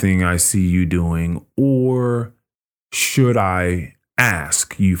something I see you doing, or should I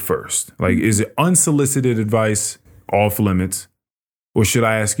ask you first? Like, is it unsolicited advice off limits, or should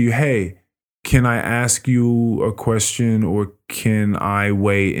I ask you, hey, can I ask you a question, or can I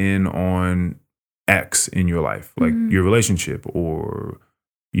weigh in on X in your life, like your relationship or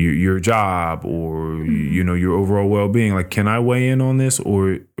your job or your overall well-being? Like, can I weigh in on this,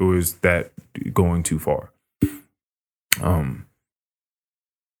 or is that going too far?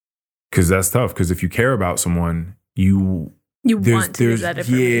 Because that's tough. Because if you care about someone, you want to give that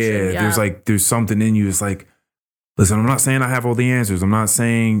information. Yeah, there's something in you. It's like, listen, I'm not saying I have all the answers. I'm not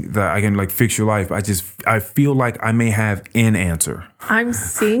saying that I can like fix your life. I feel like I may have an answer. I'm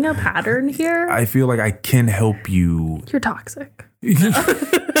seeing a pattern here. I feel like I can help you. You're toxic.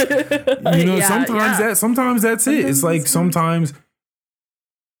 Sometimes that's it. It's like sometimes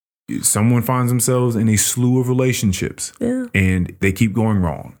someone finds themselves in a slew of relationships and they keep going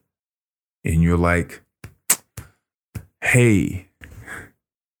wrong. And you're like, hey,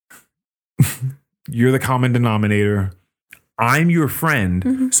 you're the common denominator. I'm your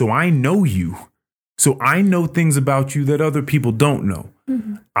friend, so I know you. So I know things about you that other people don't know.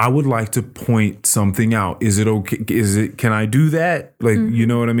 Mm-hmm. I would like to point something out. Is it okay? Can I do that? Like, you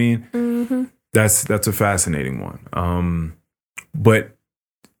know what I mean? Mm-hmm. That's a fascinating one. But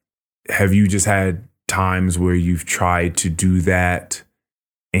have you just had times where you've tried to do that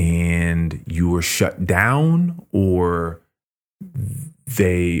and you were shut down, or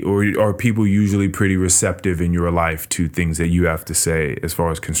are people usually pretty receptive in your life to things that you have to say as far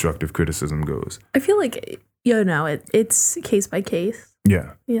as constructive criticism goes? I feel like, it's case by case.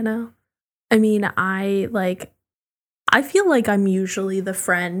 Yeah. I mean, I feel like I'm usually the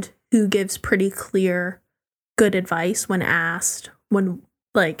friend who gives pretty clear, good advice when asked, when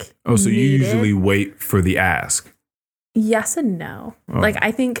like. Oh, so you usually wait for the ask. Yes and no. Oh. Like,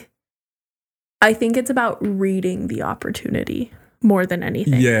 I think it's about reading the opportunity more than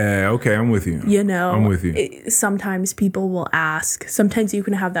anything. Yeah, okay, I'm with you. I'm with you. Sometimes people will ask. Sometimes you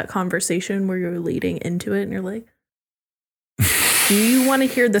can have that conversation where you're leading into it and you're like, do you want to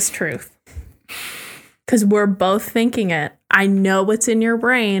hear this truth? Because we're both thinking it. I know what's in your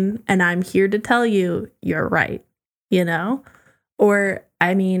brain, and I'm here to tell you you're right, Or,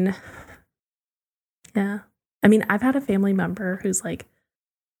 I mean, yeah. I mean, I've had a family member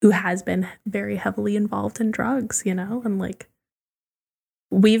who has been very heavily involved in drugs, you know, and like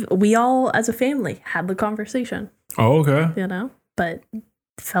we all as a family had the conversation. Oh, okay. You know, but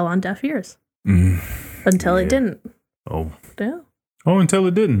fell on deaf ears Mm. until it didn't. Oh. Yeah. Oh, until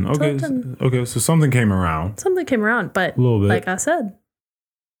it didn't. Okay. It didn't. Okay, so something came around. Something came around, but A little bit. like I said,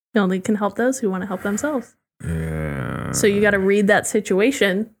 you only can help those who want to help themselves. Yeah. So you got to read that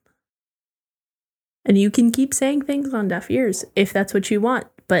situation, and you can keep saying things on deaf ears if that's what you want.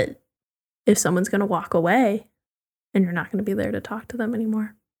 But if someone's going to walk away and you're not going to be there to talk to them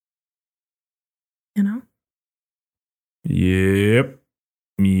anymore, you know? Yep.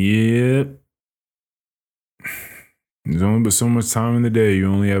 There's only but so much time in the day.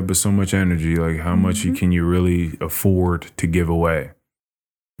 You only have but so much energy. Like, how much can you really afford to give away?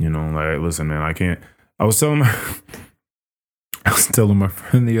 You know, like, listen, man, I can't. I was telling my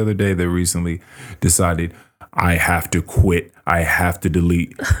friend the other day that recently decided I have to quit. I have to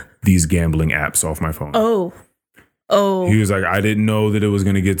delete these gambling apps off my phone. Oh. He was like, I didn't know that it was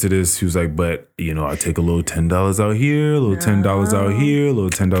going to get to this. He was like, but, you know, I take a little $10 out here, a little $10 out here, a little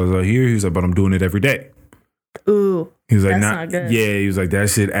 $10 out here. He was like, but I'm doing it every day. Ooh. He was like, that's not good. Yeah, he was like, that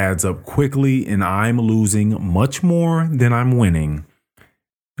shit adds up quickly and I'm losing much more than I'm winning.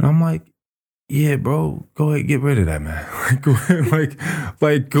 And I'm like, yeah, bro, go ahead, get rid of that, man. Go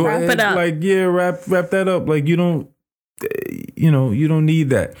ahead, go wrap ahead, it up. like, yeah, wrap that up. Like, you don't need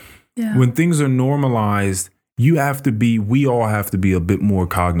that. Yeah. When things are normalized, we all have to be a bit more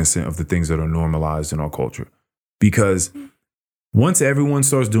cognizant of the things that are normalized in our culture. Because once everyone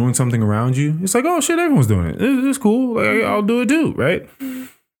starts doing something around you, it's like, oh shit, everyone's doing it. It's cool. Like, I'll do it too, right?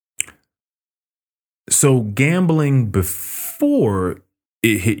 So gambling before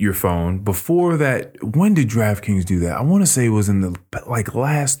it hit your phone, before that, when did DraftKings do that? I want to say it was in the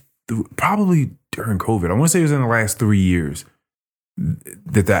probably during COVID. I want to say it was in the last 3 years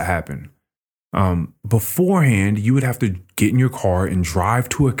that happened. Beforehand, you would have to get in your car and drive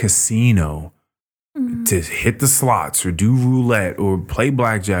to a casino to hit the slots or do roulette or play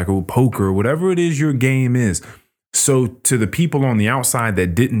blackjack or poker or whatever it is your game is. So to the people on the outside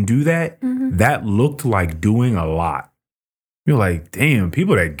that didn't do that, that looked like doing a lot. You're like, damn,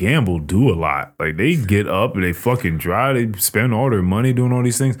 people that gamble do a lot. Like, they get up and they fucking drive, they spend all their money doing all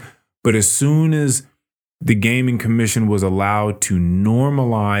these things. But as soon as the Gaming Commission was allowed to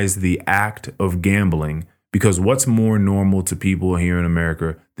normalize the act of gambling, because what's more normal to people here in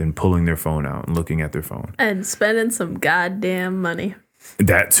America than pulling their phone out and looking at their phone? And spending some goddamn money.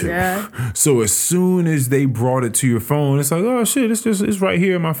 That too. Yeah. So as soon as they brought it to your phone, it's like, oh shit, it's right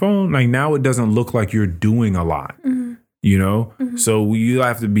here in my phone. Like, now it doesn't look like you're doing a lot. You know? So you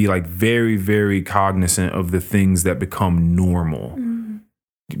have to be like very, very cognizant of the things that become normal.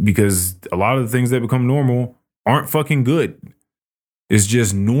 Because a lot of the things that become normal aren't fucking good. It's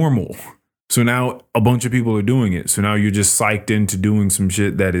just normal. So now a bunch of people are doing it. So now you're just psyched into doing some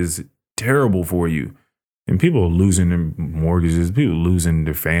shit that is terrible for you. And people are losing their mortgages, people losing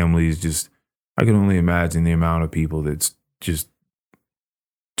their families. Just, I can only imagine the amount of people that's just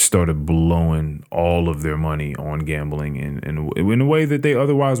started blowing all of their money on gambling in a way that they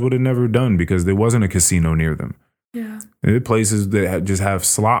otherwise would have never done because there wasn't a casino near them. Yeah. There are places that just have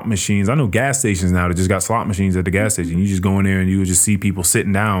slot machines. I know gas stations now that just got slot machines at the gas station. You just go in there and you would just see people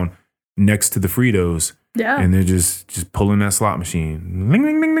sitting down next to the Fritos. Yeah. And they're just pulling that slot machine. Ling,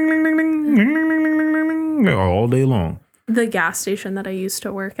 ling, ling, ling, ling, ling, ling, ling, ling, ling, ling, all day long. The gas station that I used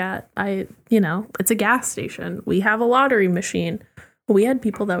to work at, it's a gas station. We have a lottery machine. We had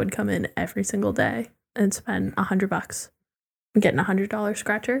people that would come in every single day and spend $100. Getting $100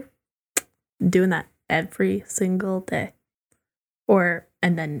 scratcher. Doing that every single day.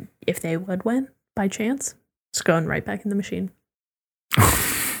 And then if they would win by chance, it's going right back in the machine.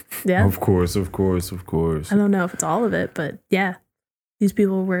 Yeah. Of course. I don't know if it's all of it, but yeah. These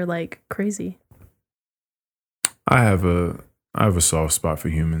people were like crazy. I have a soft spot for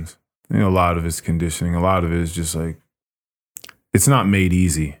humans. I think a lot of it's conditioning. A lot of it is just like, it's not made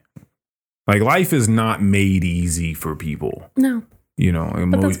easy. Like, life is not made easy for people. No. You know,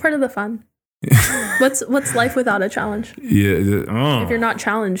 but that's part of the fun. What's life without a challenge? Yeah. If you're not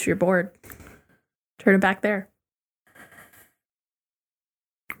challenged, you're bored. Turn it back there.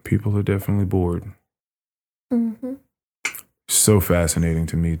 People are definitely bored. So fascinating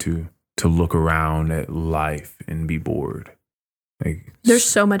to me to look around at life and be bored. Like, there's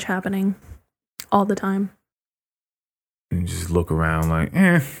so much happening all the time. And just look around like,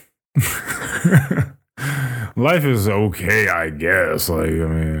 life is okay, I guess. Like, I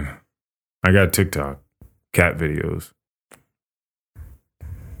mean, I got TikTok, cat videos.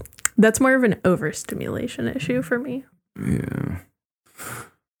 That's more of an overstimulation issue for me. Yeah.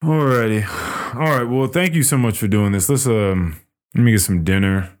 Alrighty. All right. Well, thank you so much for doing this. Let me get some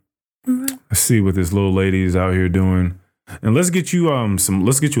dinner. Mm-hmm. Let's see what this little lady is out here doing. And let's get you a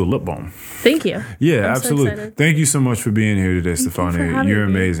lip balm. Thank you. Yeah, I'm absolutely. So Thank you so much for being here today, Thank you for Stefania. having You're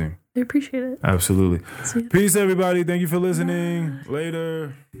me. amazing. I appreciate it. Absolutely. See ya. Peace, everybody. Thank you for listening.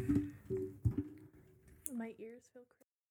 Later.